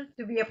grateful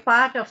to be a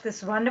part of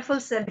this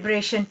wonderful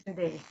celebration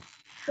today.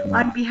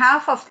 On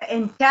behalf of the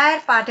entire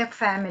Pathak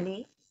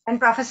family and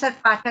Professor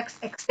Pathak's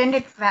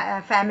extended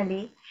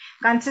family,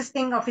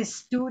 consisting of his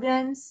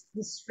students,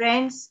 his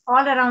friends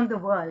all around the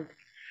world,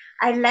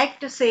 I'd like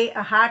to say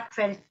a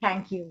heartfelt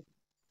thank you.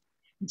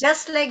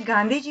 Just like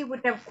Gandhiji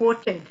would have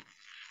quoted,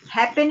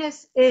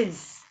 happiness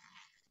is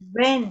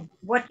when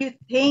what you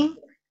think,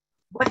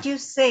 what you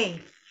say,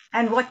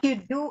 and what you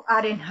do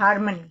are in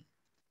harmony.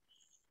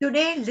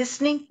 Today,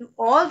 listening to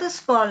all the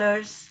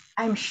scholars,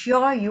 I'm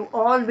sure you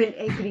all will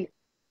agree.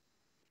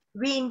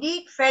 We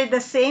indeed felt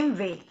the same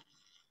way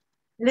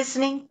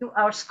listening to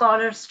our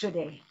scholars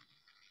today.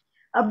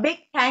 A big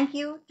thank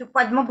you to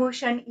Padma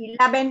Bhushan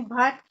Ilaben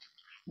Bhatt,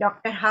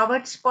 Dr.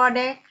 Howard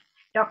Spodek,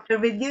 Dr.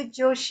 Vidyut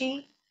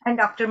Joshi, and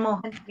Dr.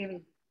 Mohan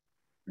Trivedi.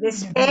 They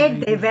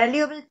spared their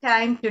valuable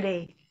time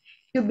today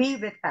to be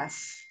with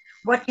us.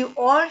 What you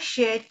all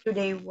shared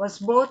today was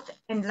both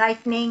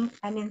enlightening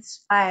and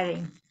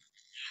inspiring.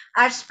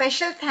 Our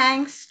special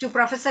thanks to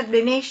Professor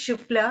Dinesh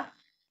Shukla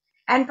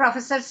and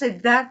Professor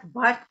Siddharth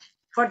Bhatt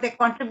for their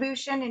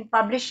contribution in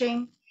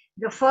publishing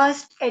the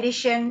first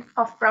edition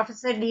of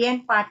Professor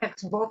D.N.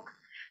 Pathak's book,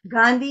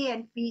 Gandhi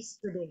and Peace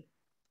Today.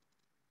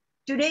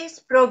 Today's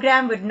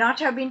program would not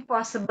have been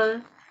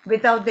possible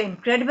without the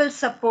incredible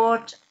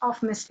support of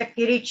Mr.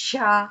 Kirit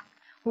Shah,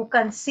 who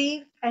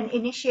conceived and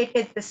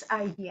initiated this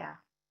idea.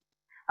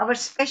 Our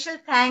special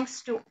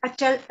thanks to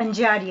Achal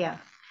Anjaria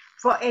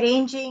for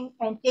arranging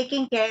and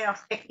taking care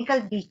of technical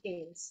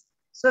details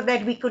so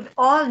that we could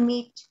all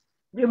meet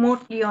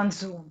remotely on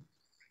Zoom.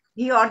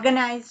 He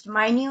organized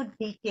minute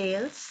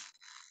details,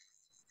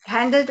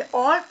 handled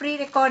all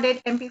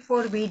pre-recorded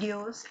MP4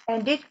 videos,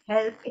 and did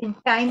help in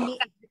timely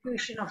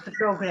execution of the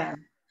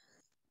program.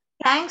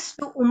 Thanks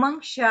to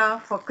Umang Shah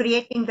for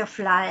creating the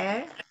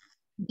flyer,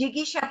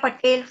 Jigisha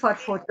Patel for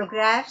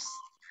photographs,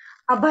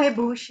 Abhay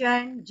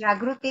Bhushan,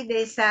 Jagruti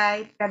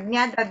Desai,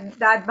 Pragnya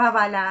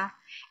Dadbhawala,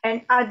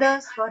 and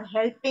others for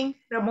helping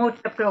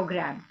promote the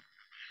program.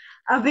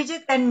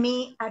 Abhijit and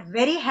me are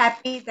very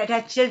happy that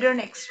our children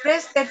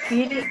expressed their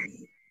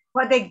feelings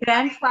for their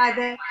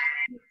grandfather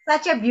in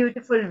such a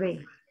beautiful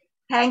way.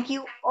 Thank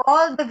you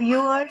all the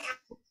viewers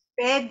who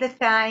spared the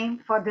time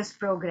for this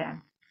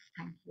program.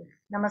 Thank you.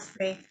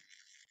 Namaste.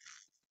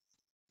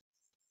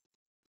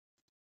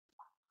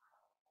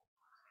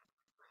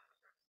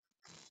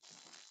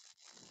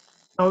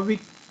 Now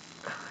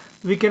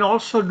we can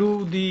also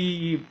do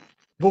the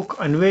book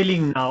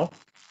unveiling now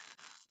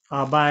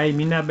by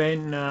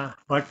Minaben,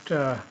 but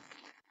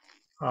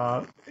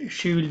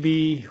she will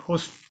be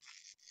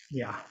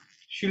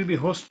she'll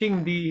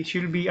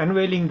be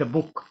unveiling the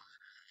book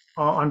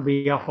on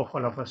behalf of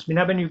all of us.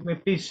 Minaben, you may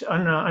please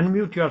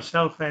unmute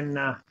yourself and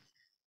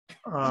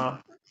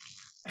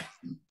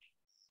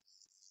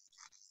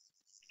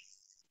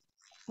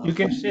you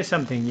can say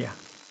something. Yeah.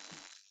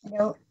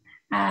 Hello.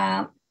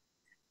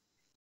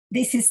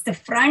 This is the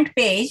front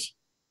page,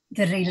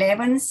 the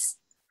relevance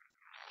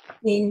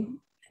in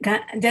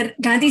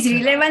Gandhi's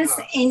relevance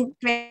in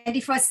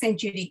 21st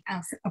century.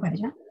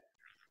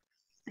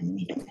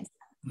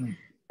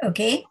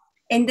 Okay,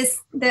 and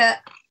this the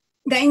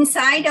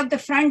inside of the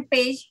front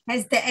page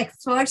has the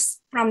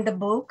excerpts from the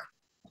book.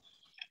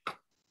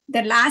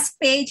 The last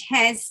page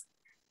has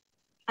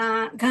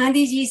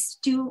Gandhiji's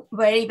two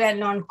very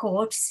well-known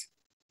quotes,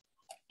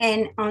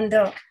 and on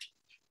the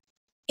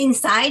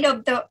inside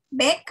of the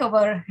back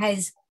cover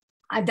has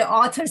the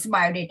author's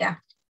biodata.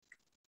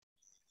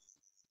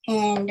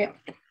 And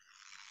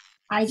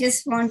I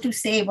just want to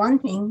say one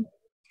thing,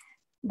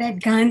 that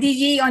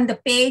Gandhiji on the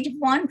page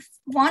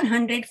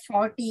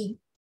 140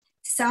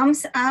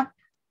 sums up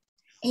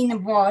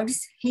in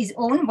words, his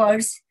own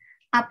words,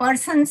 a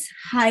person's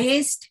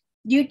highest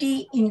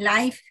duty in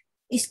life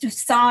is to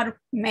serve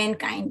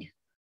mankind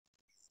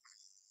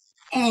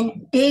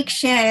and take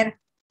share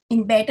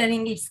in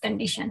bettering its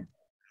condition.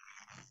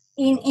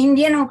 In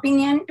Indian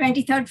opinion,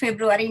 23rd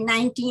February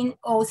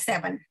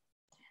 1907.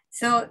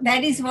 So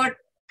that is what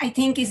I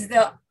think is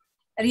the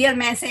real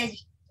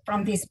message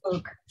from this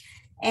book.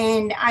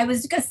 And I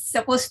was just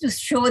supposed to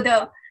show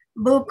the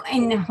book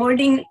in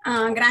holding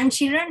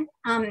grandchildren.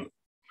 And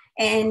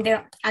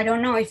I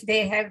don't know if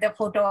they have the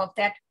photo of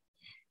that,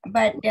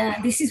 but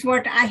this is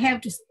what I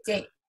have to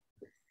say.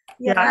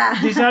 Yeah,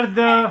 these are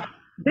the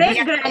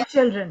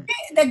great-grandchildren.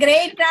 The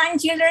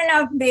great-grandchildren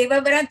of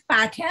Devavrat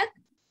Pathak.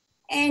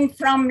 And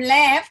from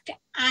left,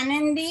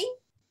 Anandi,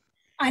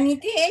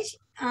 Anitesh,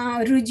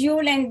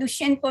 Rujul and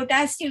Dushyant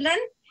Pota's children,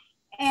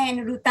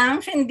 and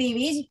Rutamsh and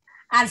Divij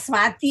are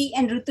Swati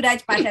and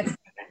Ruturaj Pathak's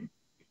children.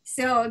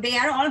 So they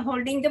are all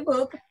holding the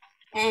book,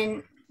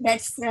 and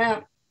that's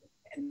the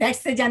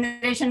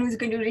generation who's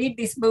going to read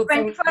this book.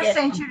 21st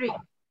century.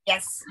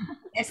 Yes,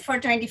 that's for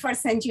 21st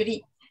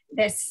century.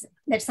 That's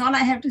all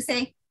I have to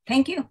say.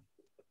 Thank you.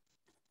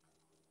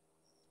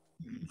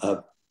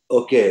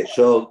 Okay,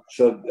 so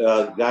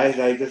guys,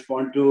 I just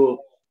want to,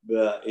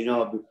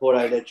 before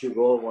I let you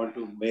go, I want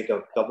to make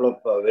a couple of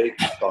very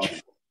quick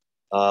comments.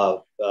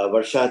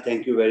 Varsha,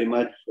 thank you very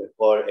much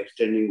for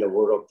extending the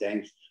vote of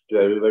thanks to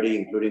everybody,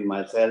 including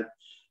myself.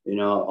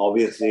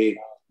 Obviously,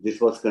 this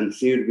was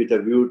conceived with a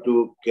view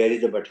to carry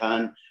the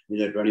baton in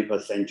the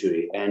 21st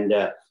century. And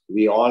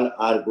we all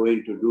are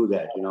going to do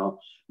that,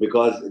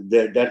 because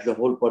that's the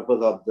whole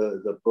purpose of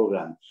the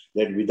program,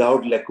 that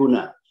without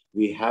lacuna,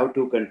 we have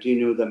to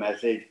continue the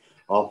message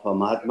of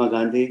Mahatma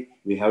Gandhi.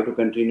 We have to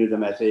continue the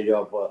message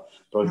of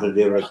Professor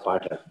Devrat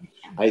Pathak.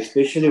 I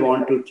especially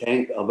want to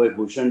thank Abhay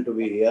Bhushan to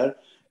be here,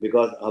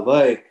 because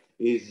Abhay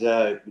is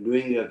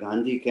doing a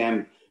Gandhi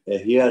camp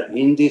here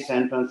in the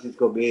San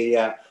Francisco Bay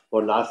Area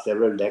for last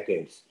several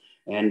decades.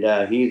 And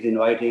he is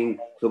inviting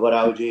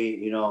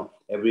Subbarao-ji,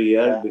 every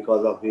year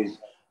because of his,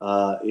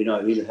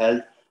 ill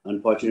health.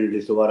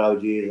 Unfortunately,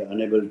 Subbarao-ji is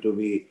unable to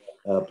be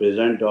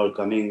present or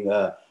coming.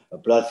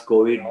 Plus,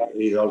 COVID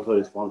is also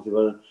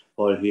responsible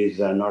for his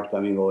not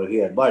coming over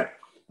here. But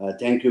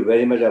thank you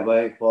very much,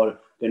 Abhay, for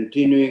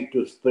continuing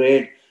to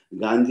spread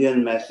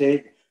Gandhian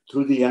message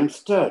through the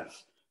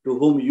youngsters to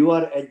whom you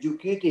are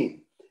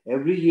educating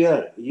every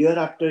year, year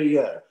after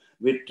year,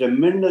 with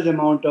tremendous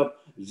amount of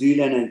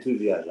zeal and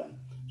enthusiasm.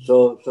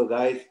 So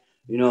guys,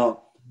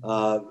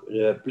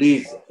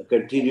 please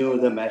continue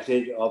the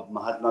message of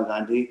Mahatma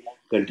Gandhi,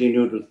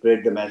 continue to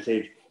spread the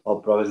message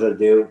of Professor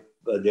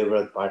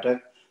Devrat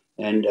Pathak,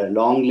 and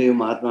long live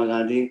Mahatma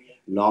Gandhi,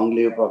 long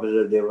live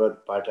Professor Devrat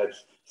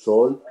Pathak's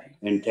soul,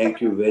 and thank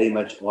you very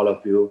much, all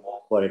of you,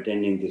 for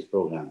attending this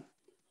program.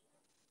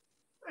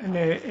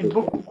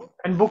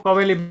 And book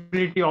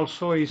availability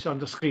also is on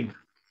the screen.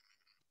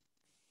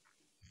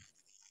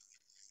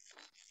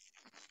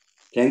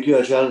 Thank you,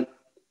 Ashal.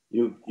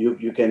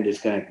 You can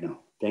disconnect now.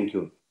 Thank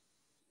you.